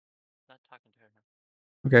 Not talking to her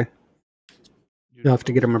now. Okay. You'll have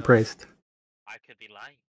to get him appraised. I could be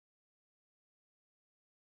lying.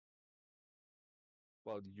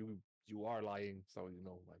 Well, you are lying, so you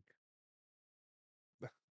know, like.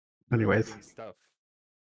 Anyways. Hiding stuff.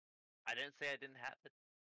 I didn't say I didn't have it.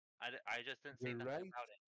 I just didn't say You're nothing right. about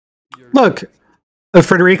it. You're Look, right.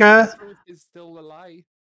 Frederica. The truth is still a lie.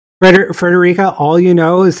 Frederica, all you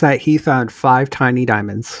know is that he found 5 tiny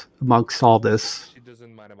diamonds amongst all this. She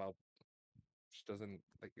doesn't mind about. She doesn't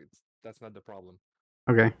like it's. That's not the problem.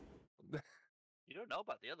 Okay. You don't know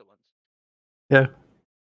about the other ones. Yeah.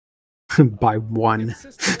 By 1. If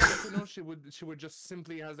sister wanted to know, she would just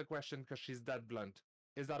simply ask the question because she's that blunt.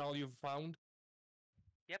 Is that all you've found?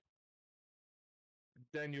 Yep.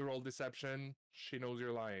 Then you roll deception. She knows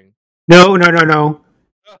you're lying. No.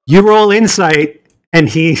 You roll insight, And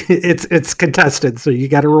it's contested, so you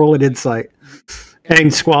got to roll an insight.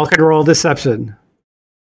 And Squall can roll deception.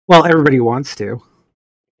 Well, everybody wants to.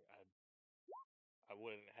 I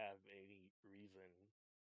wouldn't have any reason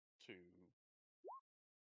to.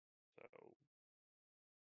 So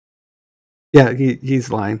Yeah, he's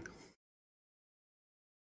lying.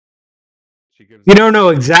 She gives You don't know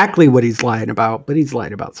exactly what he's lying about, but he's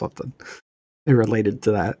lying about something related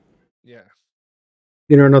to that. Yeah.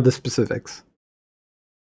 You don't know the specifics.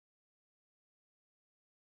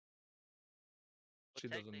 She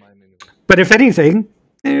doesn't technically- mind anyway. But if anything,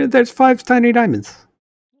 there's 5 tiny diamonds.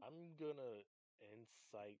 I'm gonna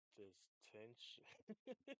incite this tension.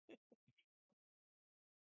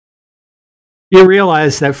 You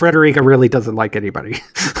realize that Frederica really doesn't like anybody.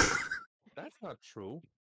 That's not true.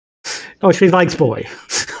 Oh, she likes boy.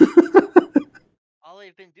 All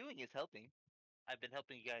I've been doing is helping. I've been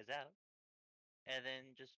helping you guys out, and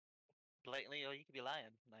then just blatantly, oh, you could be lying.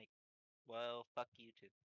 Like, well, fuck you too.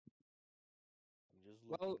 I'm just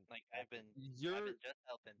Well, looking. Like, I've been just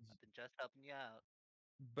helping. I've been just helping you out.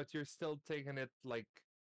 But you're still taking it like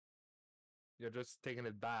you're just taking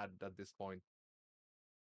it bad at this point.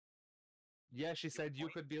 Yeah, she said you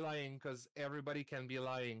could be lying because everybody can be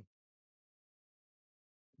lying.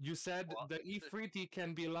 You said Well, the Ifriti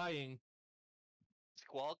can be lying.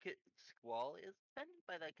 Squall is offended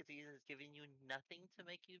by that because he is giving you nothing to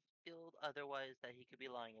make you feel otherwise that he could be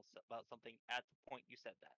lying about something at the point you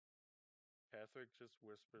said that. Catherick just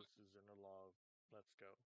whispers to Zinderlov, "Let's go."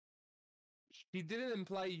 She didn't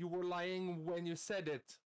imply you were lying when you said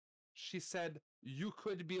it. She said you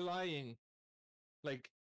could be lying. Like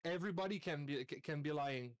everybody can be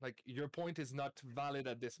lying. Like your point is not valid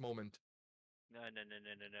at this moment. No.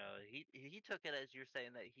 He took it as you're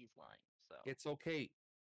saying that he's lying. So It's okay.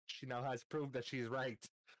 She now has proof that she's right.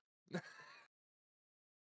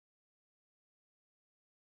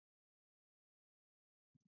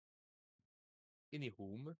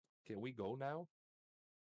 Anywhom, can we go now?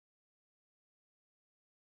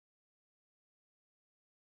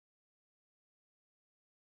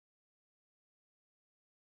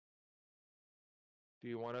 Do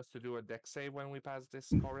you want us to do a deck save when we pass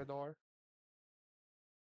this corridor?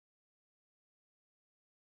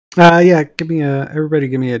 Yeah, everybody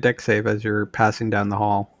give me a deck save as you're passing down the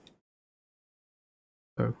hall.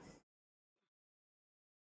 So.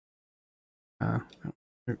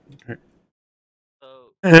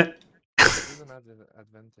 so There's an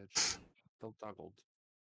advantage. Still toggled.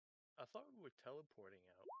 I thought we were teleporting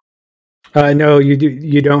out. No,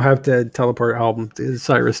 you don't have to teleport home.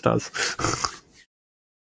 Cyrus does.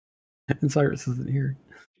 And Cyrus isn't here.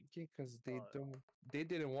 Yeah, because they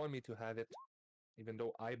didn't want me to have it, even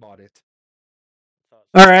though I bought it.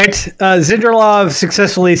 All right, Zinderlov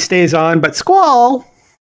successfully stays on, but Squall, Fuck.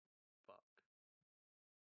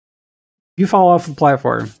 you fall off the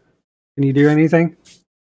platform. Can you do anything?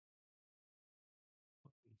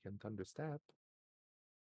 You can thunderstep.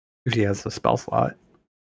 If he has a spell slot.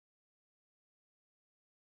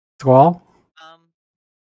 Squall?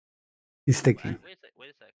 He's thinking. wait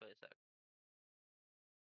a sec.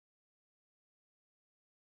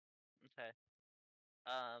 Okay.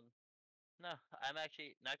 No, I'm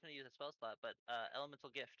actually not going to use a spell slot, but elemental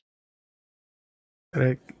gift.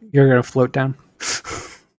 You're gonna float down.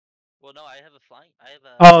 Well, no, I have a flying. I have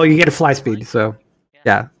a. Oh, you get a fly speed, so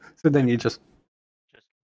yeah. So then you just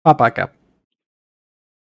pop back up.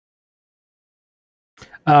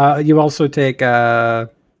 You also take what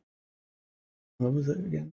was it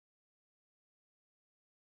again?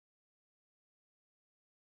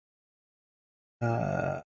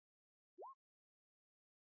 Uh,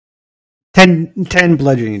 10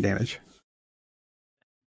 bludgeoning damage.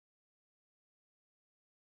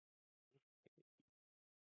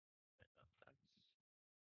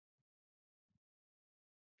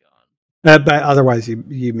 But otherwise,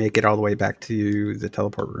 you make it all the way back to the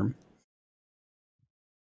teleport room.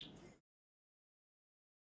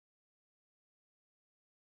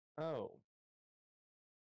 Oh.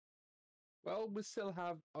 Well, we still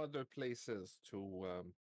have other places to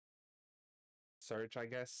search, I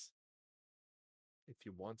guess. If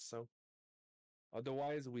you want so.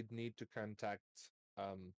 Otherwise, we'd need to contact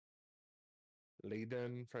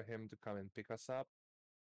Layden for him to come and pick us up.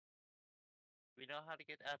 We know how to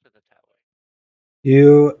get out of the tower.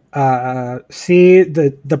 You see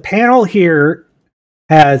the panel here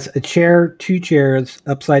has a chair, 2 chairs,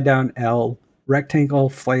 upside down L, rectangle,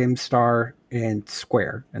 flame, star, and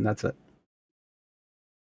square, and that's it.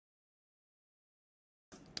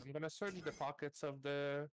 I'm gonna search the pockets of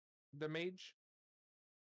the mage.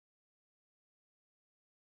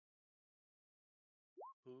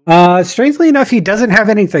 Strangely enough, he doesn't have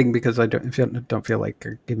anything because I don't feel like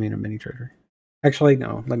giving him a mini treasure. Actually,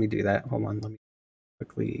 no. Let me do that. Hold on. Let me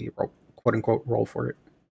quickly roll, quote unquote roll for it.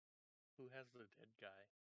 Who has the dead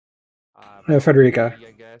guy? Federica.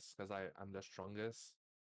 I guess because I'm the strongest.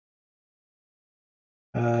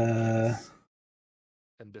 Uh,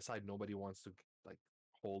 And beside, nobody wants to like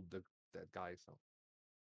hold that guy. So I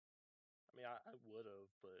mean, I would have,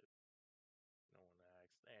 but no one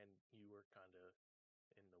asked, and you were kind of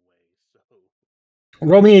in the way. So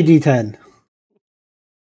roll me a d10.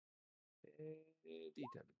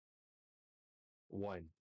 D10. 1.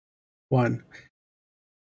 1.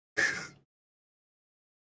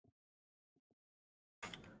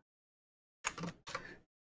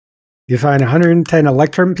 You find 110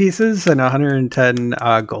 electrum pieces and 110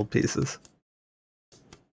 gold pieces.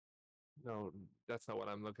 No, that's not what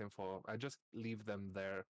I'm looking for. I just leave them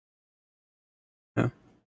there.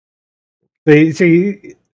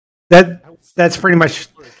 That's pretty much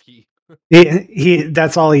he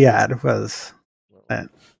that's all he had was that.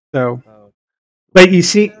 So, but you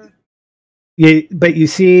see, by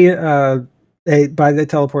the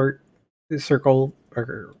teleport circle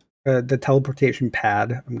or the teleportation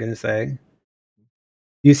pad, I'm gonna say,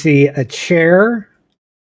 you see a chair,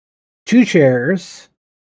 2 chairs,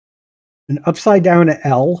 an upside down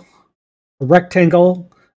L, a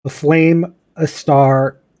rectangle, a flame, a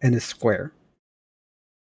star, and a square.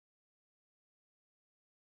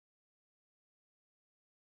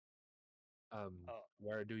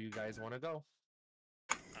 Where do you guys want to go?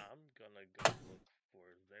 I'm gonna go look for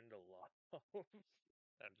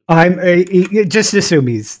Zendaloff. Just assume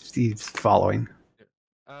he's following.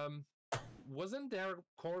 Wasn't there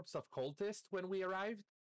corpse of cultist when we arrived?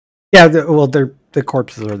 Yeah, the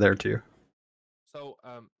corpses are there too. So,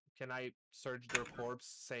 can I search their corpse?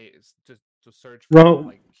 Say to search for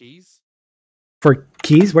like keys. For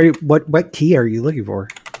keys? What key are you looking for?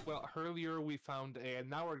 Well, earlier we found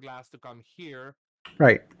an hourglass to come here.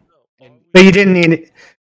 Right. And but you didn't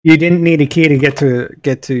need a key to get to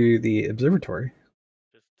the observatory.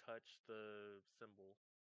 Just touch the symbol,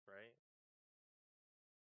 right?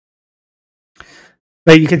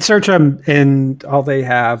 But you can search them, and all they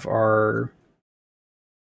have are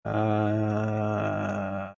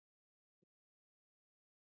I'm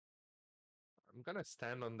gonna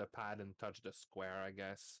stand on the pad and touch the square, I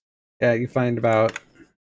guess. Yeah, you find about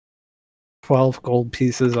 12 gold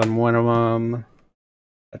pieces on one of them,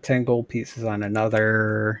 10 gold pieces on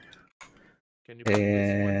another. Can you put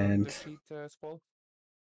this one on the sheet, Squall?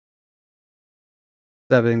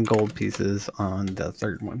 7 gold pieces on the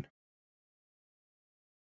third one.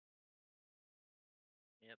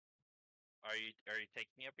 Yep. Are you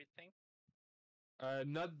taking everything?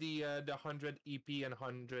 Not the 100 EP and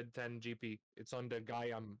 110 GP. It's on the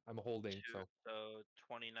guy I'm holding. So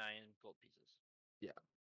 29 gold pieces. Yeah.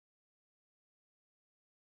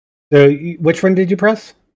 So which one did you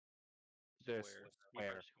press? The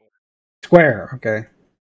square. Square. Okay.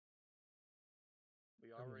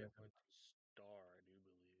 We already went to Star, I do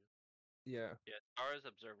believe. Yeah. Yeah, Star is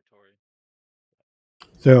observatory.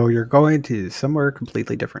 So you're going to somewhere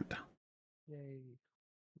completely different. Yay.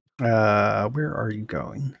 Where are you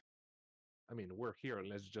going? I mean, we're here.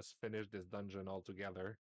 Let's just finish this dungeon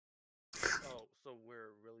altogether. Oh, so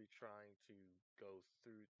we're really trying to go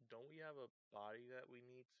through. Don't we have a body that we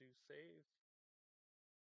need to save?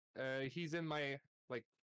 He's in my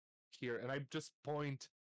here, and I just point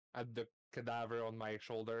at the cadaver on my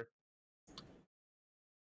shoulder.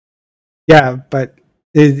 Yeah, but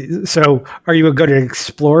so are you going to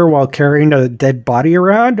explore while carrying a dead body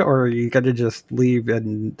around, or are you going to just leave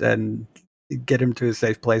and get him to a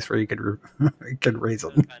safe place where you could raise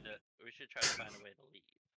him? We should try to find a way to leave.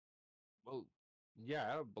 Well,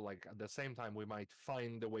 yeah, but at the same time, we might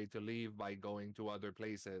find a way to leave by going to other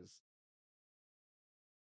places.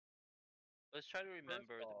 Let's try to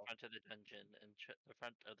remember the front of the dungeon and the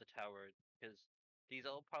front of the tower, because these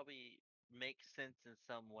all probably make sense in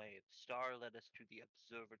some way. Star led us to the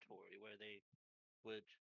observatory where they would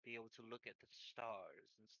be able to look at the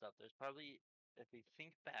stars and stuff. There's probably, if we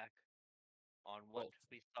think back on what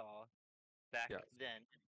we saw back then,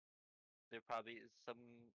 there probably is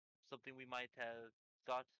something we might have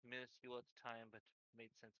thought minuscule at the time, but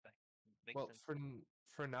made sense back.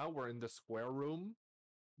 For now, we're in the square room,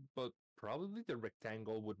 but probably the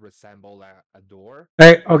rectangle would resemble a door.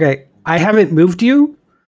 Okay, I haven't moved you,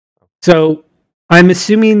 so I'm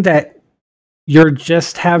assuming that you're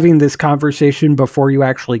just having this conversation before you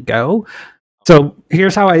actually go. So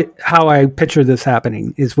here's how I picture this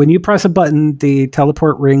happening: is when you press a button, the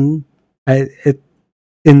teleport ring,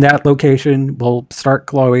 in that location will start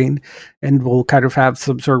glowing, and will kind of have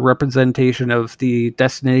some sort of representation of the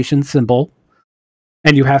destination symbol,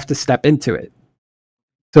 and you have to step into it.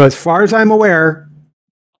 So as far as I'm aware,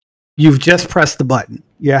 you've just pressed the button.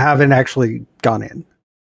 You haven't actually gone in.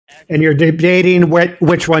 And you're debating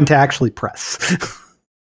which one to actually press.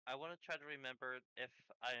 I want to try to remember if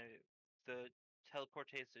the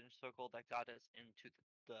teleportation circle that got us into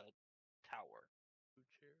the tower.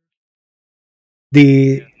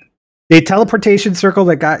 The teleportation circle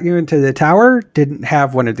that got you into the tower didn't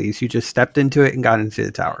have one of these. You just stepped into it and got into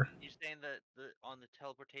the tower. You're saying that on the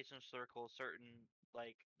teleportation circle, certain,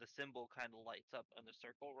 like, the symbol kind of lights up on the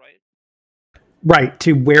circle, right? Right,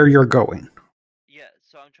 to where you're going. Yeah,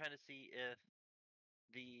 so I'm trying to see if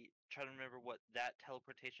trying to remember what that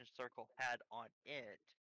teleportation circle had on it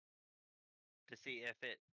to see if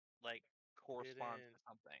it, like, corresponds to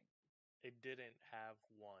something. It didn't have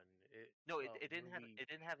one. No, it didn't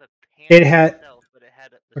have a panel It had- itself, but it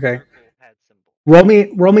had the Okay. circle had symbol.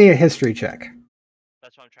 Roll me a history check.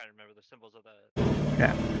 That's what I'm trying to remember, the symbols of the.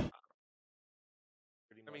 Yeah.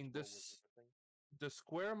 Pretty I much mean, what was missing. the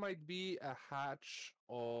square might be a hatch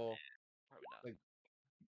or Probably not. like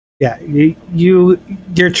Yeah,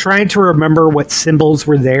 you're trying to remember what symbols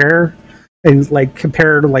were there, and like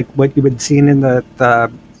compare to like what you had seen in the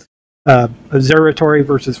observatory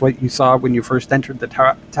versus what you saw when you first entered the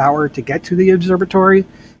tower to get to the observatory.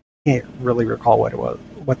 Can't really recall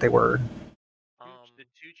what they were. The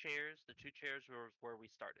two chairs were where we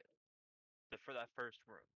started. For that first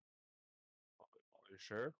room. Are you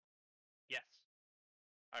sure? Yes,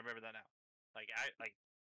 I remember that now. Like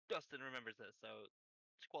Dustin remembers this, so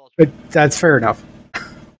Squall's But that's fair enough. at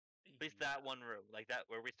least that one room, like that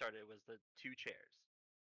where we started, was the two chairs.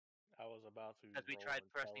 I was about to. Because we roll tried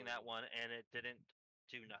and pressing tell that one and it didn't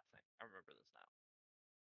do nothing. I remember this now.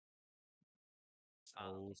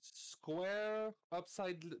 So square,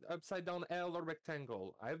 upside down L, or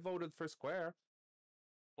rectangle. I voted for square.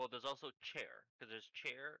 Well, there's also chair, because there's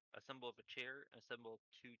chair, a symbol of a chair, and a symbol of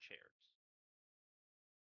two chairs.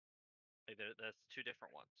 Like that's two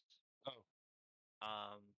different ones. Oh.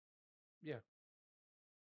 Yeah.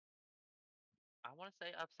 I want to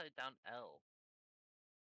say upside down L.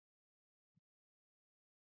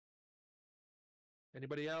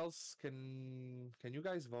 Anybody else? Can you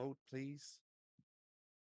guys vote, please?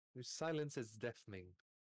 Your silence is deafening.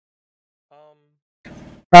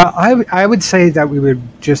 I would say that we would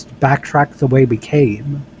just backtrack the way we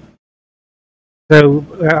came. So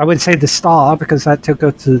I would say the star, because that took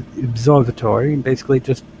us to the observatory, and basically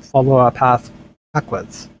just follow our path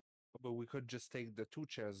backwards. But we could just take the two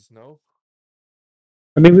chairs, no?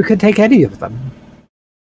 I mean, we could take any of them.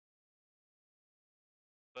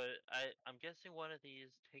 But I'm guessing one of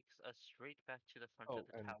these takes us straight back to the front of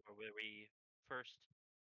the tower where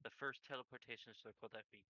the first teleportation circle that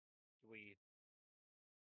we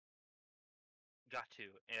got to,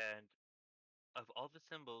 and of all the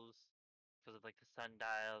symbols, because of like the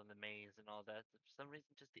sundial and the maze and all that, for some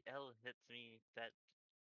reason just the L hits me that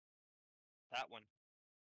one.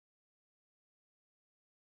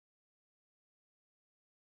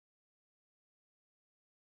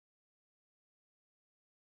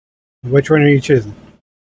 Which one are you choosing? 2, 3,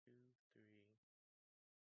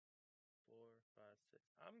 4, 5, 6.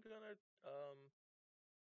 I'm gonna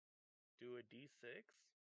do a D6,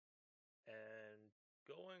 and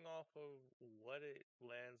going off of what it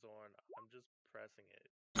lands on, I'm just pressing it.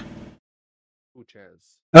 Two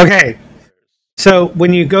chairs. Okay. So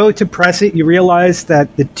when you go to press it, you realize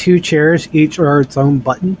that the two chairs each are its own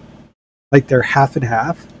button, like they're half and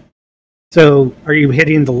half. So are you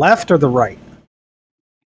hitting the left or the right?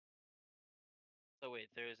 So wait,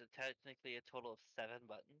 there is technically a total of 7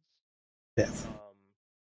 buttons? Yes.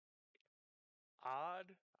 Odd,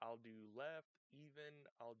 I'll do left. Even,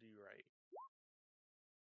 I'll do right.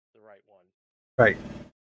 The right one. Right.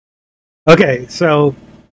 Okay, so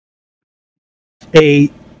a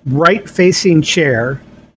right-facing chair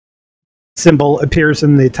symbol appears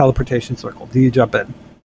in the teleportation circle. Do you jump in?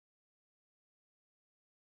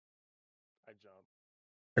 I jump.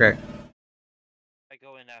 Okay. I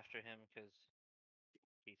go in after him because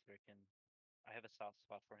he's freaking. I have a soft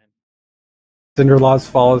spot for him. Cinderlaws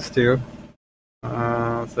follows too.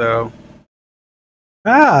 I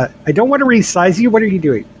don't want to resize you. What are you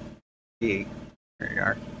doing? There you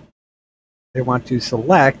are. They want to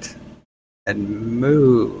select and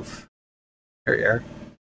move. There you are.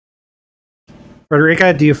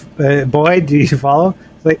 Frederica, do you follow?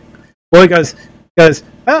 It's like, Boy goes,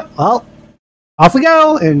 oh, well, off we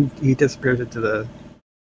go, and he disappears into the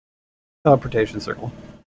teleportation circle.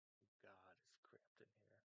 God, it's cramped in here.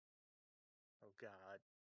 Oh God.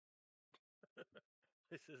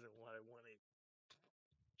 This isn't what I wanted.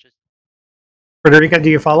 Just Frederica, do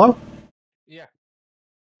you follow? Yeah.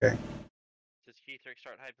 Okay. does Keithrick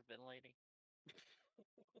start hyperventilating?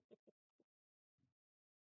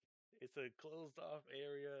 It's a closed off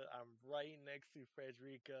area. I'm right next to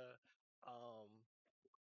Frederica.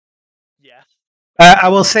 Yeah. I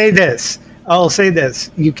will say this. I'll say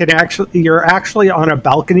this. You're actually on a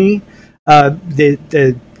balcony.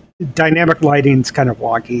 The dynamic lighting's kind of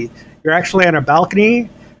wonky. You're actually on a balcony,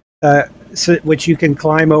 which you can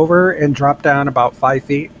climb over and drop down about 5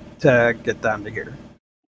 feet to get down to here.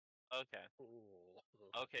 Okay.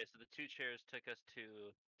 Ooh. Okay, so the two chairs took us to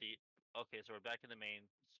the. Okay, so we're back in the main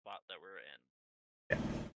spot that we're in.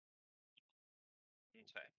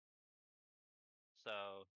 Okay.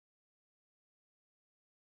 So.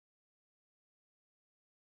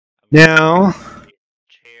 Now,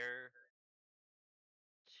 Chair.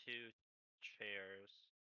 Two chairs.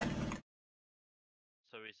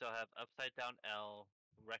 So we still have upside down L,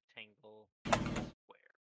 rectangle,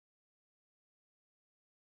 square.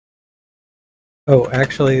 oh,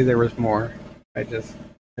 actually, there was more. I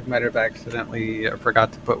might have accidentally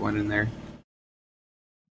forgot to put one in there.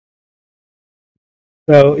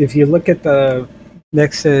 So if you look at the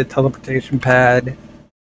next to the teleportation pad It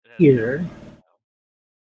has here, no-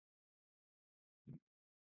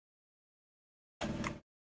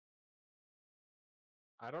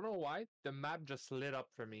 I don't know why the map just lit up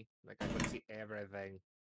for me. Like I could see everything.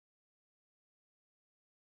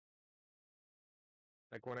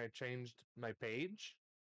 Like when I changed my page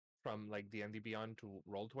from like D&D Beyond to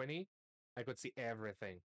Roll20, I could see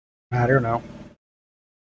everything. I don't know.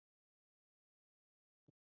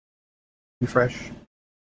 Refresh.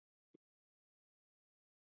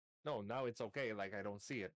 No, now it's okay. Like I don't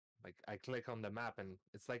see it. Like I click on the map and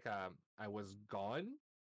it's like I was gone.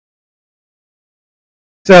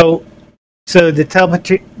 So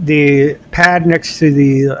the pad next to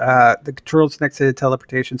the controls next to the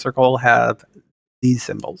teleportation circle have these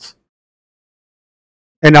symbols,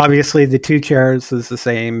 and obviously the two chairs is the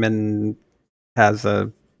same and has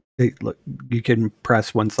you can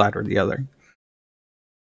press one side or the other.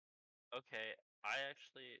 Okay,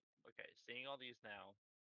 okay, seeing all these now.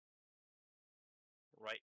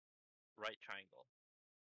 Right triangle,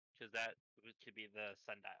 because that could be the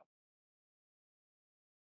sundial.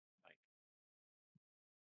 Like,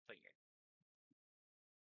 figure.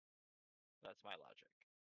 That's my logic.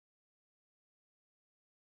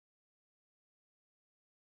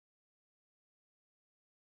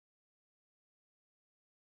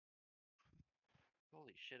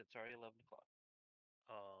 Holy shit! It's already 11 o'clock.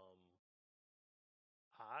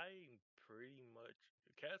 I'm pretty much.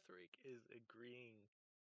 Catherick is agreeing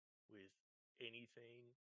with anything,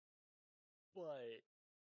 but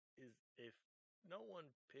if no one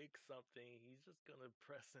picks something, he's just gonna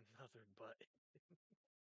press another button.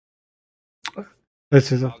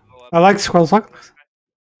 This is I'll go up I like to Squirrel's Luck. right-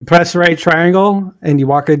 Press the right triangle and you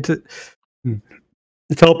walk into the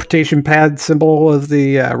teleportation pad symbol of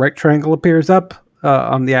the right triangle appears up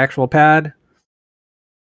on the actual pad.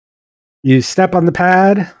 You step on the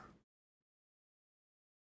pad,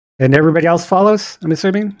 and everybody else follows. I'm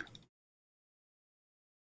assuming.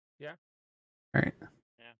 Yeah. All right.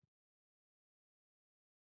 Yeah.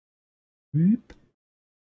 Whoop.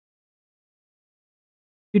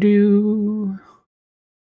 Do.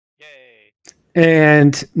 Yay!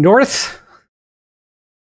 And north,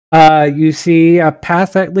 you see a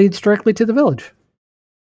path that leads directly to the village.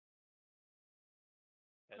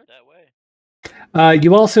 Head that way.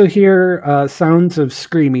 You also hear sounds of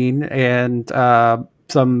screaming, and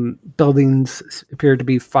some buildings appear to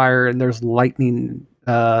be fire, and there's lightning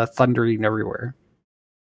thundering everywhere.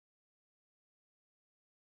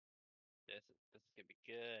 This is gonna be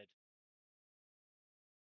good.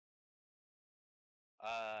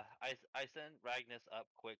 I send Ragnus up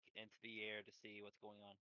quick into the air to see what's going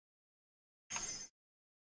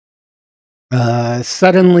on.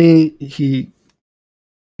 Suddenly, he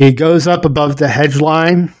goes up above the hedge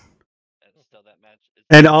line, And still that match.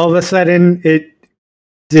 and all of a sudden, it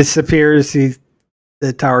disappears.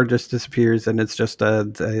 The tower just disappears, and it's just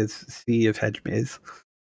a sea of hedge maze.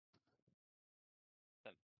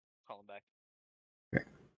 Call him back. Okay.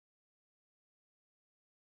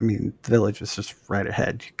 I mean, the village is just right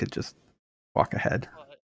ahead. You could just walk ahead. Well,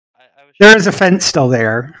 I was. There is a fence still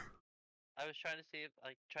there. I was trying to see if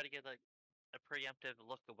try to get like a preemptive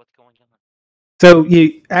look at what's going on. So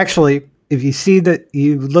you actually, if you see that,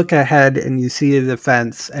 you look ahead and you see the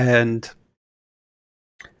fence, and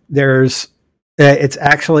there's, it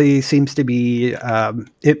actually seems to be,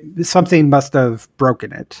 something must have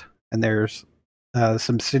broken it, and there's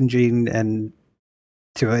some singeing and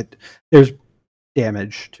to it. There's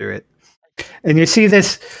damage to it. And you see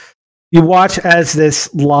this, you watch as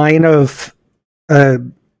this line of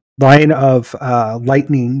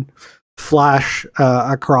lightning flash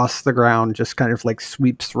across the ground, just kind of like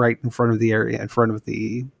sweeps right in front of the area, in front of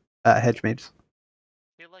the hedge mates.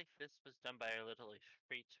 I feel like this was done by your little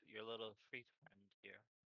friend here.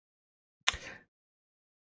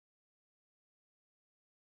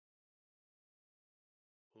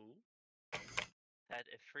 Who? That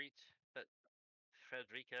Ifrit that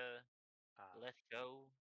Frederica let go.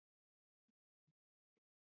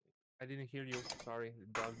 I didn't hear you. Sorry,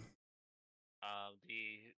 Doug.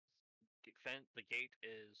 The gate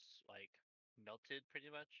is like melted pretty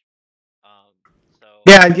much. So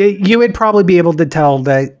Yeah, you would probably be able to tell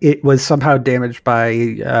that it was somehow damaged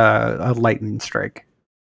by a lightning strike.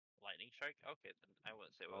 lightning strike. Okay, then I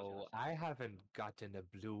wouldn't say what I was Oh, gonna say. I haven't gotten a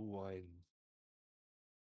blue one.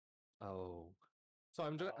 Oh, so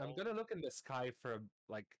I'm gonna look in the sky for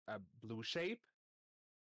like a blue shape.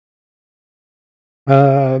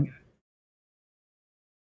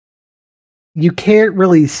 You can't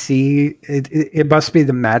really see it. It must be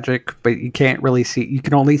the magic, but you can't really see. You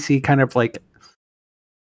can only see kind of like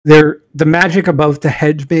the magic above the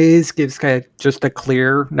hedge maze gives kind of just a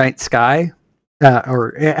clear night sky,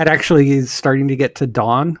 or it actually is starting to get to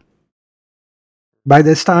dawn by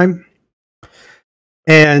this time,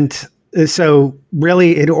 and so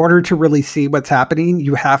really, in order to really see what's happening,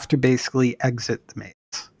 you have to basically exit the maze.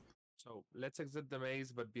 So let's exit the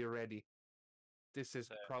maze, but be ready. This is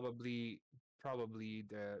probably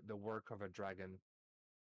the work of a dragon.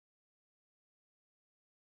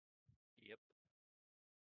 Yep.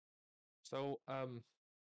 So Ragnis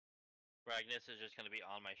is just gonna be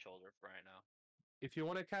on my shoulder for right now. if you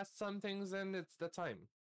want to cast some things, then it's the time.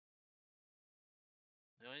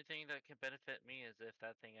 The only thing that can benefit me is if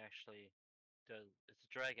that thing actually does. It's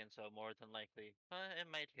a dragon, so more than likely, it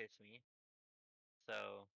might hit me.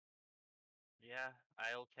 So, yeah,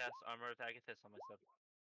 I'll cast Armor of Agathis on myself.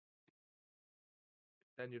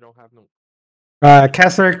 Then you don't have no.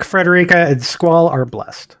 Ketheric, Frederica, and Squall are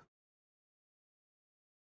blessed.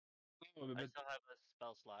 I still have a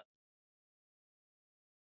spell slot.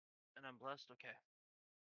 And I'm blessed, okay.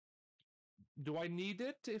 Do I need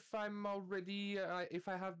it if I'm already if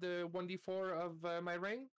I have the 1d4 of my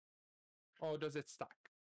ring, or does it stack?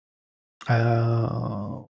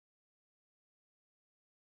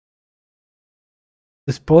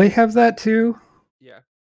 Does Boy have that too? Yeah.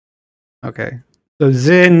 Okay. So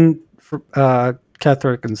Zin,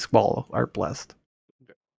 Ketheric, and Squall are blessed.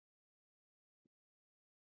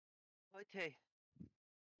 Okay.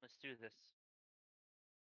 Let's do this.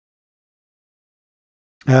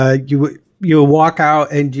 You walk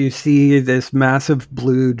out and you see this massive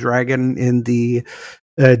blue dragon in the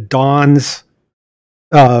dawn's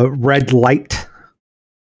red light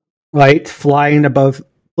flying above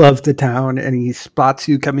the town, and he spots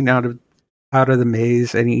you coming out of the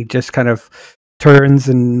maze, and he just kind of turns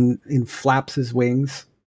and flaps his wings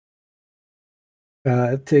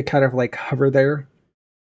to kind of like hover there.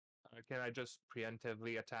 Can I just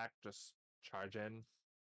preemptively attack? Just charge in?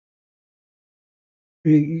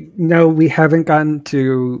 No, we haven't gotten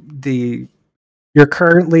to the. You're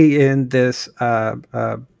currently in this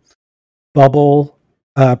bubble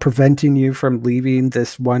preventing you from leaving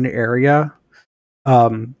this one area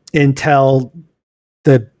until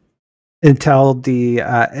the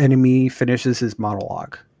enemy finishes his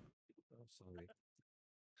monologue. Oh, sorry.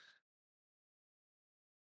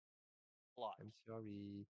 I'm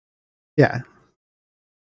sorry. Yeah.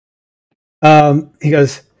 He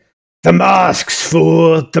goes, "The masks,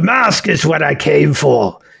 fool! The mask is what I came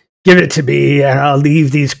for. Give it to me, and I'll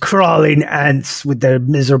leave these crawling ants with their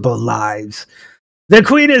miserable lives. The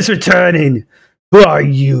queen is returning. Who are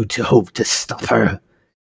you to hope to stop her?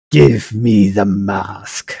 Give me the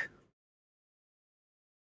mask."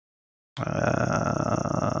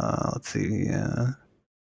 Let's see. Did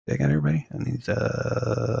I got everybody? I need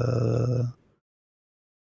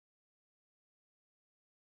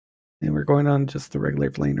and we're going on just the regular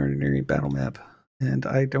plain ordinary battle map. And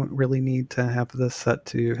I don't really need to have this set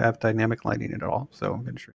to have dynamic lighting at all, so I'm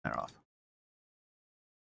going to turn that off.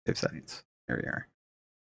 Save settings. There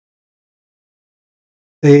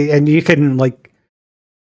we are. And you can like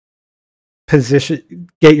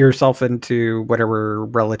get yourself into whatever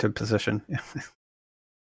relative position. Of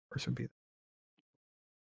course, would be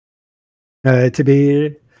to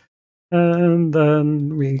be, and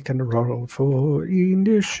then we can roll for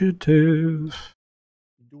initiative.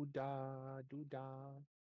 Doodah, doodah.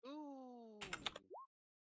 Ooh.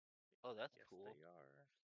 Oh, that's Yes, cool. they are.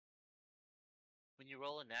 When you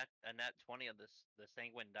roll a nat 20 on the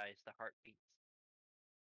sanguine dice, the heart beats.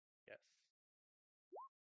 Yes.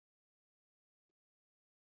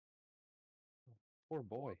 Poor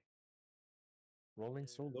boy. Rolling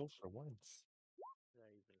so Yeah. low for once. Did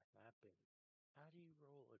that even happen? How do you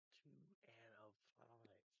roll a 2 and a 5?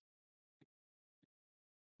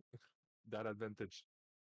 That advantage.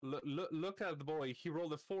 Look at the boy. He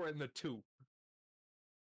rolled a 4 and a 2.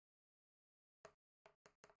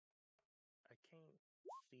 I can't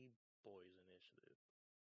see boys initiative.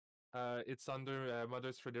 It's under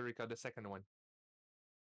Mother's Frederica, the second one.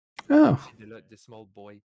 Oh, See the small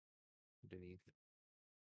boy underneath.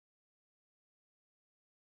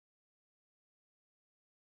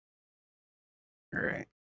 all right.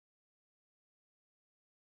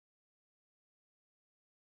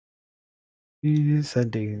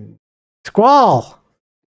 Sending Squall.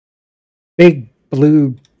 Big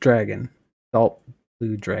blue dragon. Adult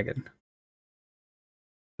blue dragon.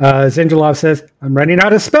 Zinjalov says, I'm running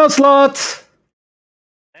out of spell slots.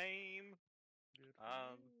 Aim.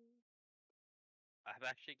 I'm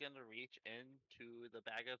actually gonna reach into the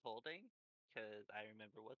bag of holding because I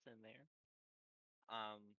remember what's in there.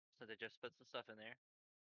 So they just put some stuff in there.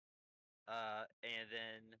 And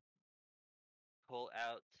then pull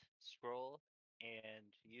out scroll and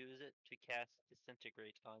use it to cast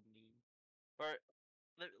disintegrate on the. Or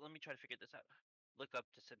let me try to figure this out. Look up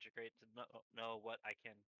disintegrate to know what I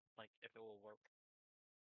can if it will work.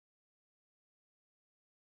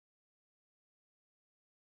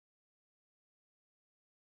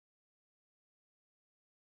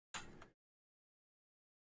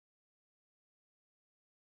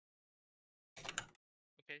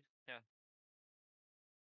 Okay, yeah.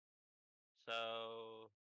 So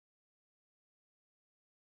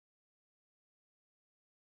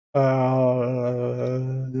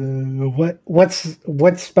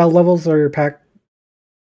What spell levels are packed?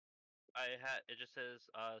 it just says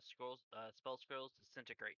scrolls spell scrolls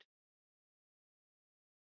disintegrate.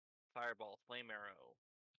 Fireball, flame arrow.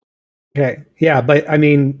 Okay, yeah, but I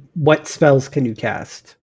mean, what spells can you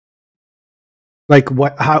cast? Like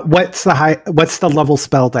what's the level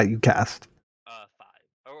spell that you cast? 5.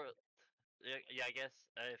 Or yeah, I guess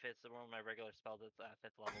if it's one of my regular spells, it's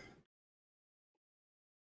 5th level.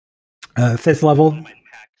 5th level. One of my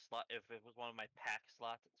pack slot. If it was one of my pack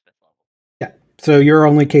slots, it's 5th level. Yeah. So you're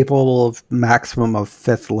only capable of maximum of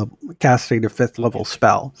 5th level casting a 5th level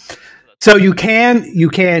spell. So you can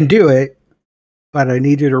do it, but I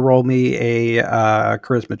need you to roll me a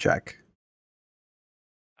charisma check.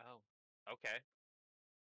 Oh, okay.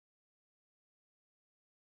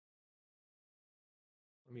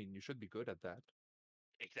 I mean, you should be good at that.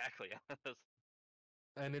 Exactly.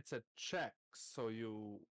 And it's a check, so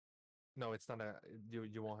you. No, it's not a.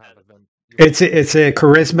 You won't have event. It's a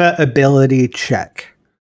charisma ability check.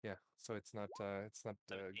 Yeah, so it's not. It's not.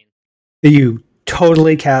 17. You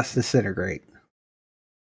totally cast disintegrate.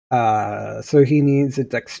 So he needs a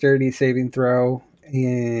dexterity saving throw, and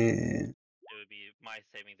It would be my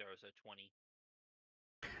saving throw, so 20.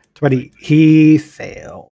 20. He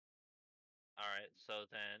failed. All right. So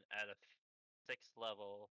then at a 6th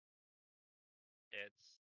level,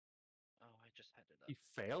 it's. Oh, I just had it up. He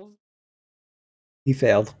failed. He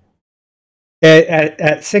failed. At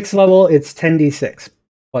 6th level, it's 10d6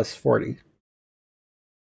 plus 40.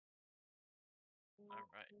 All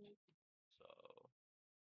right. So.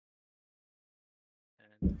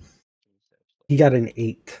 10, He got an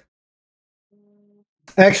 8.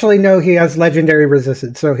 Actually, no, he has legendary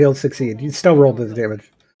resistance, so he'll succeed. He still rolled the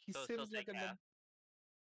damage. He So seems like half.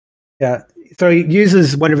 Yeah. So he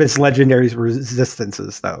uses one of his legendary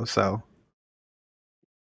resistances, though. So.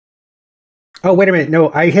 Oh, wait a minute.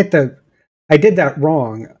 No, I did that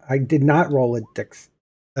wrong. I did not roll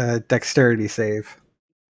a dexterity save.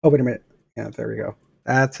 Oh, wait a minute. Yeah, there we go.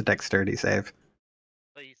 That's a dexterity save.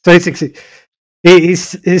 So he succeeds.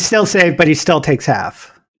 He's still saved, but he still takes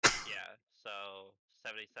half. Yeah, so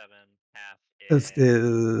 77 half This is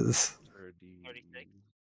is 36.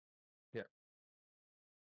 Yeah.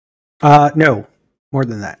 No, more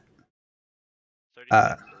than that.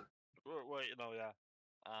 36. Wait, no, yeah.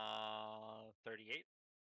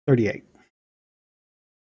 38.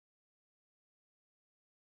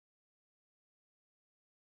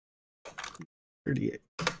 38.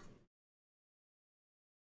 So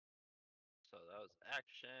that was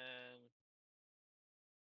action.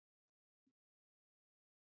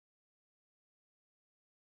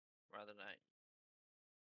 Rather night.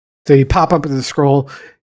 So you pop up in the scroll.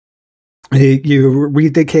 You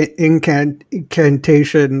read the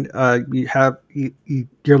incantation.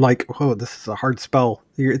 You're like, oh, this is a hard spell.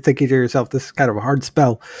 You're thinking to yourself, this is kind of a hard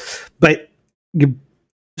spell, but you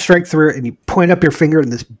strike through it, and you point up your finger,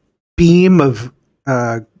 and this beam of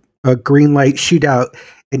a green light shoot out,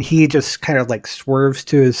 and he just kind of like swerves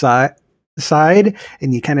to his side,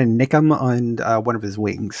 and you kind of nick him on one of his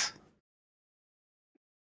wings.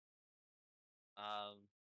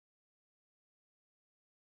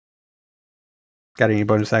 Got any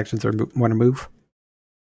bonus actions or want to move?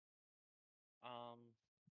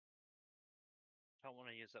 Don't want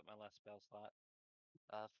to use up my last spell slot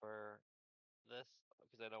for this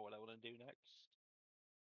because I know what I want to do next.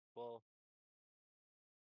 Well,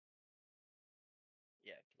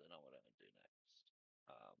 yeah, because I know what I want to do next.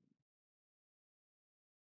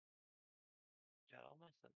 God, all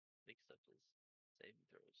my big stuff is saving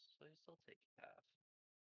throws, so I still take half.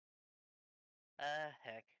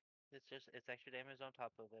 Heck, it's extra damage on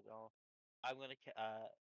top of it all. I'm gonna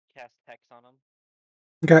cast Hex on him.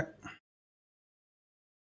 Okay.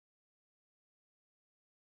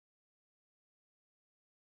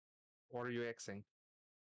 What are you Xing?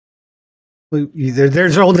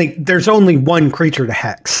 There's only one creature to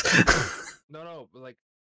hex. No, like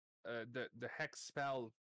the hex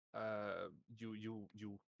spell. You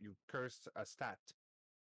curse a stat,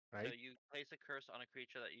 right? So you place a curse on a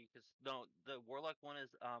creature that you no, the warlock one is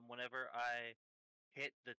whenever I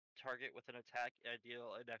hit the target with an attack, I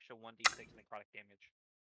deal an extra 1d6 necrotic damage.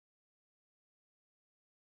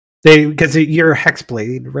 Because you're a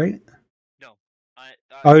hexblade, right? No,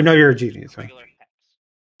 oh no, you're a genius. Regular hex.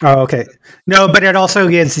 Oh, okay. No, but it also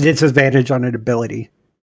gets disadvantage on an ability.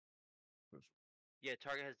 Yeah,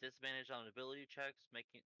 target has disadvantage on ability checks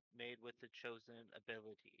made with the chosen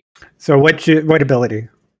ability. So what ability?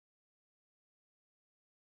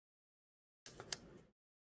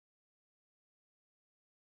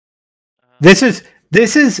 This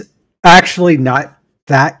is actually not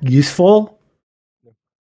that useful,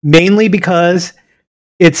 mainly because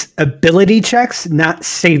it's ability checks, not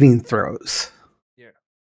saving throws. Yeah.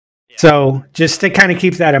 So just to kind of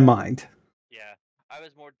keep that in mind. Yeah, I was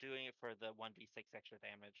more doing it for the 1d6 extra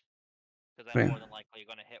damage because I'm more than likely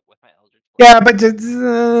going to hit with my Eldritch Blast. Yeah,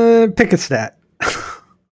 but pick a stat.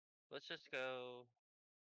 Let's just go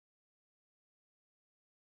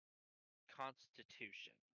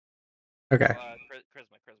Constitution. Okay.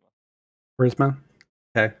 Charisma.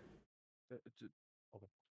 Okay.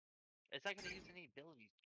 It's not going to use any ability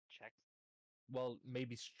checks. Well,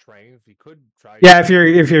 maybe strength. You could try. Yeah, if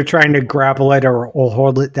you're trying to grapple it or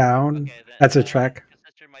hold it down, okay, that's a check. His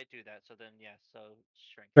sister might do that, so then yeah, so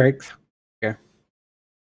strength. Strength. Okay.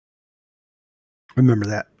 Remember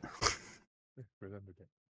that. Remember that.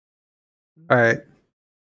 All right.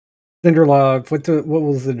 Cinderlove. What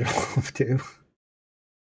will Cinderlove do?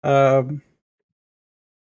 I'm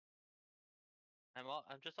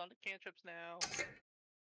just on the cantrips now.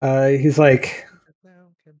 He's like.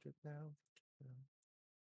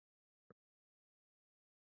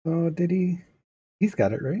 Oh, did he? He's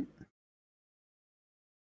got it right.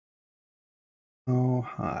 Oh,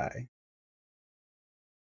 hi.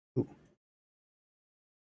 Ooh.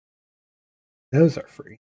 Those are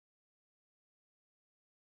free.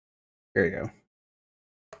 There you go.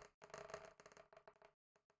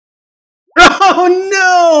 Oh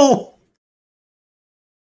no!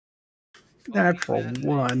 Natural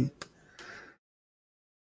one.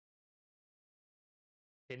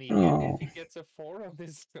 Can he get, if he gets a 4 on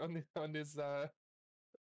this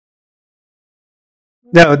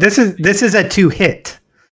No, this is a 2-hit.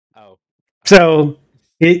 Oh. So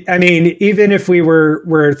I mean, even if we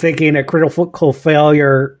were thinking a critical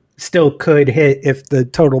failure still could hit if the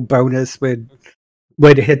total bonus would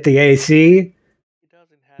hit the AC. He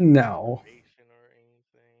doesn't have no.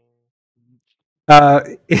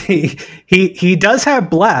 Or He does have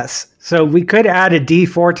bless, so we could add a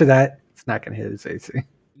D4 to that. It's not going to hit his AC.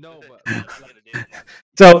 No, but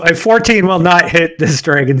so a 14 will not hit this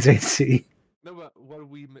dragon's AC. No, but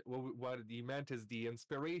what he meant is the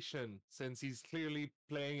inspiration, since he's clearly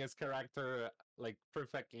playing his character like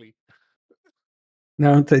perfectly.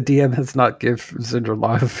 No, the DM has not given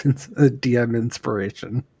Cinderlove a DM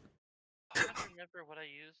inspiration. I don't remember what I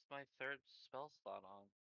used my third spell slot on.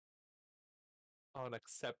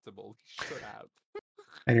 Unacceptable. He should have.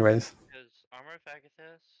 Anyways. Because Armor of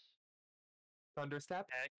Agathis, Thunderstep.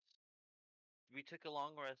 We took a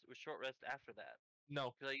long rest, short rest after that.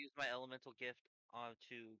 No, because I used my elemental gift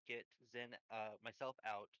to get Zen myself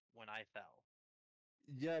out when I fell.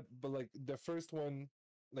 Yeah, but like the first one,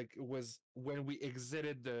 like was when we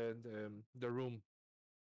exited the room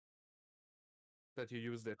that you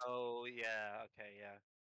used it. Oh yeah, okay, yeah.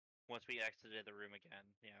 Once we exited the room again,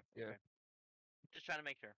 yeah. Okay. Just trying to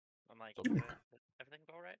make sure. I'm like, everything's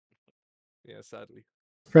all right. Yeah, sadly.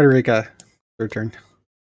 Frederica, Your turn.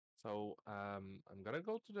 So I'm gonna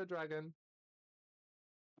go to the dragon.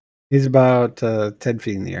 He's about 10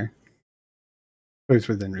 feet in the air. So he's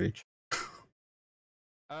within reach.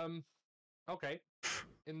 Okay.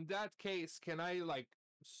 In that case, can I like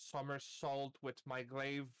somersault with my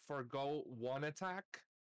glaive, forgo one attack,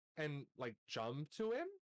 and like jump to him?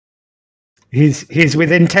 He's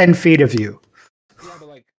within 10 feet of you. Yeah, but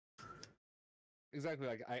like exactly,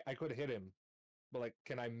 like I could hit him, but like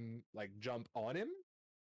can I like jump on him?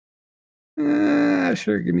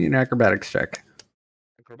 Sure, give me an acrobatics check.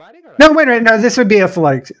 Acrobatic or No, wait, no, this would be a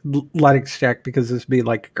athletics check because this would be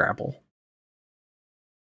like a grapple.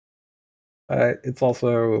 It's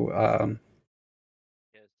also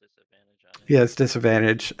He has yes,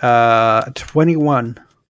 disadvantage on it. disadvantage. 21.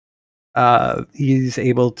 He's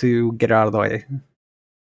able to get out of the way,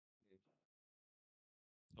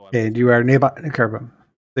 Oh, and you are nearby, Kerbo,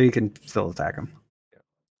 so you can still attack him.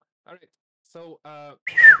 all right. So I'm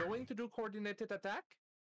going to do coordinated attack.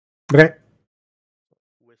 Okay.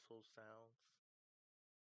 Whistle sounds.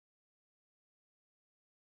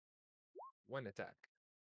 One attack.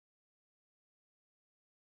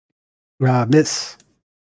 Miss.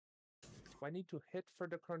 Do I need to hit for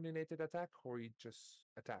the coordinated attack, or he just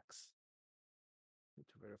attacks? Need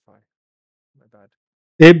to verify. My bad.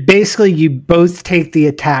 It basically you both take the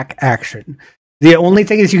attack action. The only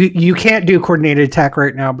thing is you can't do coordinated attack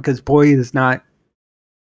right now because Boy is not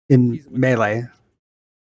in He's within melee.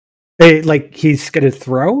 range. Like he's gonna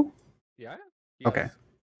throw. Yeah. He Okay. has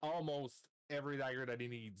almost every dagger that he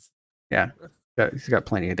needs. Yeah, he's got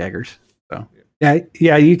plenty of daggers. So Yeah.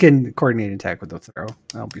 yeah, you can coordinate attack with the throw.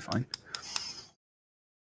 That'll be fine.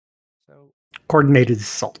 So Coordinated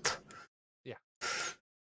assault. yeah.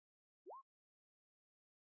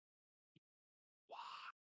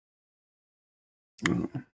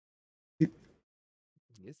 Mm.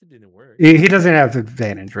 Yes, it didn't work. He doesn't have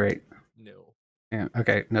advantage, right? No. Yeah.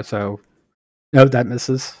 Okay. No, that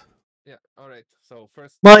misses. Yeah. All right. So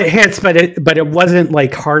first. Well, it hits, but it wasn't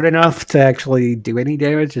like hard enough to actually do any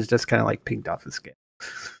damage. It's just kind of like pinged off his skin.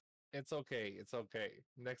 It's okay. It's okay.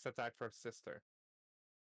 Next attack for sister.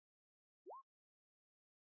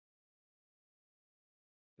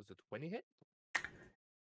 Does a 20 hit?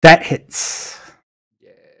 That hits.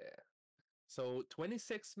 Yeah. So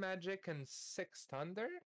 26 magic and 6 thunder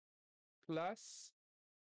plus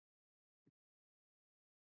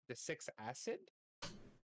the 6 acid.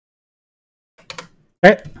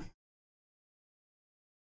 Okay.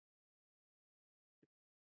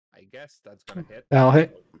 I guess that's gonna hit. That'll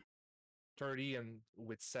hit. 30 and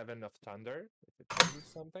with 7 of thunder. If it changes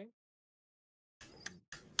something.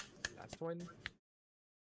 Last one.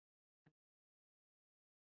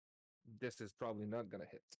 This is probably not gonna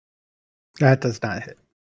hit. That does not hit.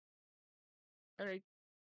 All right.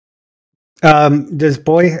 Does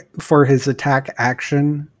Boy for his attack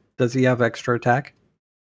action? Does he have extra attack?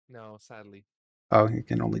 No, sadly. Oh, he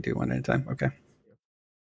can only do one at a time. Okay.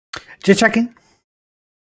 Just checking.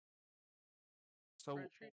 So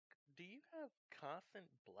Frederick, do you have constant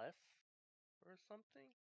bless or something?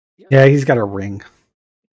 Yeah, he's got a ring.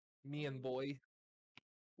 Me and Boy,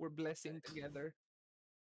 we're blessing together.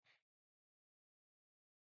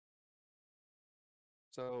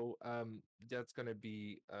 So that's gonna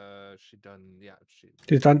be she done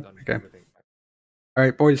She's done? Okay. everything. All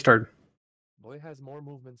right, Boy's turn. Boy has more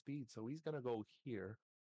movement speed, so he's gonna go here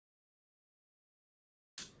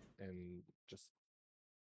and just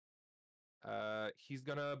he's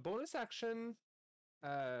gonna bonus action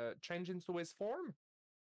change into his form.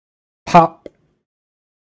 Pop.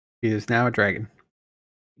 He is now a dragon.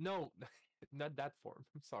 No, not that form.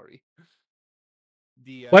 I'm sorry.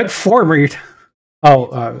 The What form are you?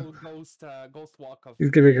 Oh, ghost walk of.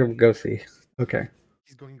 he's gonna become ghosty. Okay.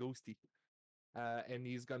 He's going ghosty, and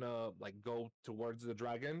he's gonna like go towards the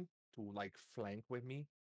dragon to like flank with me.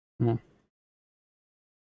 Mhm.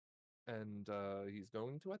 And he's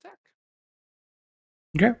going to attack.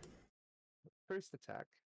 Okay. First attack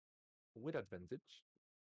with advantage.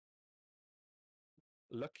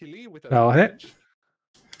 Luckily, with That'll hit. advantage.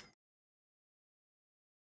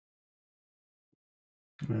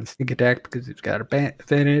 Sneak attack because he's got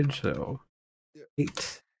advantage. So Yeah.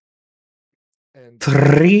 8, And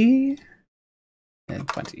 3, and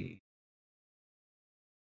 20.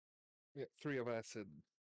 yeah, 3 of acid.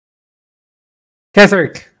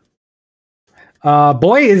 Ketherick.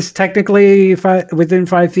 Boy is technically within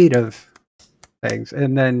 5 feet of things,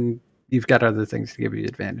 and then you've got other things to give you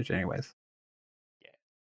advantage, anyways.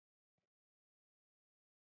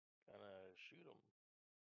 Gonna shoot him.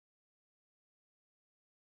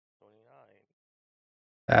 29.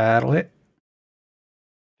 That'll hit.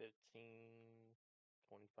 15.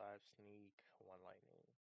 sneak, 1 lightning.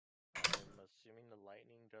 I'm assuming the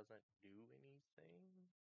lightning doesn't do anything.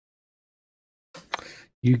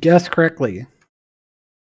 You guessed correctly.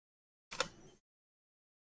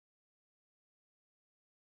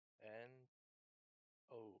 And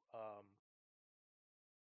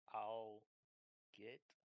I'll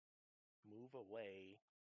move away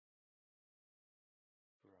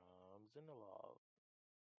from Zinalov,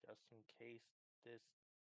 just in case this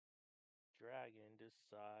dragon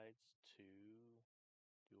decides to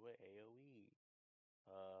do an AoE.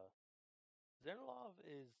 Zinalov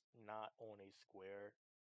is not on a square.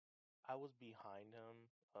 I was behind him.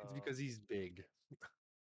 It's because he's big.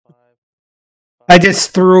 5, I 5.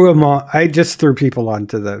 just threw him on. I just threw people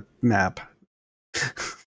onto the map.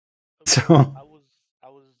 So I was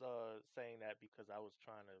saying that because I was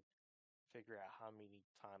trying to figure out how many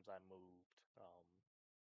times I moved.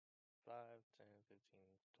 5, 10,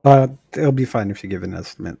 15, 20, it'll be fine if you give an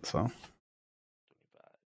estimate. So 25.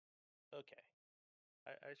 Okay.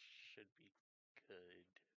 I should be good.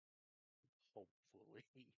 Hopefully.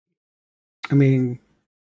 I mean,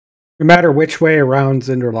 no matter which way around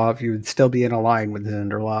Zinderlov, you would still be in a line with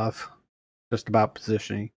Zinderlov. Just about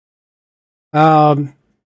positioning.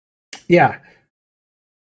 Yeah.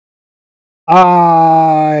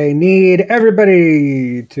 I need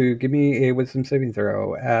everybody to give me a wisdom saving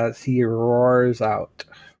throw as he roars out.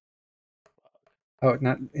 Oh,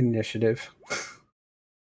 not initiative.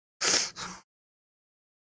 If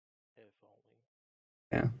only.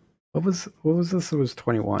 Yeah. What was this? It was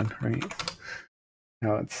 21, right?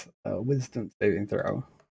 No, it's a wisdom saving throw.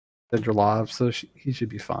 Zinderlov, so he should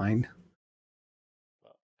be fine.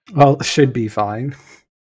 Well, should be fine.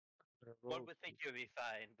 One would think you'd be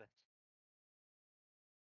fine, but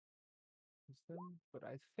But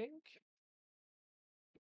I think.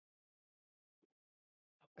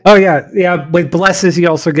 Oh yeah. With blesses, you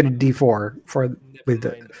also get a D4 for with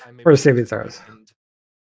the for saving throws.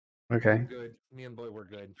 Okay. Good. Me and Boy were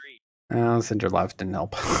good. Zinderlov didn't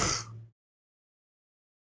help.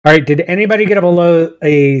 All right. Did anybody get below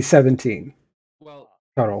a 17? Well,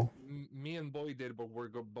 total. Me and Boy did, but we're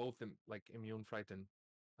both immune frightened.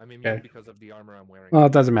 I'm immune because of the armor I'm wearing. Well,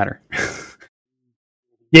 it doesn't matter.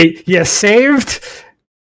 you saved,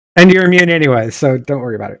 and you're immune anyway, so don't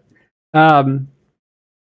worry about it.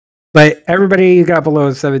 But everybody who got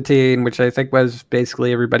below 17, which I think was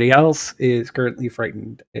basically everybody else, is currently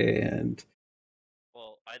frightened. And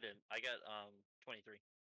well, I didn't. I got 23.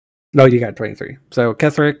 No, you got 23. So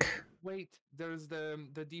Ketherick. Wait, there's the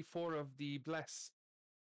D4 of the bless.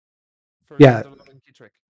 For Yeah.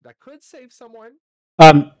 That could save someone.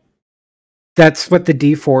 That's what the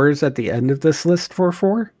D4 is at the end of this list for.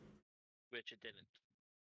 Which it didn't.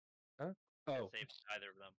 Huh? Oh, save either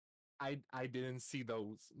of them. I didn't see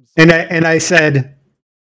those. So and I said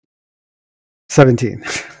 17.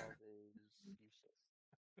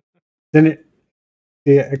 Then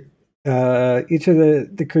each of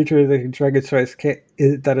the creature the dragon's choice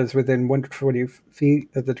that is within 120 feet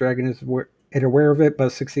of the dragon is aware of it,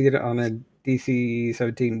 must succeed on a DC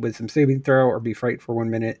 17 wisdom saving throw or be frightened for 1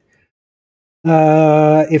 minute.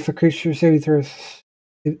 If a creature saving throws,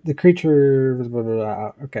 the creature, blah, blah,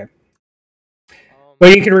 blah, okay.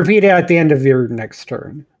 Well, you can repeat it at the end of your next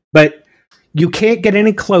turn, but you can't get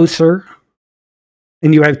any closer,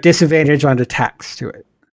 and you have disadvantage on attacks to it.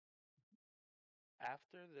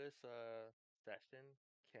 After this session,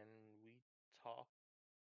 can we talk?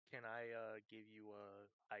 Can I give you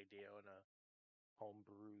a idea on a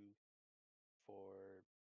homebrew for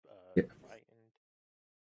frightened?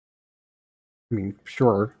 I mean,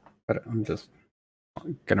 sure, but I'm just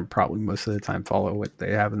gonna probably most of the time follow what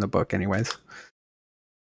they have in the book, anyways.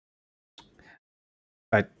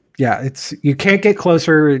 But yeah, you can't get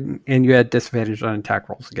closer, and you had disadvantage on attack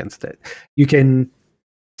rolls against it. You can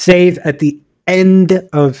save at the end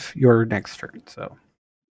of your next turn, so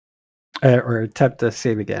or attempt to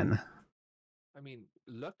save again. I mean,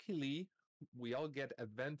 luckily, we all get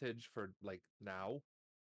advantage for now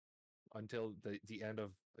until the end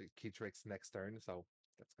of Keytrick's next turn, so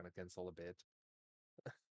that's gonna cancel a bit.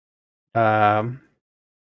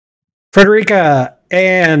 Frederica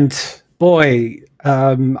and Boy,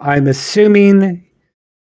 I'm assuming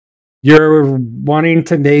you're wanting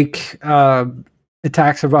to make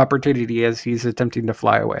attacks of opportunity as he's attempting to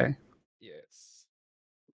fly away. Yes.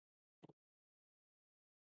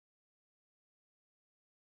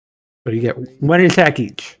 So you get 1 attack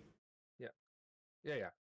each. Yeah.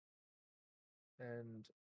 And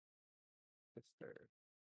it's there.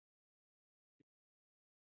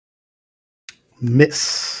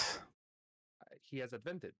 Miss. He has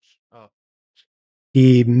advantage. Oh.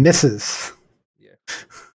 He misses. Yeah.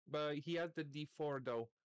 but he has the D4 though.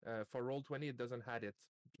 For roll 20, it doesn't have it.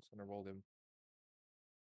 I'm just gonna roll him.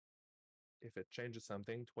 If it changes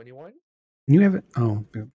something, 21. You have it. Oh,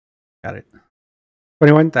 got it.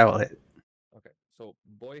 21. That will hit. Okay, so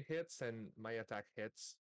boy hits and my attack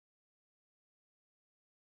hits.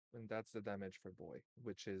 And that's the damage for boy,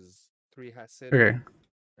 which is 3 acid Okay.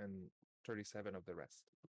 and 37 of the rest.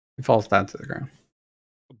 He falls down to the ground.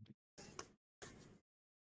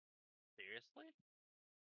 Seriously?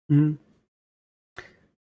 Mhm.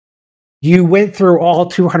 You went through all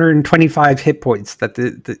 225 hit points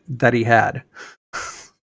that he had.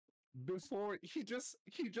 Before he just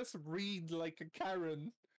read like a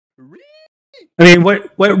Karen. Read. I mean,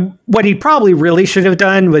 what he probably really should have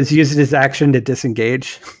done was use his action to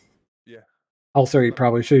disengage. Yeah. Also, he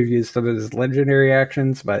probably should have used some of his legendary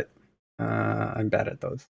actions, but I'm bad at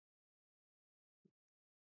those.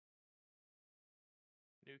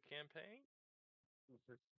 New campaign?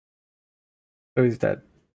 So he's dead.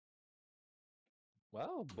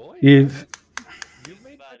 Well, boy, You've you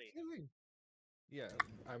made that Buddy. killing. Yeah,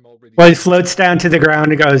 I'm already. Well, he floats down to the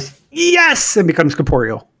ground and goes, yes, and becomes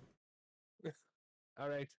corporeal. All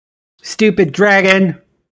right, Stupid dragon.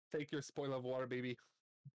 take your spoil of war, baby.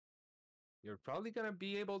 You're probably gonna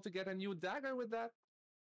be able to get a new dagger with that.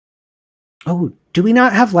 Oh, do we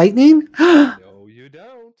not have lightning? No, you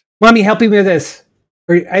don't. Mommy, help me with this.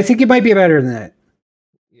 Or, I think it might be better than that.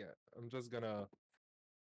 Yeah, I'm just gonna.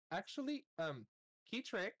 Actually, key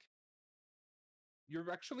trick.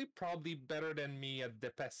 You're actually probably better than me at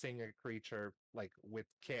depessing a creature like with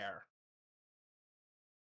care.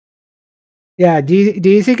 Yeah. Do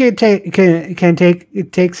you think it can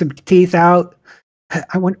take some teeth out?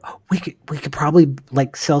 I want. We could probably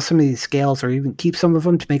like sell some of these scales, or even keep some of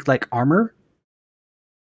them to make like armor.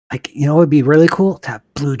 Like, it'd be really cool to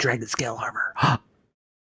have blue dragon scale armor.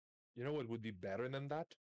 You know what would be better than that?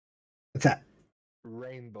 What's that?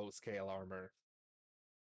 Rainbow scale armor.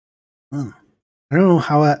 I don't know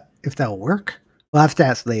how if that'll work. We'll have to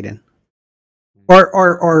ask Layden. Hmm.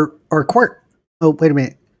 Or Quart. Oh, wait a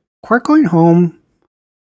minute. Quart going home.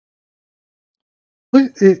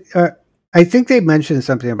 I think they mentioned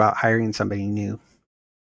something about hiring somebody new.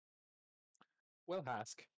 We'll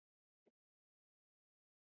ask.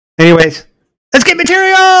 Anyways, let's get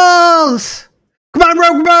materials! Come on,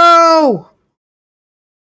 Roguebo!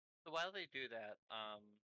 So while they do that,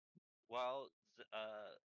 while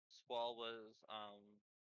Squall was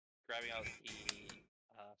grabbing out the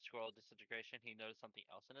scroll of disintegration, he noticed something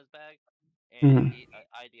else in his bag, and an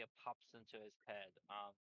idea pops into his head.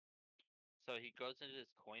 So he goes into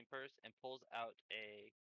his coin purse and pulls out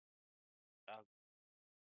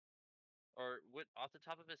or would off the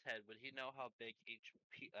top of his head, would he know how big each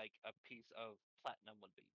like a piece of platinum would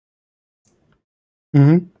be?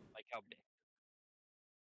 Mm-hmm. Like how big?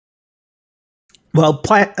 Well,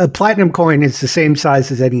 a platinum coin is the same size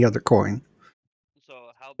as any other coin. So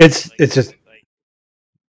how big? It's just like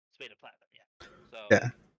it's made of platinum, yeah. So yeah.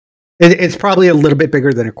 It's probably a little bit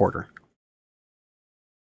bigger than a quarter.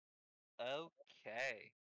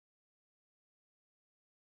 Okay.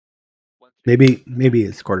 Maybe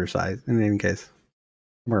it's quarter size in any case.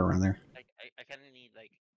 Somewhere around there. I kind of need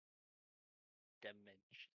like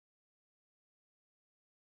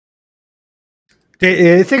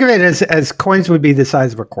dimension. Think of it as coins would be the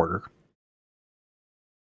size of a quarter.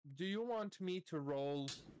 Do you want me to roll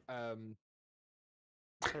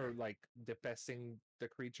for like depessing the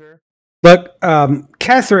creature? Look,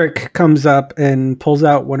 Catherick comes up and pulls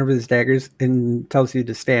out one of his daggers and tells you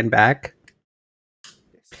to stand back.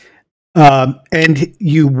 Yes. And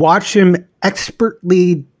you watch him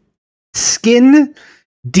expertly skin,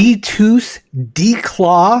 detooth,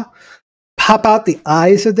 declaw, pop out the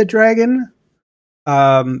eyes of the dragon,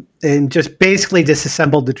 and just basically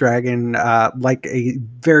disassemble the dragon like a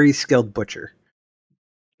very skilled butcher.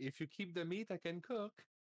 If you keep the meat, I can cook.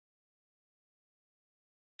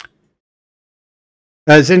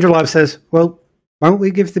 Zindralov says, well, why don't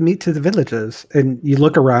we give the meat to the villagers? And you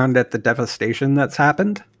look around at the devastation that's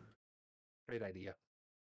happened. Great idea.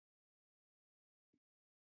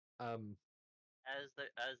 As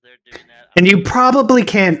they're doing that, And you probably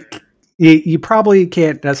can't. You probably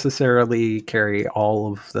can't necessarily carry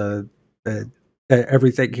all of the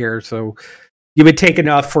everything here. So you would take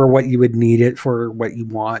enough for what you would need it for, what you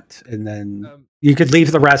want, and then you could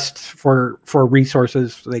leave the rest for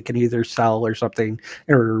resources they can either sell or something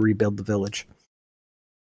in order to rebuild the village.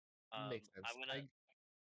 Makes sense.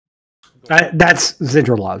 That's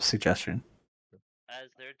Zindralov's suggestion. As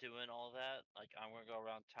they're doing all that, like I'm gonna go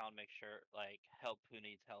around town, make sure, like help who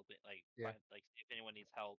needs help, like Yeah. like see if anyone needs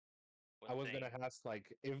help, I was gonna ask,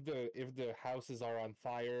 like, if the houses are on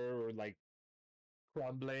fire or like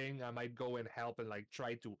crumbling, I might go and help and like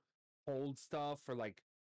try to hold stuff or like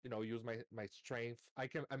use my strength. I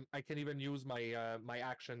can even use my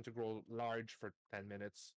action to grow large for 10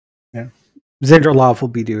 minutes. Yeah. Zinderlov will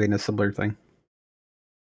be doing a similar thing.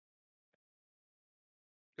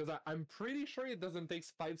 Because I'm pretty sure it doesn't take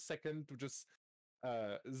 5 seconds to just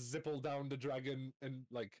zipple down the dragon and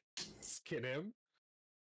like skin him.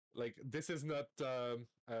 Like, this is not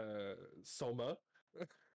Soma.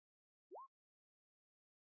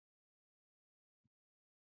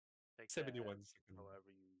 Take 71 that seconds.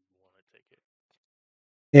 however you want to take it.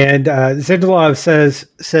 And Zinderlov says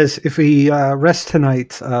if we rest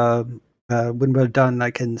tonight, when we're done,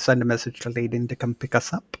 I can send a message to Layden to come pick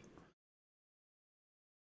us up.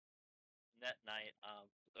 That night,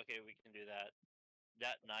 okay, we can do that.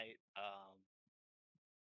 That night,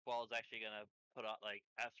 Squall's actually gonna put on, like,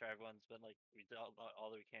 after everyone's been like, we did all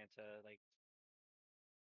that we can to like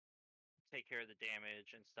take care of the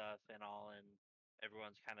damage and stuff and all, and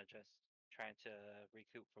everyone's kind of just trying to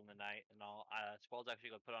recoup from the night and all. Squall's actually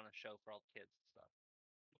gonna put on a show for all the kids and stuff.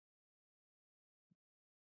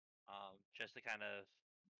 Just to kind of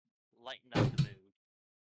lighten up the mood.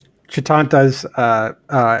 Chetan does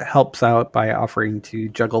helps out by offering to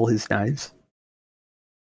juggle his knives.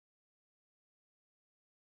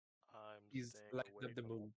 He's lighting up the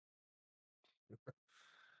mood.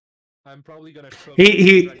 I'm probably gonna choke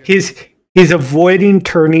He's avoiding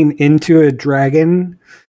turning into a dragon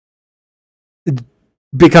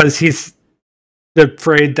because he's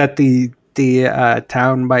afraid that the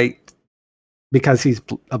town might, because he's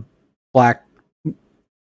a black,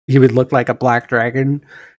 he would look like a black dragon,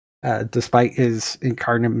 despite his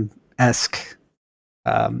Incarnum-esque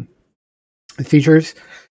features.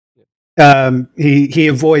 He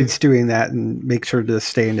avoids doing that and makes sure to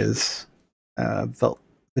stay in his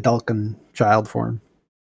Vidalcan child form.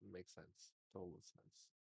 Makes sense. Total sense.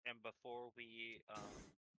 And before we,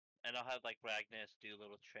 and I'll have like Ragnus do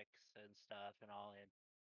little tricks and stuff and all, and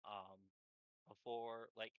before,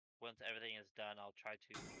 like, once everything is done, I'll try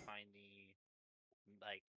to find the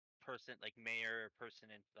like person, like mayor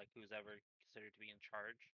person, and like who's ever considered to be in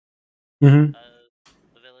charge Mm-hmm. of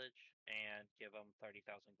the village, and give them 30,000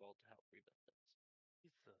 gold to help rebuild it.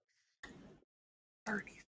 Jesus.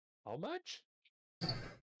 30. How much?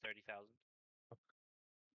 30,000.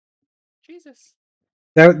 Jesus.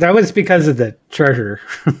 That was because of the treasure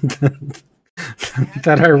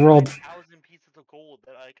that I rolled. 1,000 pieces of gold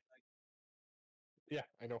that Yeah,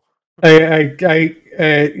 I know. I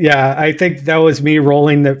think that was me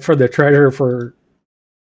rolling for the treasure for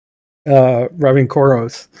Revin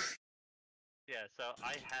Koros. Yeah, so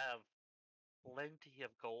I have plenty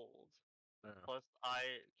of gold. Plus, I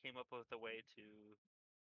came up with a way to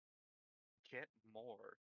get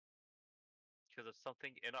more because of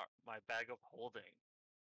something in my bag of holding.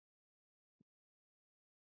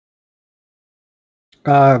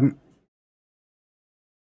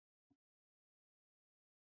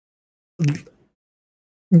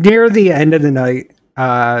 Near the end of the night,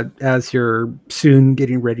 as you're soon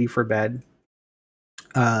getting ready for bed,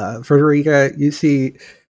 Frederica, you see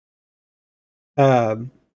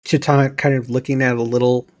Chitan kind of looking at a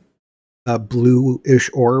little bluish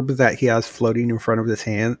orb that he has floating in front of his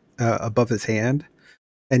hand, above his hand,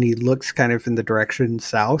 and he looks kind of in the direction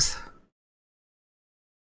south.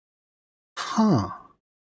 Huh.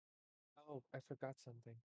 Oh, I forgot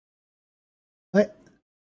something. What?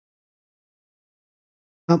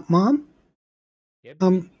 Mom? Yep.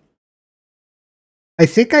 I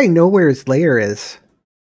think I know where his lair is.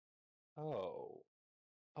 Oh,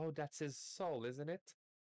 that's his soul, isn't it?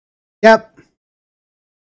 Yep.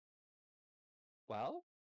 Well,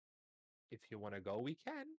 if you want to go, we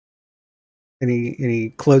can. And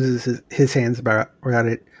he closes his hands around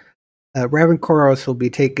it. Raven Koros will be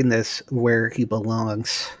taking this where he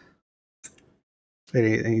belongs.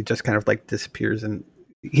 And he just kind of like disappears, and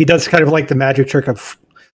he does kind of like the magic trick of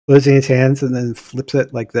closing his hands and then flips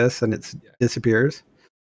it like this, and it disappears.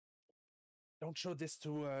 Don't show this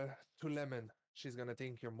to Lemon. She's gonna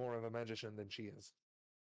think you're more of a magician than she is.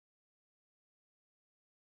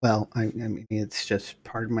 Well, I mean, it's just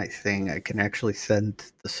part of my thing. I can actually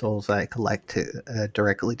send the souls I collect to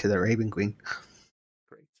directly to the Raven Queen.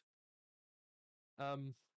 Great.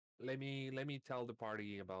 Let me tell the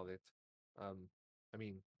party about it. I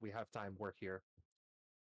mean, we have time. We're here.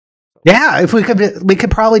 So. Yeah, if we could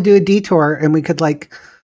probably do a detour, and we could like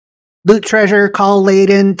loot treasure, call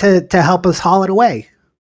Layden to help us haul it away.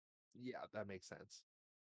 Yeah, that makes sense.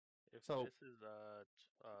 If this is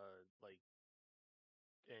like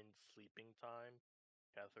in sleeping time,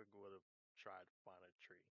 Catherine would have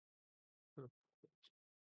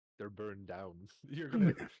they're burned down. You're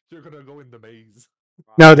gonna go in the maze.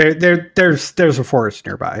 No, there's a forest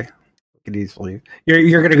nearby. You could easily.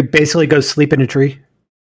 You're gonna basically go sleep in a tree.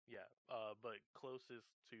 Yeah, but closest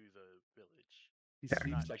to the village. He Yeah.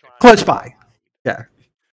 sleeps Not like trying Close to by. hide. Yeah.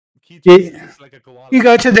 Keith You- sleeps like a koala. You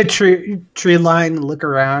go to the tree line, look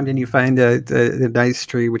around, and you find a nice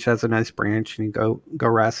tree which has a nice branch, and you go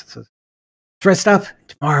rest. It says, "Dressed up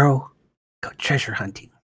tomorrow. Go treasure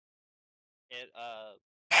hunting." It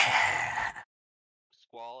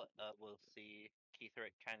Squall will see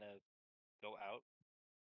Keithrick kind of go out,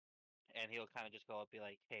 and he'll kind of just go up and be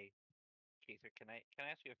like, "Hey, Keithrick, can I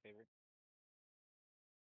ask you a favor?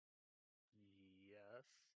 Yes.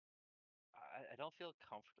 I don't feel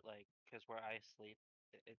comfortable, like, because where I sleep,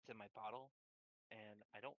 it's in my bottle, and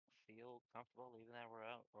I don't feel comfortable leaving that where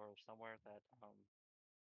out or somewhere that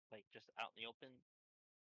like just out in the open,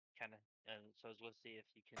 kind of. And so I was going to see if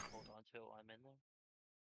you can hold on to it while I'm in there."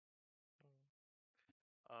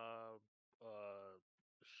 Uh,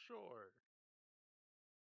 sure.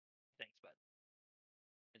 Thanks, bud.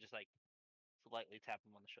 And just like slightly tap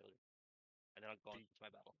him on the shoulder, and then I'll go Do- into my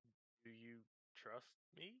bottle. Do you trust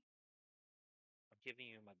me? I'm giving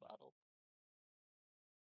you my bottle.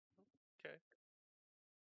 Okay.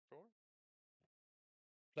 Sure.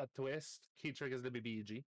 Plot twist. Keithrick is the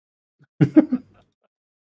BBEG.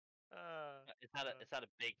 It's not a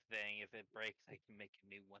big thing. If it breaks, I can make a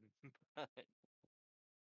new one.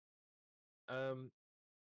 Um.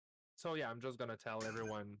 So yeah, I'm just gonna tell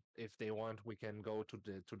everyone if they want, we can go to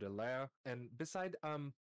the lair. And beside,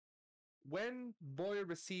 when Boy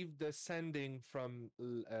received the sending from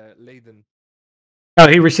Leiden, Oh,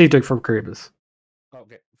 he received it from Kribus.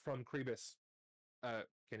 okay, from Kribus,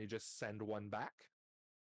 can you just send one back?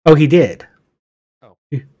 Oh, he did. Oh.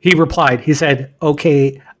 He replied. He said,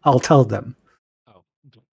 "Okay, I'll tell them." Oh,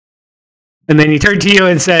 And then he turned to you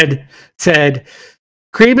and said,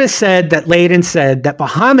 Kribus said that Layden said that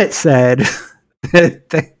Bahamut said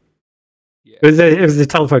that yeah, it was a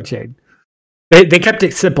telephone chain. They kept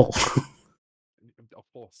it simple. of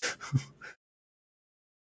course.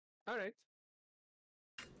 All right.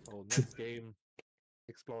 So next game,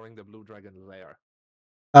 exploring the Blue Dragon lair.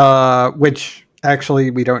 Which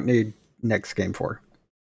actually we don't need next game for.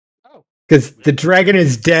 Oh, Because the dragon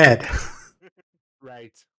is dead.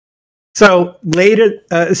 right. So later,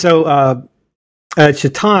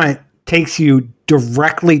 Shaitan takes you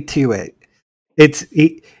directly to it.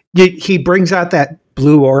 He brings out that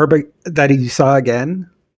blue orb that you saw again.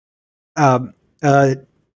 And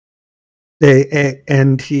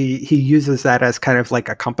he uses that as kind of like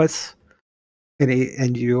a compass,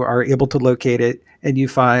 and you are able to locate it, and you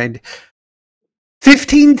find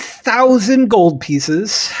 15,000 gold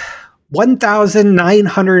pieces,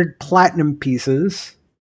 1,900 platinum pieces,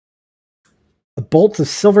 a bolt of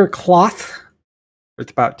silver cloth worth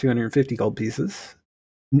about 250 gold pieces,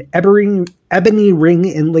 an ebony ring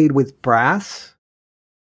inlaid with brass,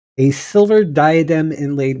 a silver diadem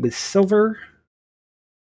inlaid with silver,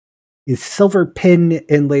 a silver pin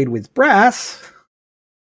inlaid with brass,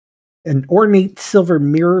 an ornate silver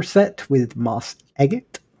mirror set with moss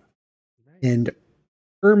agate, Nice. and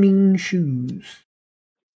ermine shoes.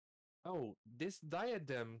 Oh, this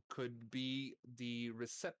diadem could be the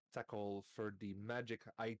receptacle for the magic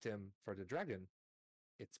item for the dragon.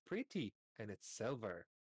 It's pretty and it's silver.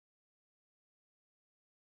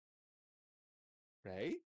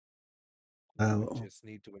 Right? We Oh, just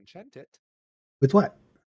need to enchant it. with what?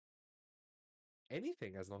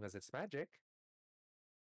 Anything as long as it's magic.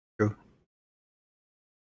 True.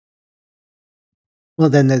 Well,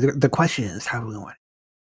 then the question is, how do we want it?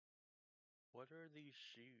 What are these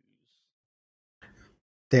shoes?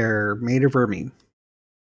 They're made of ermine.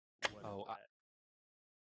 What is Oh,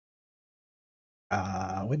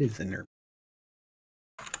 that? What is in there?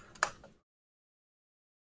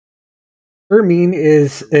 Ermine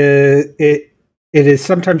is it is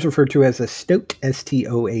sometimes referred to as a stoat,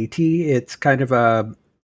 stoat. It's kind of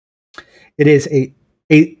it is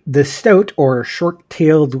the stoat or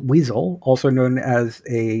short-tailed weasel, also known as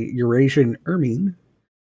a Eurasian ermine,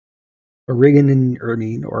 Oregon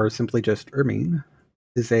ermine, or simply just ermine,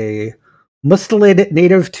 is a mustelid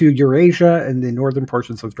native to Eurasia and the northern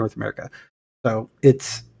portions of North America. So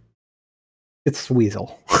it's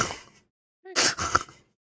weasel.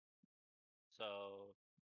 So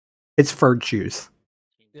It's furred shoes.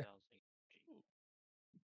 15,000.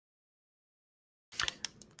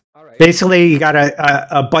 all right. Basically, you got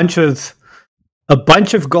a bunch of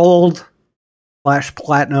gold /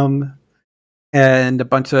 platinum and a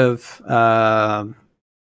bunch of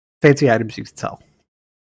fancy items you can sell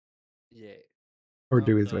Yeah. or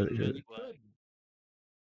do Well, with so it. should we like could.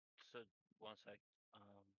 1 sec.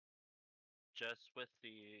 Just with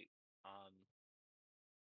the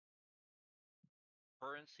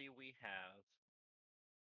currency we have,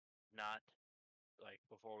 not like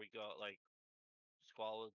before we go, like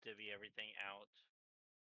Squall will divvy everything out.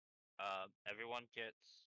 Everyone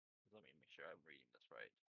gets. Let me make sure I'm reading this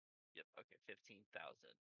right. Yep. Okay. 15,000,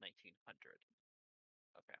 1,900.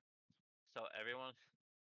 Okay. So everyone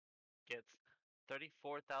gets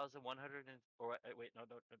 34,100 or wait, no,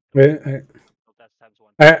 that's times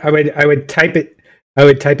one. I would type it. I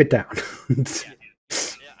would type it down.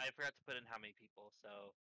 Yeah, I forgot to put in how many people.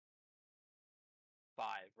 So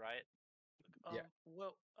 5, right? Yeah.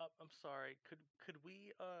 Well, I'm sorry. Could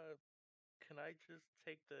we can I just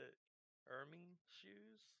take the Ermine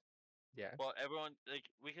shoes? Yeah. Well, everyone like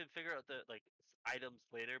we can figure out the like items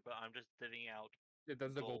later, but I'm just divvying out. It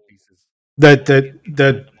does the gold Gold. pieces.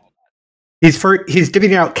 He's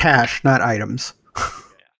divvying out cash, not items.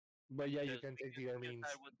 Yeah. But yeah, you Because can take the we Ermines.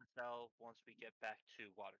 decide what to sell once we get back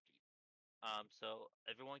to Waterdeep. So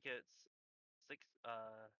everyone gets 6.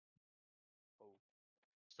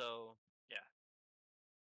 So yeah.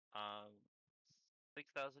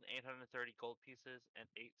 6,830 gold pieces and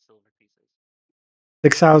 8 silver pieces.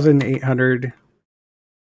 6,830.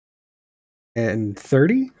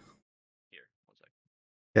 Here, 1 second.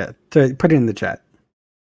 Yeah, to put it in the chat.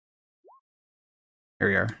 Here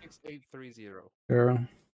we are. 6830. 0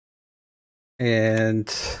 and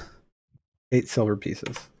 8 silver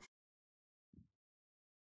pieces.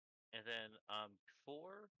 And then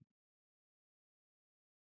before.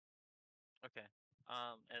 Okay.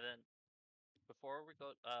 And then before we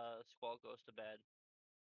go, Squall goes to bed.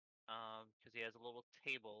 Because he has a little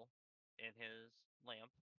table in his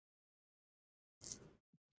lamp.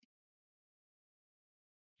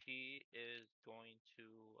 He is going to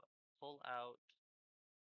pull out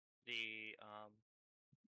the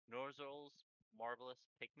Norzal's Marvelous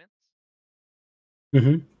Pigments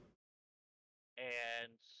Mm-hmm.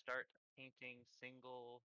 and start painting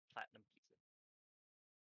single platinum pieces.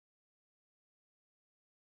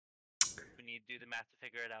 We need to do the math to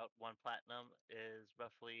figure it out. 1 platinum is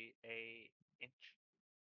roughly a inch.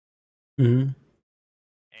 Mm-hmm.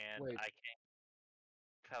 And Wait. I can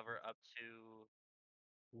cover up to.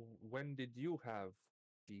 When did you have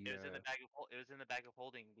the? It was in the bag of. It was in the bag of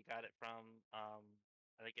holding. We got it from.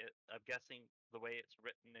 I think I'm guessing the way it's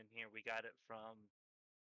written in here. We got it from.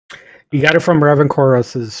 You got it from Revan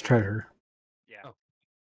Koros's treasure. Yeah. Oh.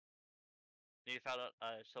 You found out.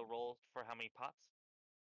 So roll for how many pots?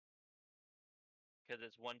 Because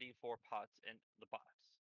it's 1d4 pots in the box.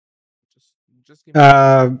 Just give me.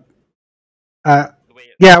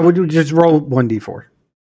 Yeah, would just roll 1d4.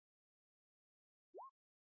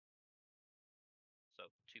 So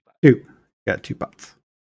 2 pots. 2. Got 2 pots.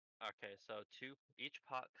 Okay, so each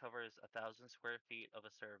pot covers 1,000 square feet of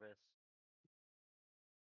a service,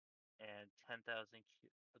 and 10,000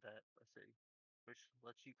 that let's see, which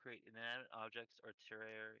lets you create inanimate objects or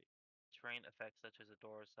terrain effects such as a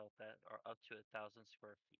door or self that are up to 1,000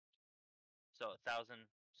 square feet. So 1,000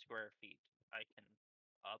 square feet I can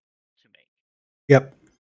up to make. Yep.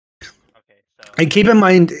 Okay, so And keep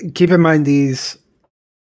in mind these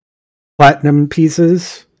platinum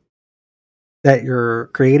pieces that you're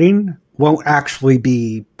creating won't actually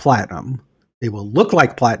be platinum. They will look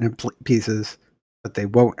like platinum pieces, but they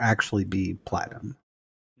won't actually be platinum.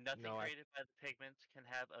 nothing created by the pigments can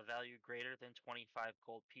have a value greater than 25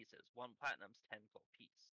 gold pieces. 1 platinum's 10 gold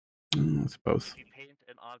piece. I suppose. If you paint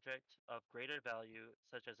an object of greater value,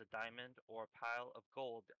 such as a diamond or a pile of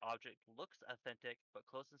gold, the object looks authentic, but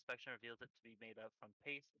close inspection reveals it to be made up from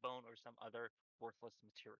paste, bone, or some other worthless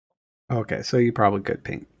material. Okay, so you probably could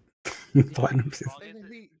paint platinum pieces.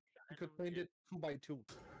 Technically, you could paint it 2 by 2.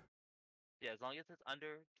 Yeah, as long as it's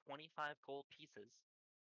under 25 gold pieces,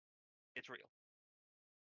 it's real.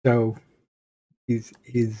 So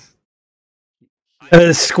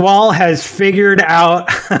Squall has figured out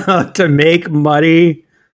how to make money.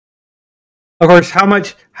 Of course, how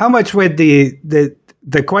much would the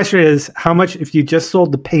question is how much if you just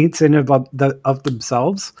sold the paints in of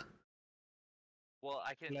themselves? Well,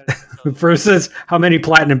 I can versus how many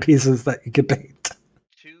platinum pieces that you could paint.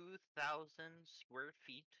 2,000 square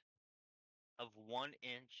feet of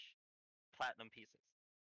 1-inch platinum pieces.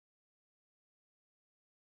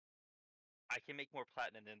 I can make more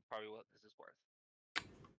platinum than probably what this is worth.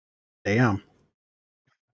 Damn.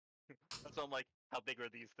 So I'm like, how big are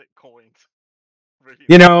these coins?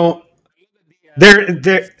 You know, they're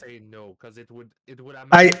say no because it would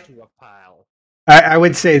amount to a pile. I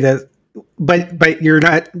would say that but you're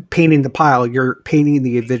not painting the pile. You're painting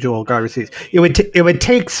the individual garbage seats. It would take it would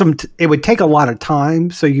take a lot of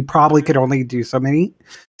time. So you probably could only do so many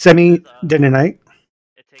semi din a night.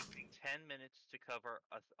 It takes 10 minutes to cover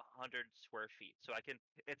 100 square feet. So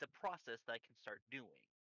it's a process that I can start doing.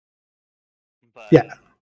 But Yeah.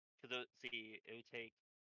 See, it would take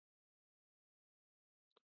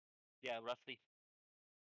roughly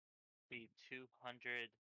be 200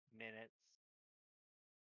 minutes.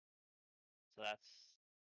 So that's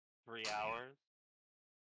 3 hours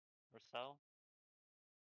or so.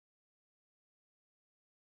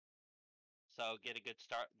 So get a good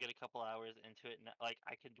start, get a couple hours into it, and like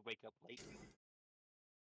I could wake up late,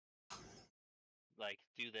 like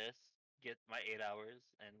do this, get my 8 hours,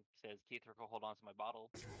 and says Keith Rickle, hold on to my bottle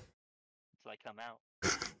until I come out.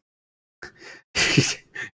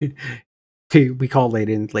 We call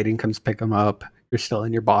Layden. Layden comes pick him up. You're still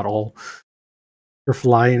in your bottle. You're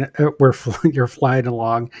flying. You're flying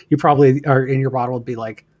along. You probably are in your bottle. Would be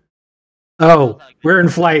like, oh, we're in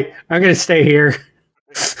flight. I'm gonna stay here.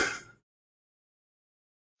 So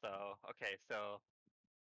okay, so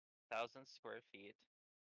 1,000 square feet.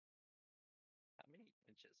 How many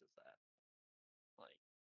inches is that? Like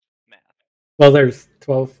math. Well, there's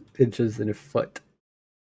 12 inches in a foot.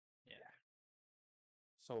 Yeah.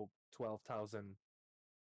 So 12,000.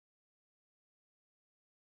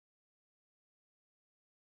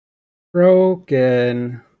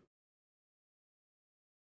 Broken.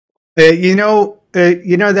 You know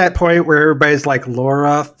that point where everybody's like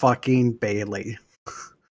Laura fucking Bailey.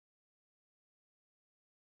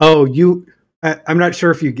 Oh, I'm not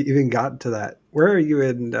sure if you even got to that. Where are you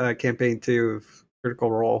in campaign 2 of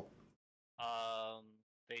Critical Role?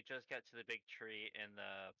 They just got to the big tree in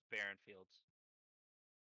the barren fields.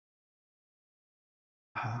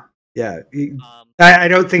 Yeah, I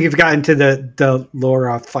don't think you've gotten to the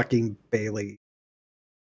Laura fucking Bailey.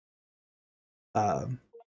 So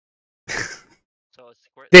a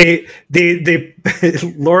square. They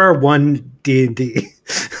Laura won D&D.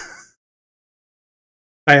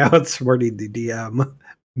 I outsmarted the DM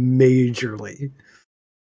majorly.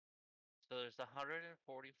 So there's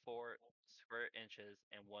 144 square inches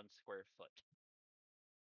and 1 square foot.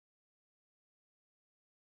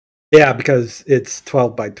 Yeah, because it's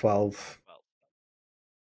 12 by 12.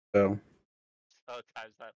 12. So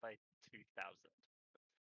times that by 2,000.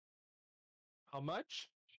 How much?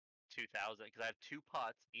 2,000, because I have 2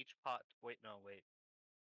 pots. Each pot. Wait.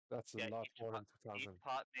 That's a lot more than 2,000. Each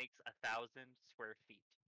pot makes 1,000 square feet.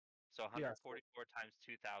 So 144 times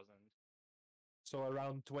 2,000. So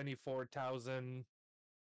around 24,000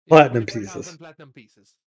 platinum pieces. Platinum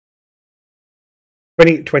pieces.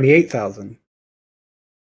 28,000.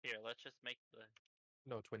 Here, let's just make the.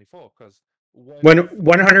 No, 24, because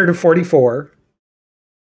 144.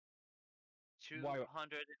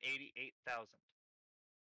 288,000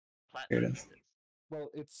 Here it platinum is. pieces. Well,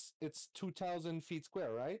 it's 2,000 feet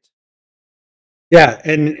square, right? Yeah,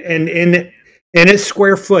 and in a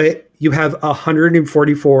square foot, you have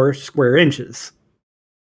 144 square inches.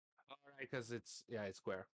 All right, because it's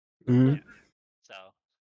square. Mhm. Yeah. So.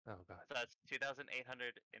 Oh god. So that's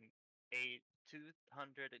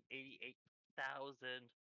 288,000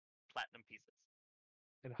 platinum pieces.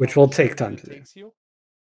 And Which how will much take time time to do. takes you?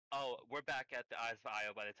 Oh, we're back at the Eyes of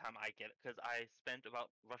Io by the time I get it, because I spent about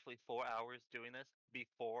roughly 4 hours doing this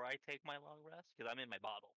before I take my long rest, because I'm in my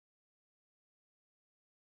bottle.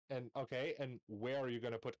 And okay, and where are you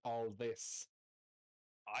gonna put all this?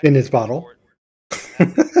 In his bottle. Plus,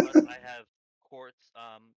 I have quartz.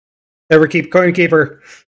 Coin Keeper.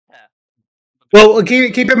 Yeah. Well,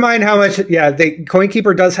 keep in mind how much. Yeah, the Coin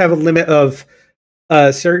Keeper does have a limit of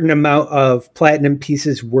a certain amount of platinum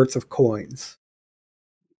pieces worth of coins.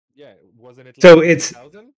 Yeah, wasn't it? Like So it's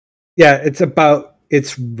 1,000? yeah, it's about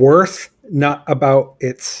its worth, not about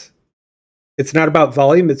its. It's not about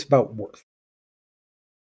volume; it's about worth.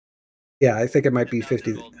 Yeah, I think it might be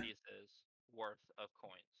 50 gold pieces worth of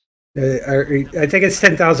coins. I think it's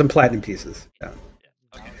 10,000 platinum pieces. Yeah. Okay.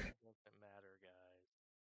 Doesn't matter, guys.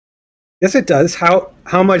 Yes, it does. How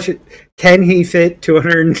much can he fit?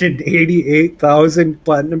 288,000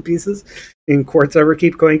 platinum pieces in Quartz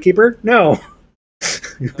Everkeep Coin Keeper? No,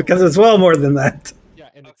 because it's well more than that. Yeah,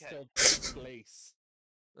 and it's Okay. still place.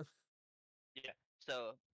 Yeah.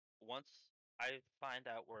 So once I find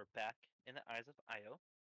out we're back in the Eyes of Io,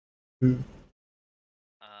 Hmm.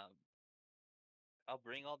 I'll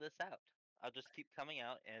bring all this out. I'll just keep coming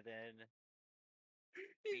out, and then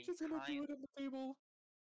He's just gonna do it on the table.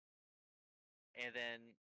 and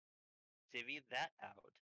then divvy that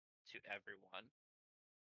out to everyone.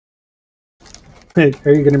 Are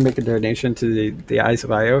you going to make a donation to the Eyes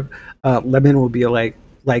of Io? Lemon will be like,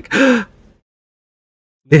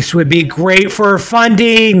 this would be great for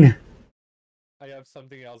funding. I have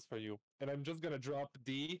something else for you, and I'm just gonna drop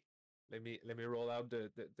D. Let me roll out the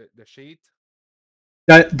sheet.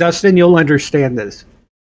 Dustin, you'll understand this.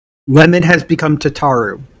 Lemon has become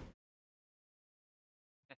Tataru.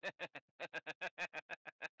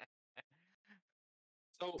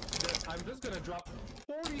 So I'm just gonna drop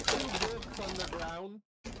 42 books on the ground,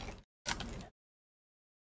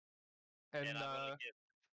 and I'm gonna give,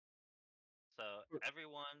 so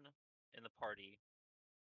everyone in the party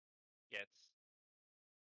gets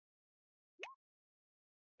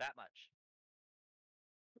that much.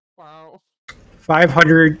 wow,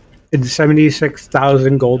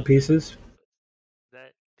 576,000 gold pieces.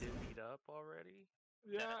 That divvied up already?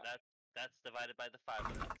 yeah, That's divided by the 5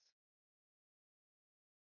 of us.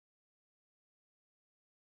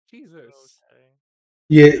 Jesus. Okay.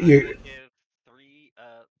 You Give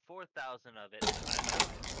 4,000 of it.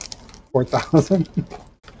 4,000.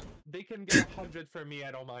 They can get 100 for me.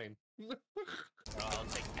 I don't mind. I'll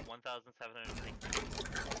take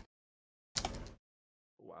 1,750.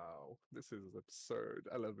 Wow, this is absurd.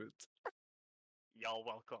 I love it. Y'all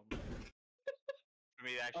welcome. I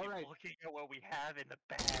mean, actually Alright. looking at what we have in the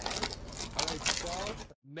bag. Alright, so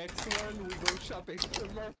next one we go shopping for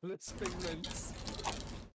Marvelous Pigments.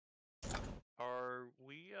 Are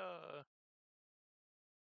we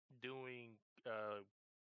doing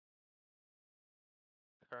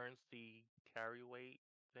currency carry weight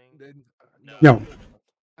thing? Then, No.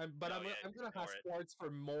 But No, I'm yeah, gonna ignore ask it. Quartz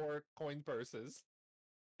for more coin purses.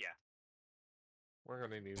 Yeah. We're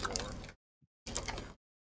gonna need more.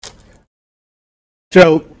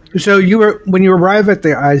 So when you arrive at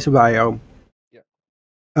the Eyes of Io, Yeah.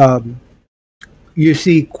 You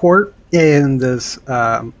see Quart and this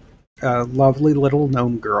lovely little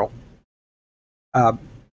gnome girl,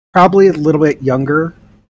 probably a little bit younger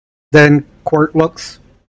than Quart looks,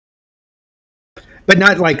 but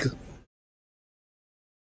not like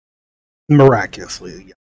miraculously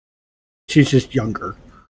young. She's just younger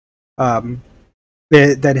than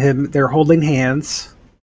him. They're holding hands,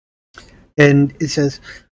 and it says,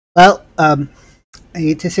 "Well, I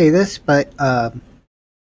hate to say this, but I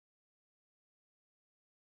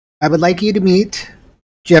would like you to meet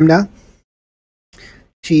Gemna.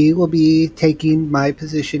 She will be taking my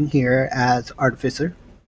position here as artificer.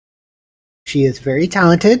 She is very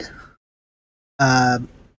talented.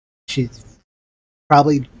 She's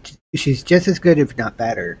just as good, if not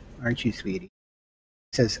better, aren't you, sweetie?"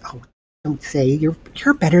 Says, "Oh, don't say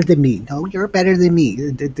you're better than me. No, you're better than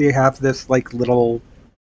me." They have this like little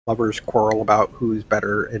lovers quarrel about who's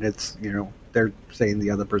better, and it's they're saying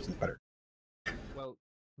the other person's better. Well,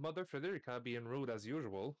 Mother Frederica being rude as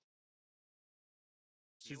usual.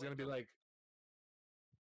 She's gonna be like,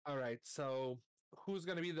 alright, so who's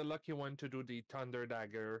gonna be the lucky one to do the thunder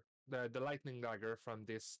dagger, the lightning dagger from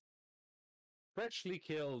this freshly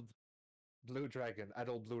killed blue dragon,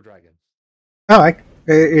 adult blue dragon? Oh,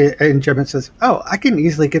 and Gemma says, "Oh, I can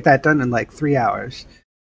easily get that done in like 3 hours."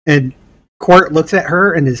 And Court looks at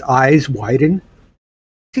her, and his eyes widen.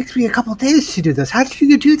 "It takes me a couple days to do this. How did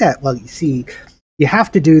you do that?" "Well, you see, you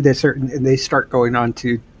have to do this," and they start going on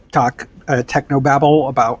to talk technobabble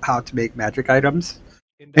about how to make magic items.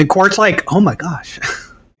 And Court's like, "Oh my gosh."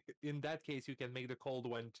 In that case, you can make the cold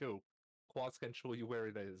one too. Quartz can show you where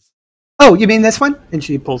it is. "Oh, you mean this one?" And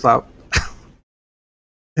she pulls out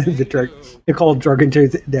the cold dragon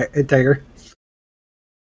dagger.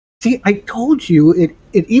 See, I told you,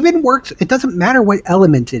 it even works. It doesn't matter what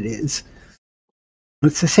element it is.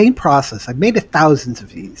 It's the same process. I've made thousands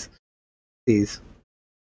of these.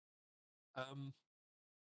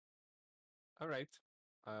 All right.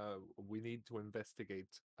 We need to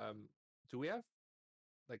investigate. Do we have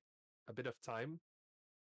like a bit of time?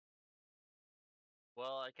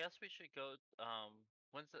 Well, I guess we should go.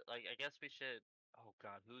 When's it? Like, I guess we should. Oh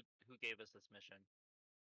God, who gave us this mission?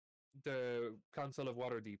 The Council of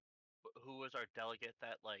Waterdeep. Who was our delegate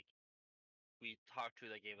that we talked to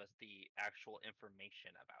that gave us the actual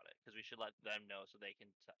information about it? Because we should let them know so they can.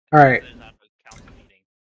 All right. There's not a council meeting.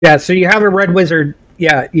 Yeah, so you have a red wizard.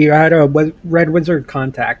 Yeah, you had a red wizard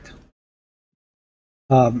contact.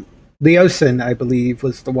 Leosin, I believe,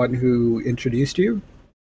 was the one who introduced you.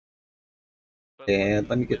 But And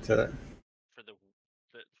let me get to that.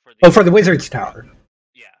 For for the wizard's tower.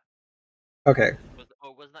 Yeah. Okay.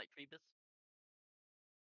 Wasn't that Crebus?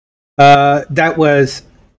 That was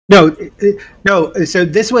no. So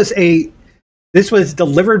this was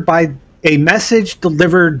delivered by a message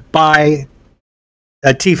delivered by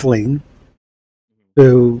a tiefling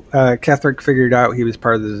So Catherick figured out he was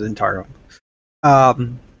part of the Zentarum.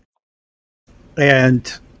 And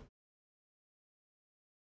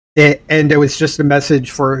it was just a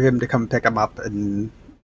message for him to come pick him up, and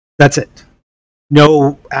that's it.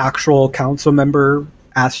 No actual council member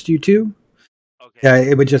asked you to. Okay.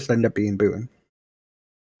 It would just end up being Boone.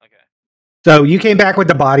 Okay. So you came back with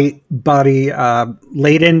the body.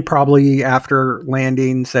 Layden, probably after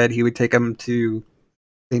landing, said he would take him to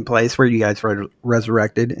the same place where you guys were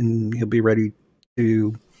resurrected, and he'll be ready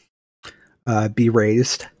to be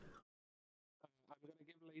raised. I'm gonna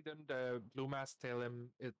give Layden the blue mask. Tell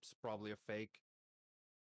him it's probably a fake.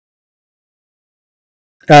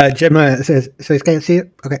 Gemma says, "Can't see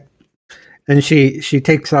it." Okay, and she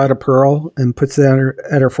takes out a pearl and puts it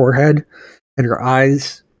at her forehead, and her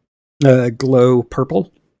eyes glow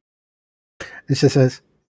purple. And she says,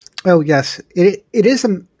 "Oh yes, it is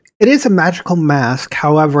a magical mask.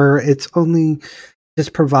 However, it's only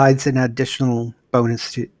just provides an additional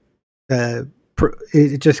bonus to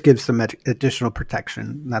it just gives some additional protection.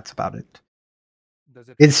 And that's about it. Does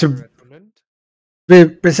it It's require attunement?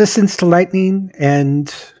 Resistance to lightning and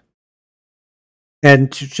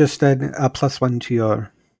just a +1 to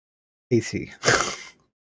your AC.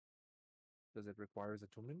 Does it require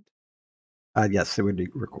attunement? Yes, it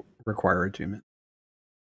would require attunement.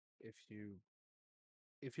 If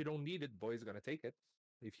you don't need it, Boy's gonna take it.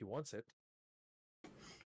 If he wants it.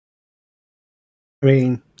 I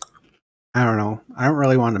mean, I don't know. I don't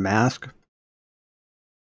really want a mask.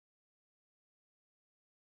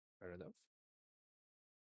 Fair enough.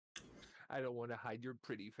 I don't want to hide your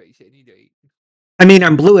pretty face any day. I mean,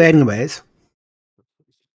 I'm blue anyways.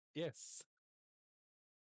 Yes.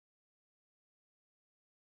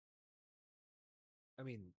 I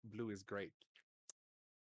mean, blue is great.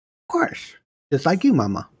 Of course. Just like you,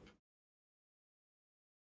 Mama.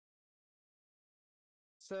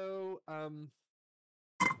 So,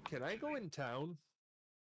 can I go in town?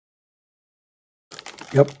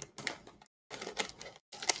 Yep.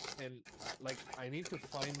 And like, I need to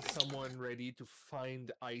find someone ready to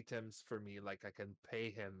find items for me. Like, I can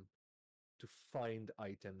pay him to find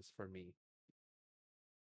items for me.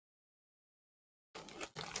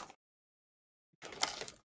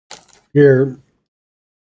 You're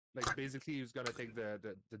Like, basically, he's gonna take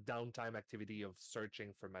the downtime activity of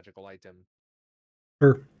searching for magical item.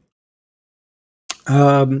 sure.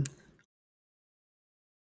 So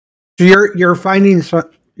you're finding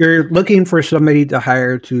you're looking for somebody to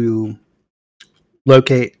hire to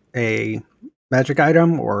locate a magic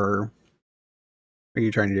item, or what are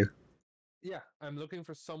you trying to do? Yeah, I'm looking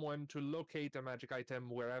for someone to locate a magic item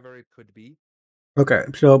wherever it could be. Okay,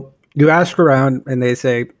 so you ask around, and they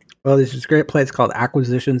say, "Well, there's this great place called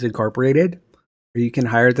Acquisitions Incorporated, where you can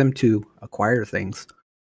hire them to acquire things."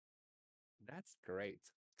 That's great.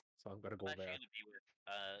 So I'm gonna go I'm there. actually gonna be with.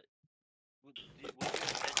 Was you said you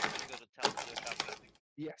were gonna go to town to go shopping?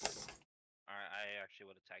 Yes. Alright, I actually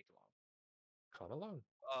would have tagged along. Come along.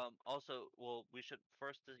 Also, well, we should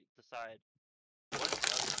first decide what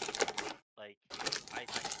other like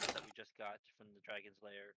items that we just got from the Dragon's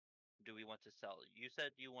Lair do we want to sell? You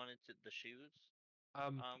said you wanted the shoes,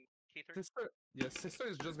 Keither? Sister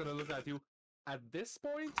is just gonna look at you. At this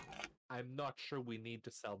point, I'm not sure we need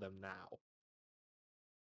to sell them now.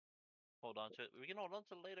 Hold on to it. We can hold on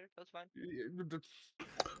to it later. That's fine.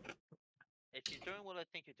 If you're doing what I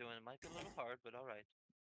think you're doing, it might be a little hard, but all right.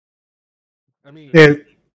 I mean,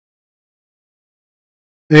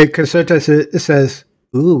 Kasota says,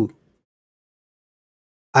 "Ooh,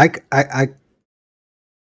 I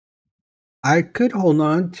could hold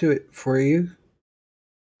on to it for you."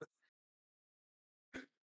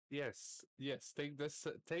 yes. Take this.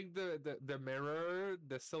 Take the mirror,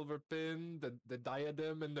 the silver pin, the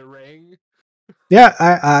diadem, and the ring. Yeah,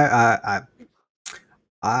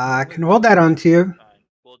 I can hold that on to you. Fine.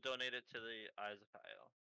 We'll donate it to the Eyes of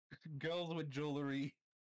Kyle. Girls with jewelry.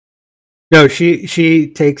 No, she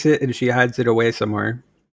takes it and she hides it away somewhere.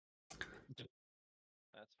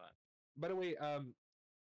 That's fine. By the way,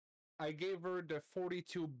 I gave her the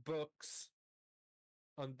 42 books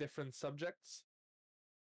on different subjects.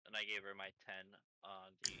 And I gave her my 10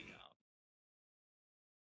 on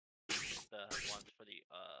the ones for the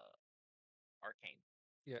arcane.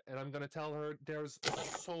 Yeah, and I'm gonna tell her there's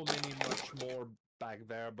so many much more back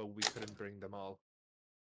there, but we couldn't bring them all.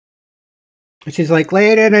 She's like,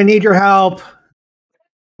 "Layden, I need your help."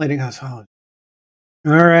 Layden goes, "Oh,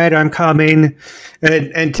 all right, I'm coming."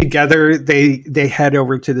 And together they head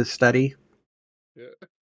over to the study. Yeah.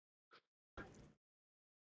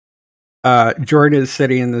 Jordan is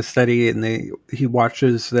sitting in the study, and he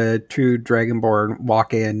watches the two Dragonborn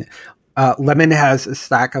walk in. Lemon has a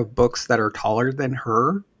stack of books that are taller than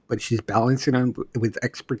her, but she's balancing them with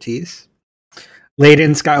expertise.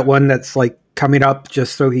 Layden's got one that's like coming up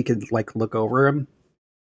just so he could like look over him.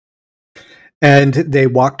 And they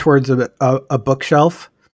walk towards a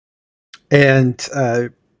bookshelf, and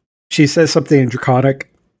she says something in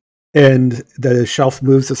Draconic, and the shelf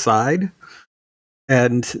moves aside,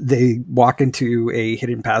 and they walk into a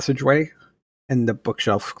hidden passageway, and the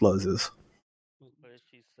bookshelf closes. What did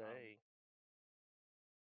she say?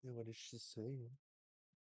 What did she say?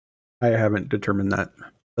 I haven't determined that,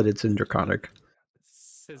 but it's in Draconic.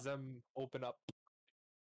 Sism, open up.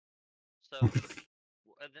 So, and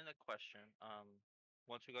then a question.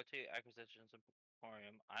 Once we go to Acquisitions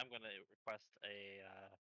Emporium, I'm gonna request a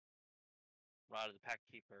Rod of the Pack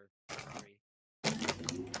Keeper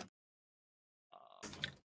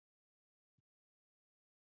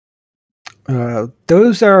 3.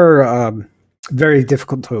 Those are very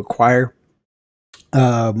difficult to acquire.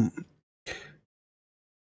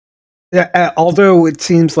 Yeah, although it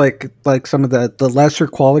seems like some of the lesser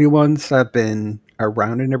quality ones have been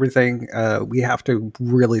around and everything, we have to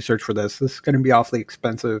really search for this. This is going to be awfully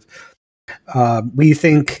expensive.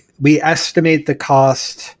 We estimate the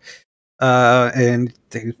cost, and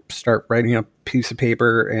they start writing a piece of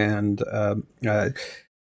paper and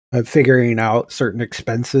figuring out certain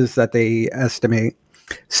expenses that they estimate.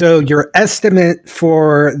 So your estimate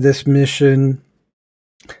for this mission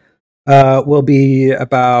will be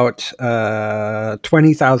about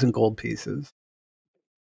 20,000 gold pieces.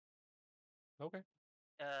 Okay.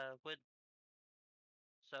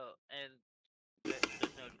 And there's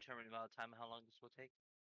no determined amount of time how long this will take.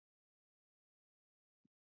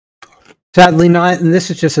 Sadly, not. And this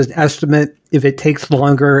is just an estimate. If it takes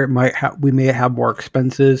longer, we may have more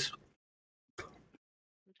expenses.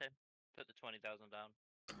 Okay, put the 20,000 down.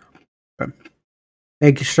 Okay.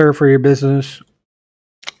 Thank you, sir, for your business.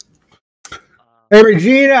 Hey,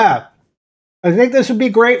 Regina, I think this would be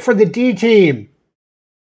great for the D team.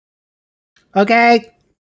 Okay.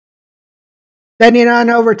 Sending on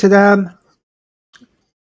over to them.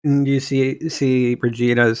 And you see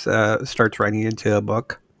Regina's starts writing into a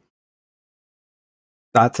book.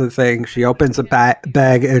 That's the thing. She opens a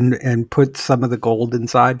bag and puts some of the gold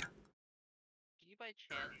inside. Do you by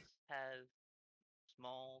chance have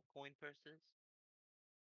small coin purses?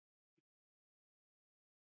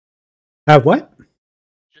 Have what?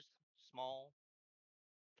 Just small,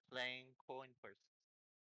 plain coin purses.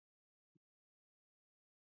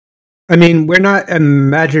 I mean, we're not a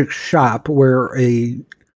magic shop. We're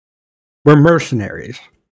mercenaries.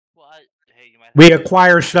 Well, hey, you might We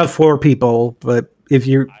acquire stuff for people, but if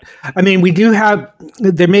you, I mean, we do have.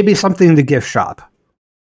 There may be something in the gift shop.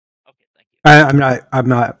 Okay, thank you. I'm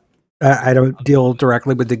not. I don't deal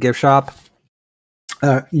directly with the gift shop.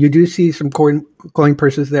 You do see some coin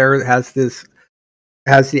purses there. It has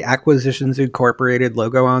the Acquisitions Incorporated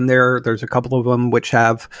logo on there. There's a couple of them which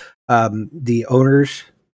have the owner's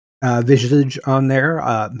visage on there,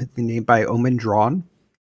 named by Omen Drawn.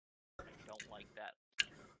 Don't like that.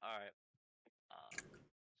 All right.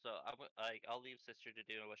 So I'll leave Sister to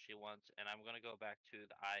do what she wants, and I'm gonna go back to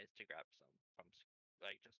the eyes to grab some from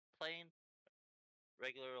like just plain,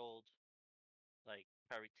 regular old, like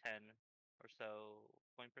probably 10 or so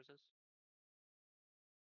coin purses.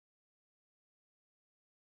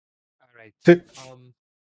 All right.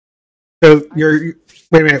 So you're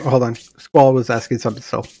wait a minute, hold on. Squall was asking something.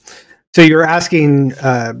 So you're asking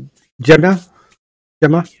Gemma,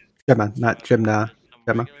 not Gemna. Some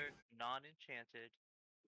Gemma. regular non-enchanted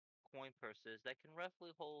coin purses that can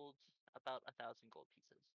roughly hold about 1,000 gold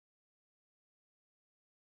pieces.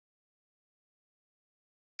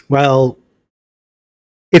 Well,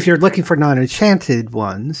 if you're looking for non-enchanted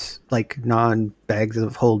ones, like non-bags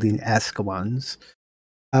of holding-esque ones,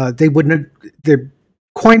 they wouldn't. Their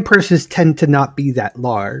coin purses tend to not be that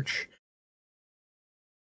large.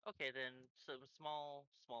 Okay, then some small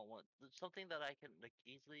ones, something that I can like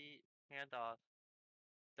easily hand off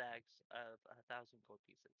bags of 1,000 gold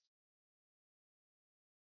pieces.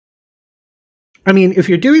 I mean, if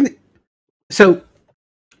you're doing so,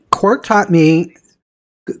 Court taught me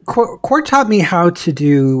how to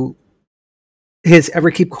do his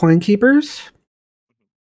Everkeep coin keepers.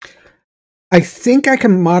 I think I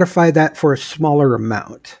can modify that for a smaller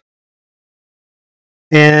amount.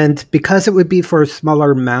 And because it would be for a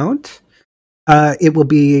smaller amount, it will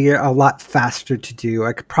be a lot faster to do.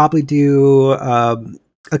 I could probably do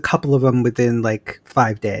a couple of them within like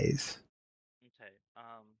 5 days. Okay.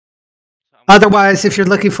 Otherwise, if you're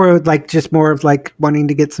looking for like just more of like wanting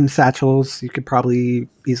to get some satchels, you could probably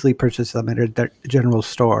easily purchase them at a general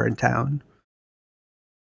store in town.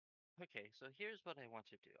 Okay, so here's what I want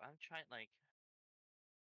to do. I'm trying, like,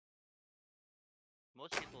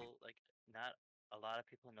 most people, like, not a lot of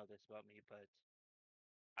people know this about me, but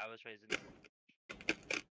I was raised in an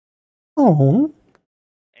orphanage. Oh.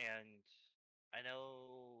 And I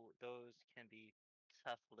know those can be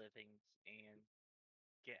tough livings and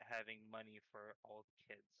having money for all the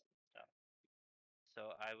kids and stuff.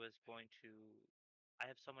 So I was going to. I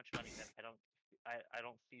have so much money that I don't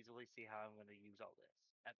feasibly see how I'm going to use all this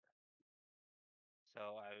ever. So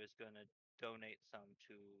I was going to donate some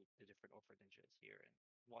to the different orphanages here in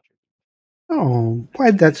Waterdeep. Oh, There's why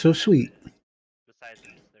gonna be that's so quite a sweet. bit. Besides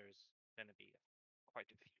this, there's going to be quite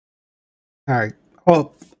a few. All right.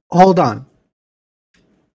 Well, hold on.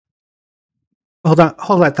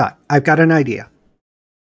 Hold that thought. I've got an idea.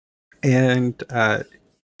 And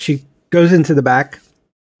she goes into the back.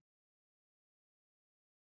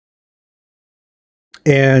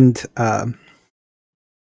 And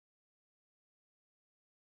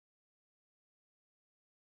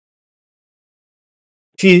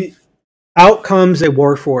out comes a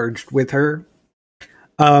Warforged with her.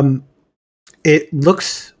 It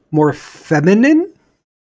looks more feminine.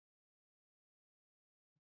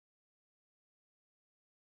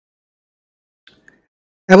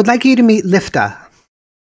 I would like you to meet Lifta.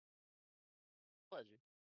 Pleasure.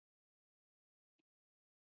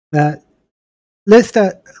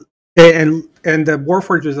 Lifta, and the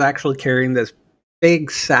Warforged is actually carrying this big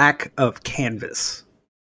sack of canvas,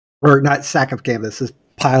 or not sack of canvas, this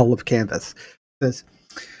pile of canvas.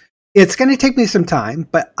 It's going to take me some time,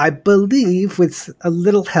 but I believe with a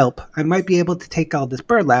little help, I might be able to take all this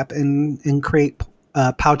burlap and create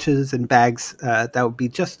pouches and bags that would be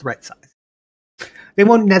just the right size. They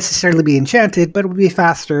won't necessarily be enchanted, but it will be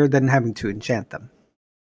faster than having to enchant them.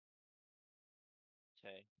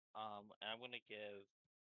 Okay. I'm gonna give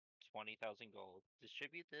 20,000 gold.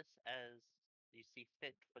 Distribute this as you see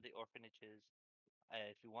fit for the orphanages.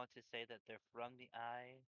 If you want to say that they're from the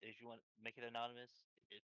Eye, if you want to make it anonymous,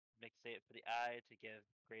 say it for the Eye to give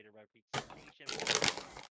greater representation for the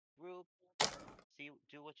group. Do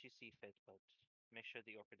what you see fit, but make sure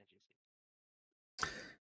the orphanages see.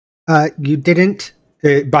 You didn't.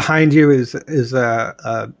 Behind you is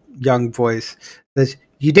a young voice. Says,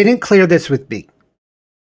 "You didn't clear this with me."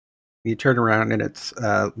 You turn around and it's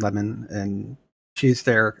Lemon, and she's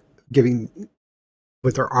there giving,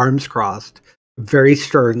 with her arms crossed, a very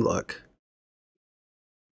stern look.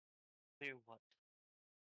 Clear what?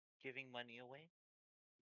 Giving money away?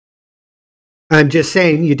 I'm just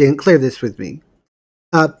saying you didn't clear this with me.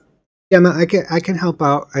 Gemma, I can help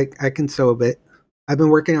out. I can sew a bit. I've been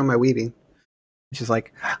working on my weaving. She's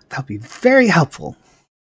like, that'll be very helpful.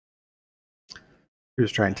 She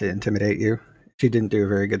was trying to intimidate you. She didn't do a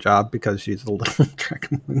very good job because she's a little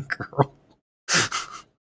dragon girl. Oh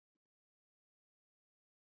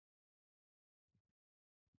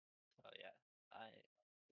yeah,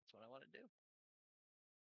 that's what I want to do.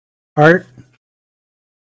 Art,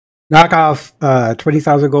 knock off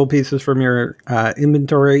 20,000 gold pieces from your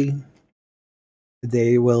inventory.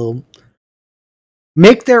 They will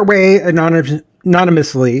make their way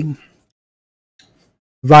anonymously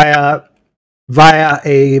via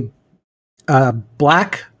a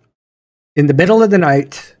black, in the middle of the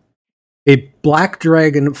night, a black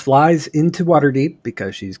dragon flies into Waterdeep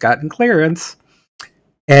because she's gotten clearance,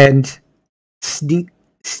 and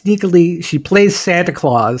sneakily she plays Santa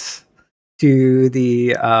Claus to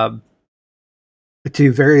the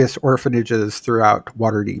to various orphanages throughout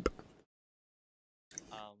Waterdeep.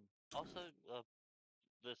 Also,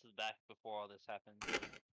 this is back before all this happened. Do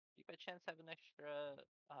you by chance have an extra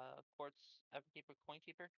quartz Everkeeper coin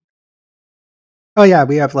keeper? Oh yeah,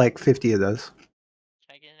 we have like 50 of those. Can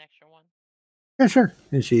I get an extra one? Yeah, sure.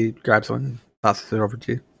 And she grabs one and tosses it over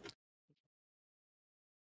to you.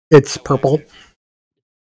 It's purple.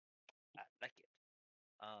 I like it.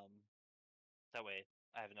 That way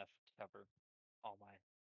I have enough to cover all my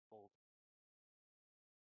gold.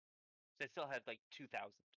 So I still have like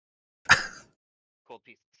 2,000 gold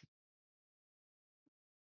pieces.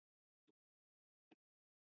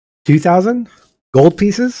 2,000 gold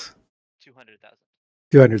pieces. 200,000.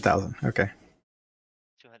 200,000. Okay.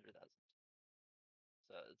 200,000.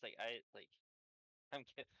 So it's like I'm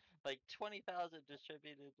like 20,000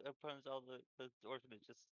 distributed amongst all the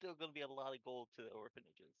orphanages. Still gonna be a lot of gold to the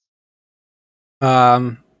orphanages.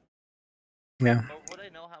 Yeah. But would I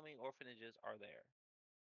know how many orphanages are there?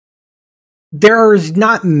 There's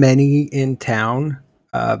not many in town.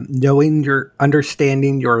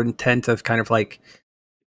 Understanding your intent of kind of like,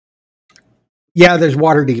 yeah, there's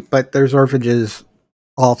Waterdeep, but there's orphanages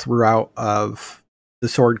all throughout of the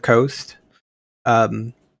Sword Coast.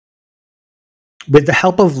 with the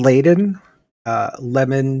help of Layden,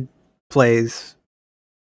 Lemon plays.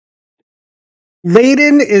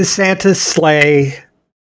 Layden is Santa's sleigh.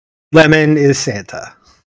 Lemon is Santa.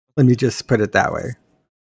 Let me just put it that way.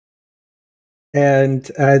 And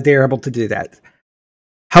they're able to do that.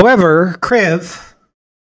 However, Kriv,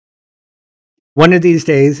 one of these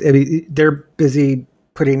days, I mean, they're busy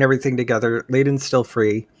putting everything together. Layden's still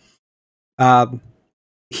free.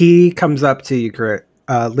 He comes up to you, Kriv.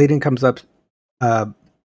 Layden comes up to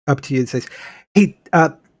you and says, "Hey,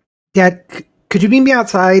 Dad, could you meet me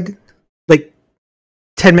outside? Like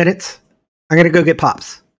 10 minutes? I'm gonna go get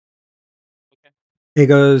Pops." Okay. He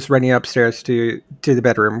goes running upstairs to the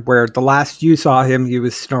bedroom where the last you saw him, he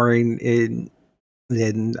was snoring in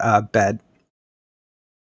bed.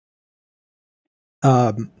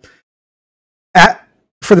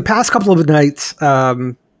 For the past couple of nights,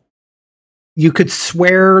 you could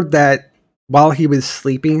swear that while he was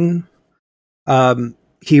sleeping,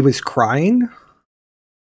 he was crying.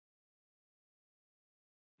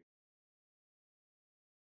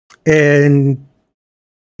 And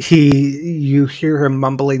you hear him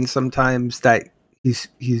mumbling sometimes that he's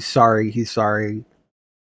sorry, so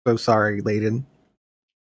sorry, Layden.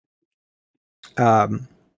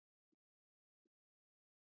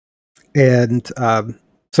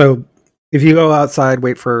 So if you go outside,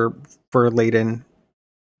 wait for Layden.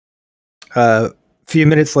 A few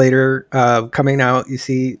minutes later, coming out, you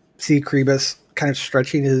see Krebus kind of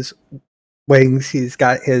stretching his wings. He's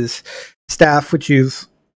got his staff, which you've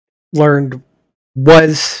learned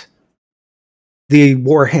was the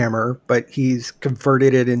Warhammer, but he's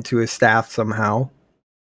converted it into a staff somehow.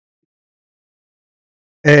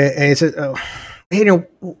 And he says, "Oh, you know,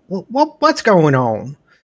 what's going on?"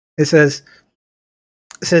 It says,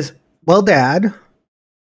 "Well, Dad,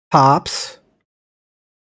 Pops,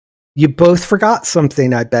 you both forgot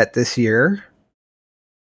something, I bet, this year.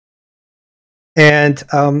 And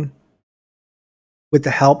with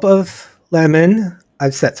the help of Lemon,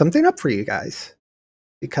 I've set something up for you guys.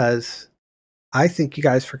 Because I think you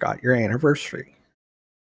guys forgot your anniversary."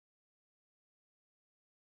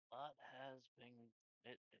 But has been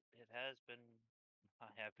it has been I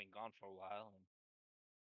have been gone for a while,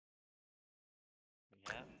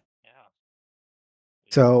 and yeah.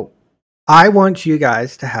 So I want you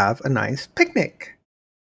guys to have a nice picnic.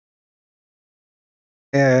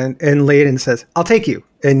 And Layden says, "I'll take you."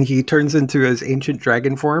 And he turns into his ancient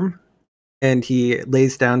dragon form, and he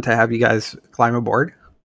lays down to have you guys climb aboard.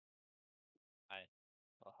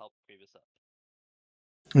 I'll help Grievous up.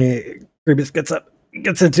 Grievous gets up,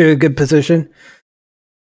 gets into a good position.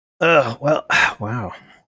 Oh, well, wow.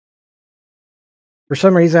 For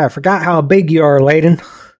some reason, I forgot how big you are, Layden.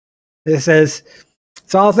 It says,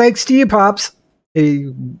 "It's all thanks to you, Pops."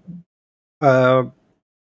 He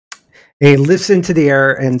lifts into the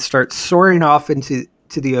air and starts soaring off into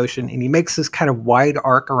the ocean, and he makes this kind of wide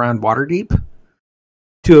arc around Waterdeep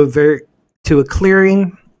to a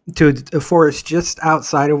clearing, to a forest just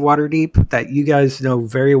outside of Waterdeep that you guys know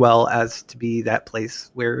very well as to be that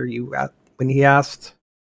place where you when he asked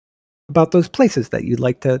about those places that you'd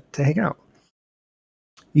like to hang out.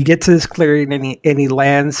 You get to this clearing, and he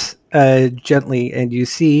lands gently, and you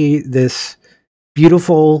see this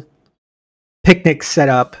beautiful picnic set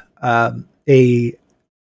up. A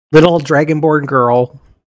little dragonborn girl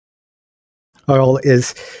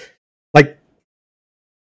is like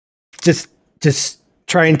just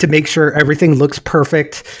trying to make sure everything looks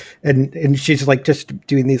perfect, and she's like just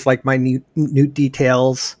doing these like minute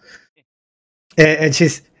details, and she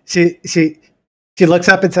looks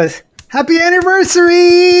up and says, "Happy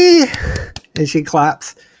anniversary!" And she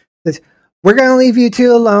claps. Says, "We're gonna leave you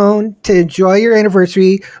two alone to enjoy your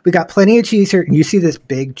anniversary. We got plenty of cheese here." And you see this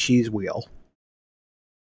big cheese wheel,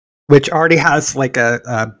 which already has like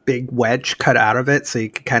a big wedge cut out of it, so you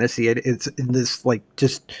can kind of see it. It's in this like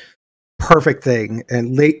just perfect thing,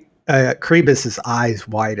 and Krebus's eyes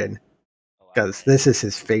widen because this is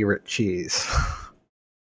his favorite cheese.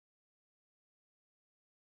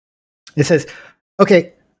 It says,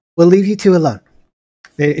 "Okay, we'll leave you two alone."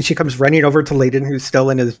 And she comes running over to Layden, who's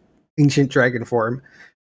still in his ancient dragon form,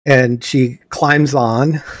 and she climbs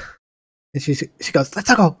on, and she goes,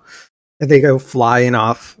 "Let's go." And they go flying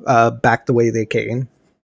off back the way they came,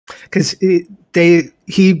 because he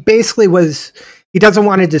basically was. He doesn't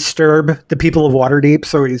want to disturb the people of Waterdeep,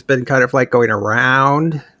 so he's been kind of like going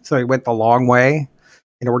around. So he went the long way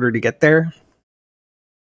in order to get there.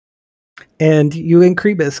 And you and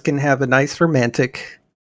Krebus can have a nice romantic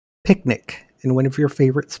picnic in one of your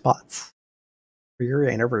favorite spots for your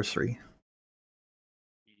anniversary.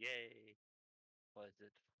 Yay! Was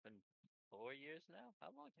it been 4 years now? How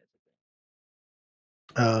long has it been?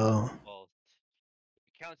 Oh. Well,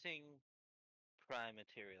 counting prime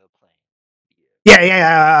material plane.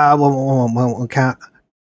 Yeah. I won't count.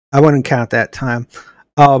 I wouldn't count that time.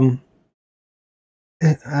 I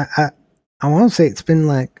want to say it's been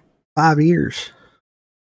like 5 years, I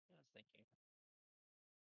was thinking.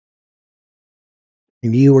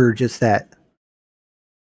 and you were just that.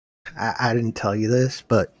 I didn't tell you this,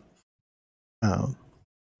 but um,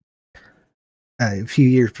 a few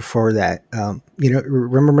years before that,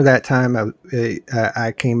 remember that time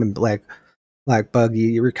I came and like bug you.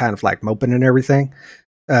 You were kind of like moping and everything,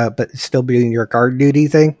 but still doing your guard duty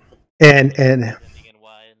thing. And Living in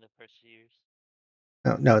Y in the first years.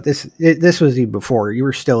 no, this was even before. You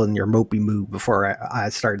were still in your mopey mood before I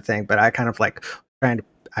started thing. But I kind of like trying to.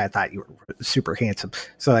 I thought you were super handsome,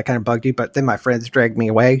 so I kind of bugged you. But then my friends dragged me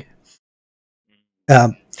away.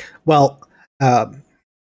 Well, a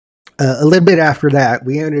little bit after that,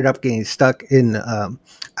 we ended up getting stuck in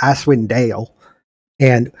Icewind Dale,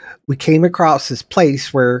 and we came across this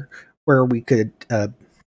place where we could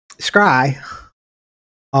scry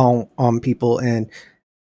on people, and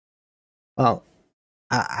well,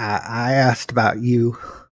 I asked about you,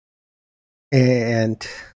 and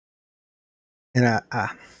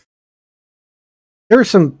I there were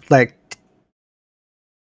some like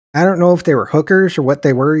I don't know if they were hookers or what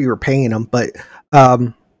they were. You were paying them, but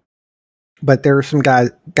there were some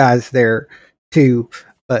guys there too.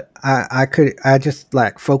 But I just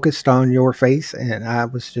like focused on your face, and I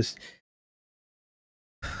was just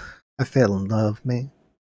I fell in love, man.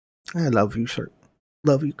 I love you, sir.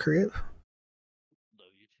 Love you, Crib.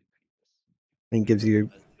 Love you too, Creepus. And gives you I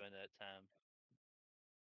was doing that time.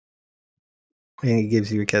 and he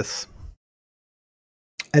gives you a kiss.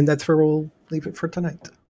 And that's where we'll leave it for tonight.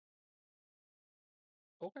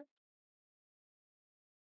 Okay.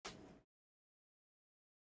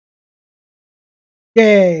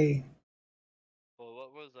 Yay! Well,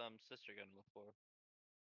 what was sister gonna look for?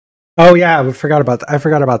 Oh yeah, I forgot about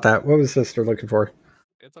that. What was sister looking for?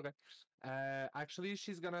 It's okay. Actually,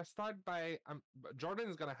 she's gonna start by Jordan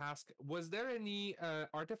is gonna ask: was there any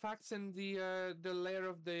artifacts in the lair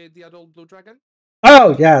of the adult blue dragon?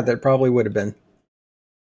 Oh yeah, there probably would have been.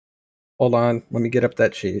 Hold on, let me get up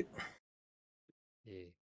that sheet. Yeah.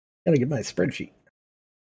 Gotta get my spreadsheet.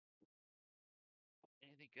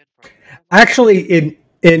 Anything good for Actually,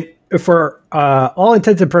 in for all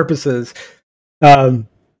intents and purposes, that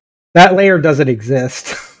layer doesn't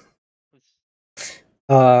exist.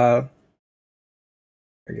 There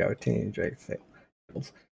we go. Teenage Drake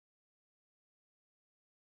Fables.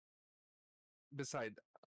 Beside,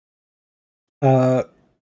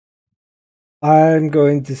 I'm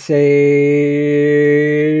going to say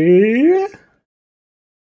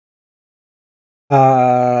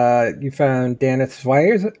you found Danith's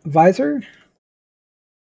visor.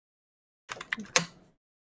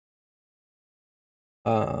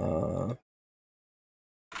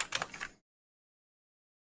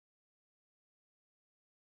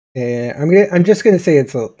 And I'm just gonna say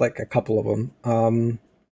it's like a couple of them.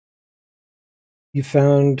 You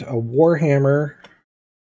found a warhammer.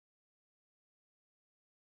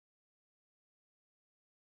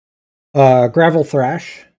 Gravel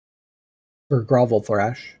thrash or grovel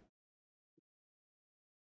thrash.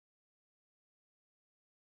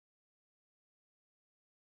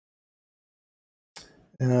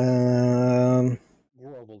 Grovel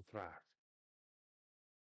thrash.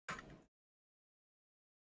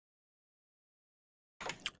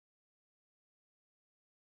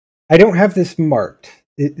 I don't have this marked.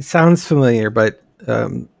 It sounds familiar, but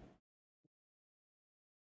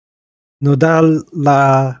Nodal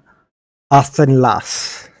la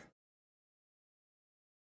Astenlas.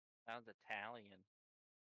 Sounds Italian.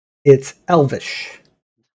 It's Elvish.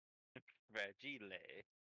 Fragile.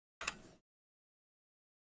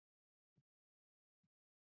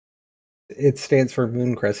 It stands for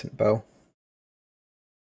Moon Crescent Bow.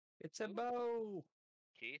 It's a bow.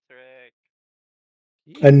 Keithrick.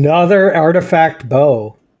 Another artifact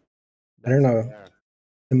bow. I don't know. Rare.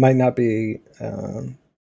 It might not be something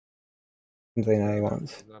I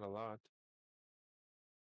want. It's not a lot.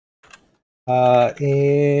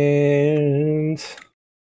 And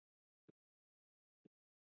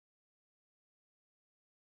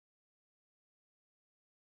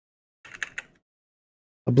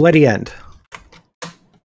a bloody end. Can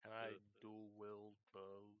I dual wield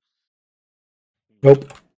bows?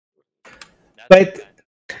 Nope. Not But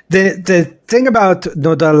that the thing about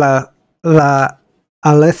Nodala la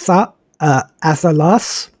Alessa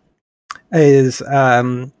Asalas is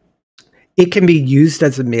it can be used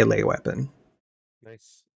as a melee weapon.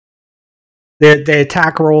 Nice. The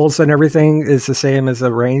attack rolls and everything is the same as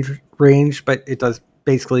the range, but it does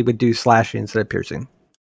basically would do slashing instead of piercing.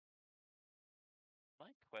 My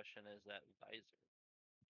question is that visor.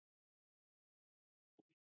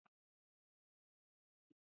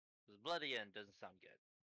 This bloody end doesn't sound good.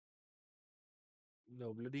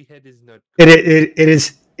 No, bloody head is not.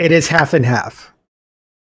 It is half and half.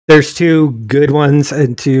 There's two good ones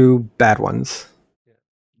and two bad ones. Yeah.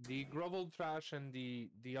 The grovel trash and the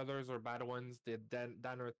others are bad ones. The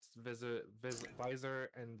Danner's visor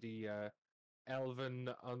and the elven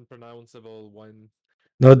unpronounceable one.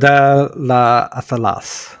 Noda la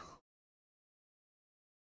Athalas.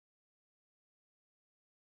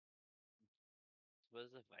 What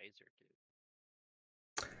does the visor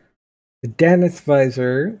do? The Daneth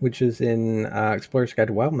visor, which is in Explorer's Guide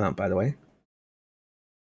to Wildmount, by the way.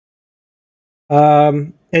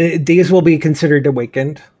 And these will be considered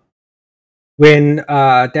awakened. When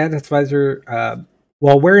Daneth visor,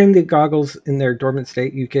 while wearing the goggles in their dormant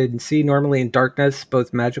state, you can see normally in darkness,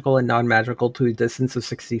 both magical and non-magical, to a distance of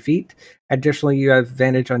 60 feet. Additionally, you have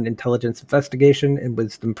advantage on intelligence investigation and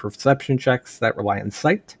wisdom perception checks that rely on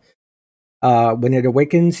sight. When it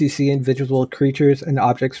awakens, you see invisible creatures and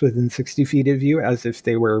objects within 60 feet of you as if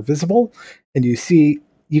they were visible, and you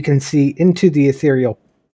can see into the ethereal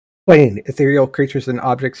plane. Ethereal creatures and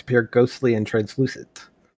objects appear ghostly and translucent.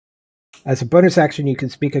 As a bonus action, you can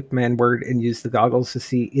speak a command word and use the goggles to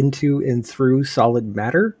see into and through solid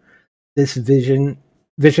matter. This vision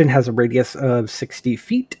has a radius of 60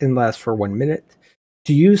 feet and lasts for 1 minute.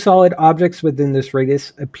 To you, solid objects within this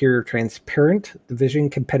radius appear transparent. The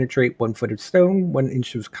vision can penetrate 1 foot of stone, 1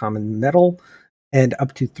 inch of common metal, and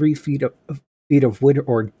up to 3 feet of wood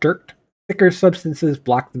or dirt. Thicker substances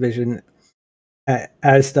block the vision,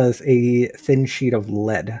 as does a thin sheet of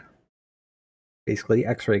lead. Basically,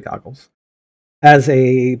 X-ray goggles. As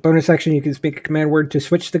a bonus action, you can speak a command word to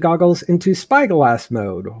switch the goggles into spyglass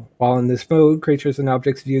mode. While in this mode, creatures and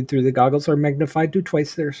objects viewed through the goggles are magnified to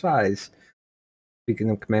twice their size. Speaking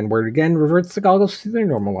of command word again, reverts the goggles to their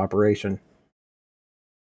normal operation.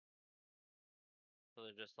 So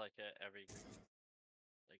they're just like every,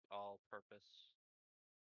 like all-purpose.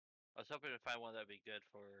 I was hoping to find one that'd be good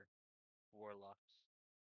for warlocks.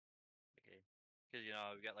 Okay, because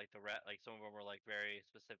we got like the rat. Like some of them were like very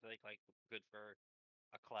specific, like good for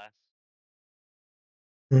a class.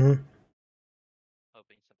 Mm-hmm.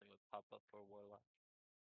 Hoping something would pop up for warlock.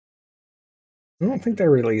 I don't think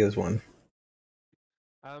there really is one.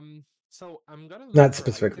 So I'm gonna look Not for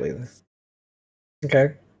specifically. items.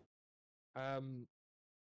 Okay. I'm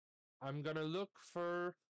gonna look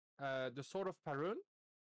for the Sword of Parun.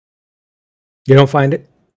 You don't find it?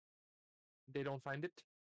 They don't find it?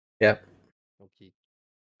 Yep. Okay.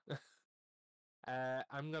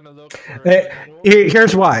 I'm gonna look for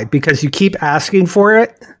Here's why. Because you keep asking for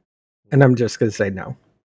it, and I'm just gonna say no.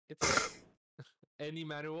 It's any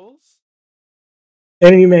manuals?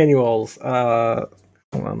 Any manuals?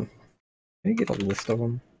 Hold on. Let me get a list of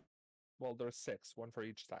them. Well, there's 6, 1 for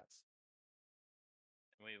each class.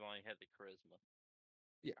 And we've only had the charisma.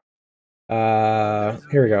 Yeah.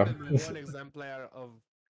 Here we go. One exemplar of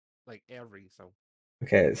like every, so.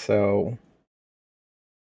 Okay, so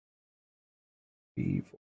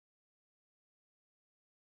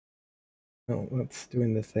oh, let's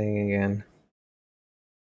doing the thing again.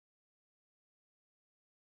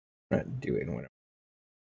 Not doing whatever.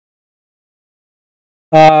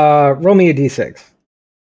 Roll me a d6.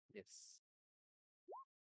 Yes.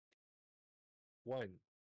 1.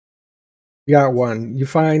 You got 1. You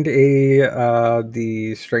find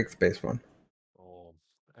the strength-based one. Oh,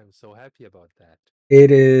 I'm so happy about that.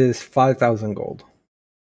 It is 5,000 gold.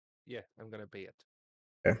 Yeah, I'm gonna pay it.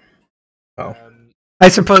 Okay. Oh. Um, I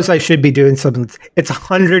suppose I should be doing something. It's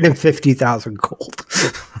 150,000 gold.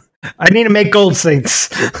 I need to make gold sinks.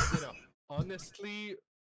 Honestly,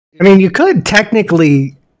 I mean, you could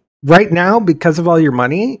technically, right now, because of all your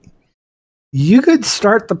money, you could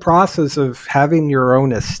start the process of having your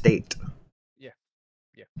own estate. Yeah.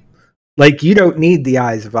 Like, you don't need the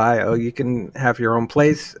Eyes of Io. You can have your own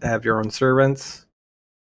place, have your own servants.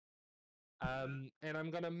 And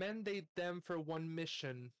I'm gonna mandate them for 1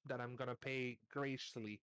 mission that I'm gonna pay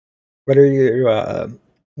graciously. What are you?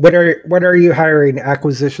 What are you hiring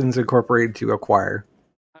Acquisitions Incorporated to acquire?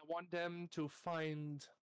 I want them to find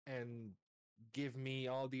and give me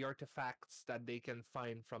all the artifacts that they can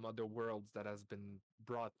find from other worlds that has been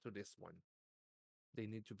brought to this one. They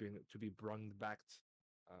need to be brought back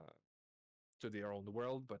to their own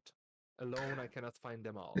world, but alone I cannot find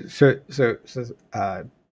them all. So,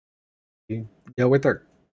 you know what they're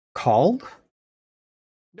called?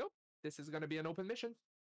 Nope. This is gonna be an open mission.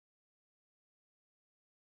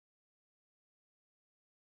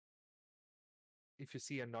 if you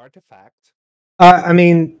see an artifact. I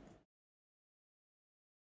mean,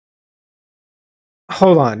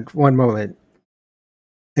 hold on one moment.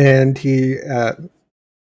 And he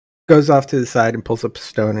goes off to the side and pulls up a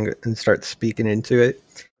stone and starts speaking into it.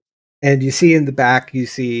 And you see in the back, you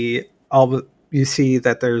see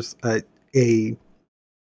that there's a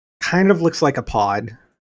kind of looks like a pod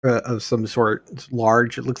of some sort. It's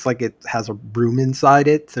large. It looks like it has a room inside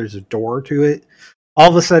it. There's a door to it. All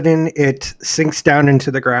of a sudden, it sinks down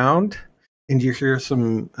into the ground, and you hear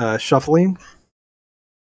some shuffling.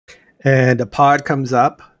 And a pod comes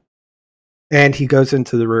up, and he goes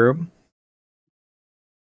into the room.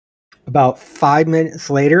 About 5 minutes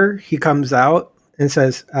later, he comes out and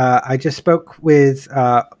says, I just spoke with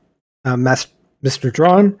Mr.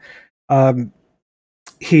 Drawn.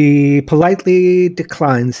 He politely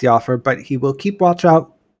declines the offer, but he will keep watch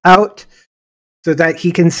out so that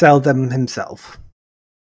he can sell them himself.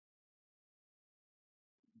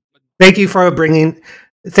 Thank you for bringing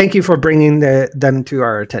them to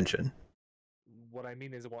our attention. What I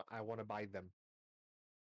mean is, I want to buy them.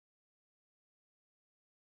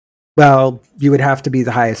 Well, you would have to be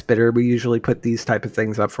the highest bidder. We usually put these type of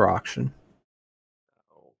things up for auction.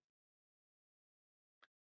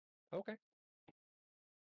 Oh. Okay.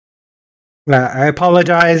 I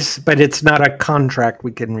apologize, but it's not a contract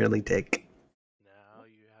we can really take. Now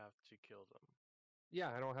you have to kill them. Yeah,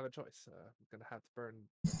 I don't have a choice. I'm gonna have to burn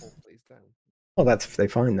the whole place down. Well, that's if they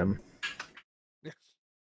find them.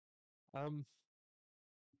 How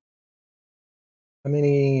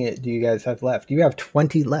many do you guys have left? You have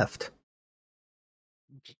 20 left.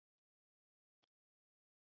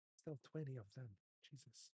 Still 20 of them.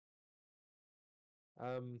 Jesus.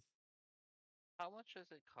 How much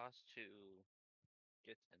does it cost to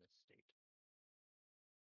get an estate?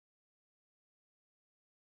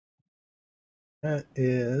 That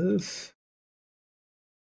is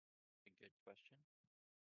A good question.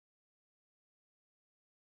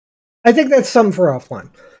 I think that's something for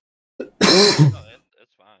offline. Oh,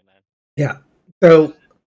 that's fine, man. Yeah. So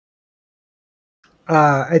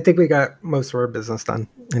I think we got most of our business done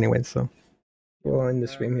anyway, so we'll end the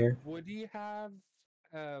stream here. Would he have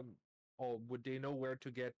or would they know where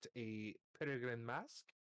to get a peregrine mask?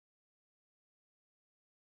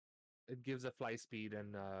 It gives a fly speed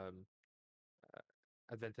and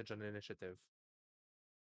advantage on initiative.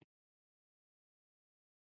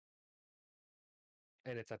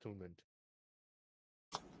 And it's attunement.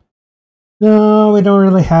 No, we don't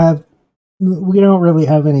really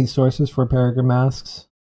have any sources for peregrine masks.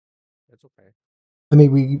 That's okay. I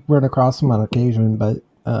mean, we run across them on occasion, but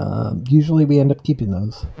usually we end up keeping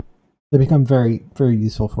those. They become very, very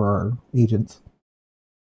useful for our agents.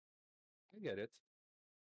 I get it.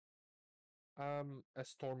 A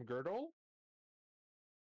storm girdle?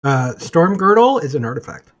 Storm Girdle is an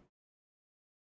artifact.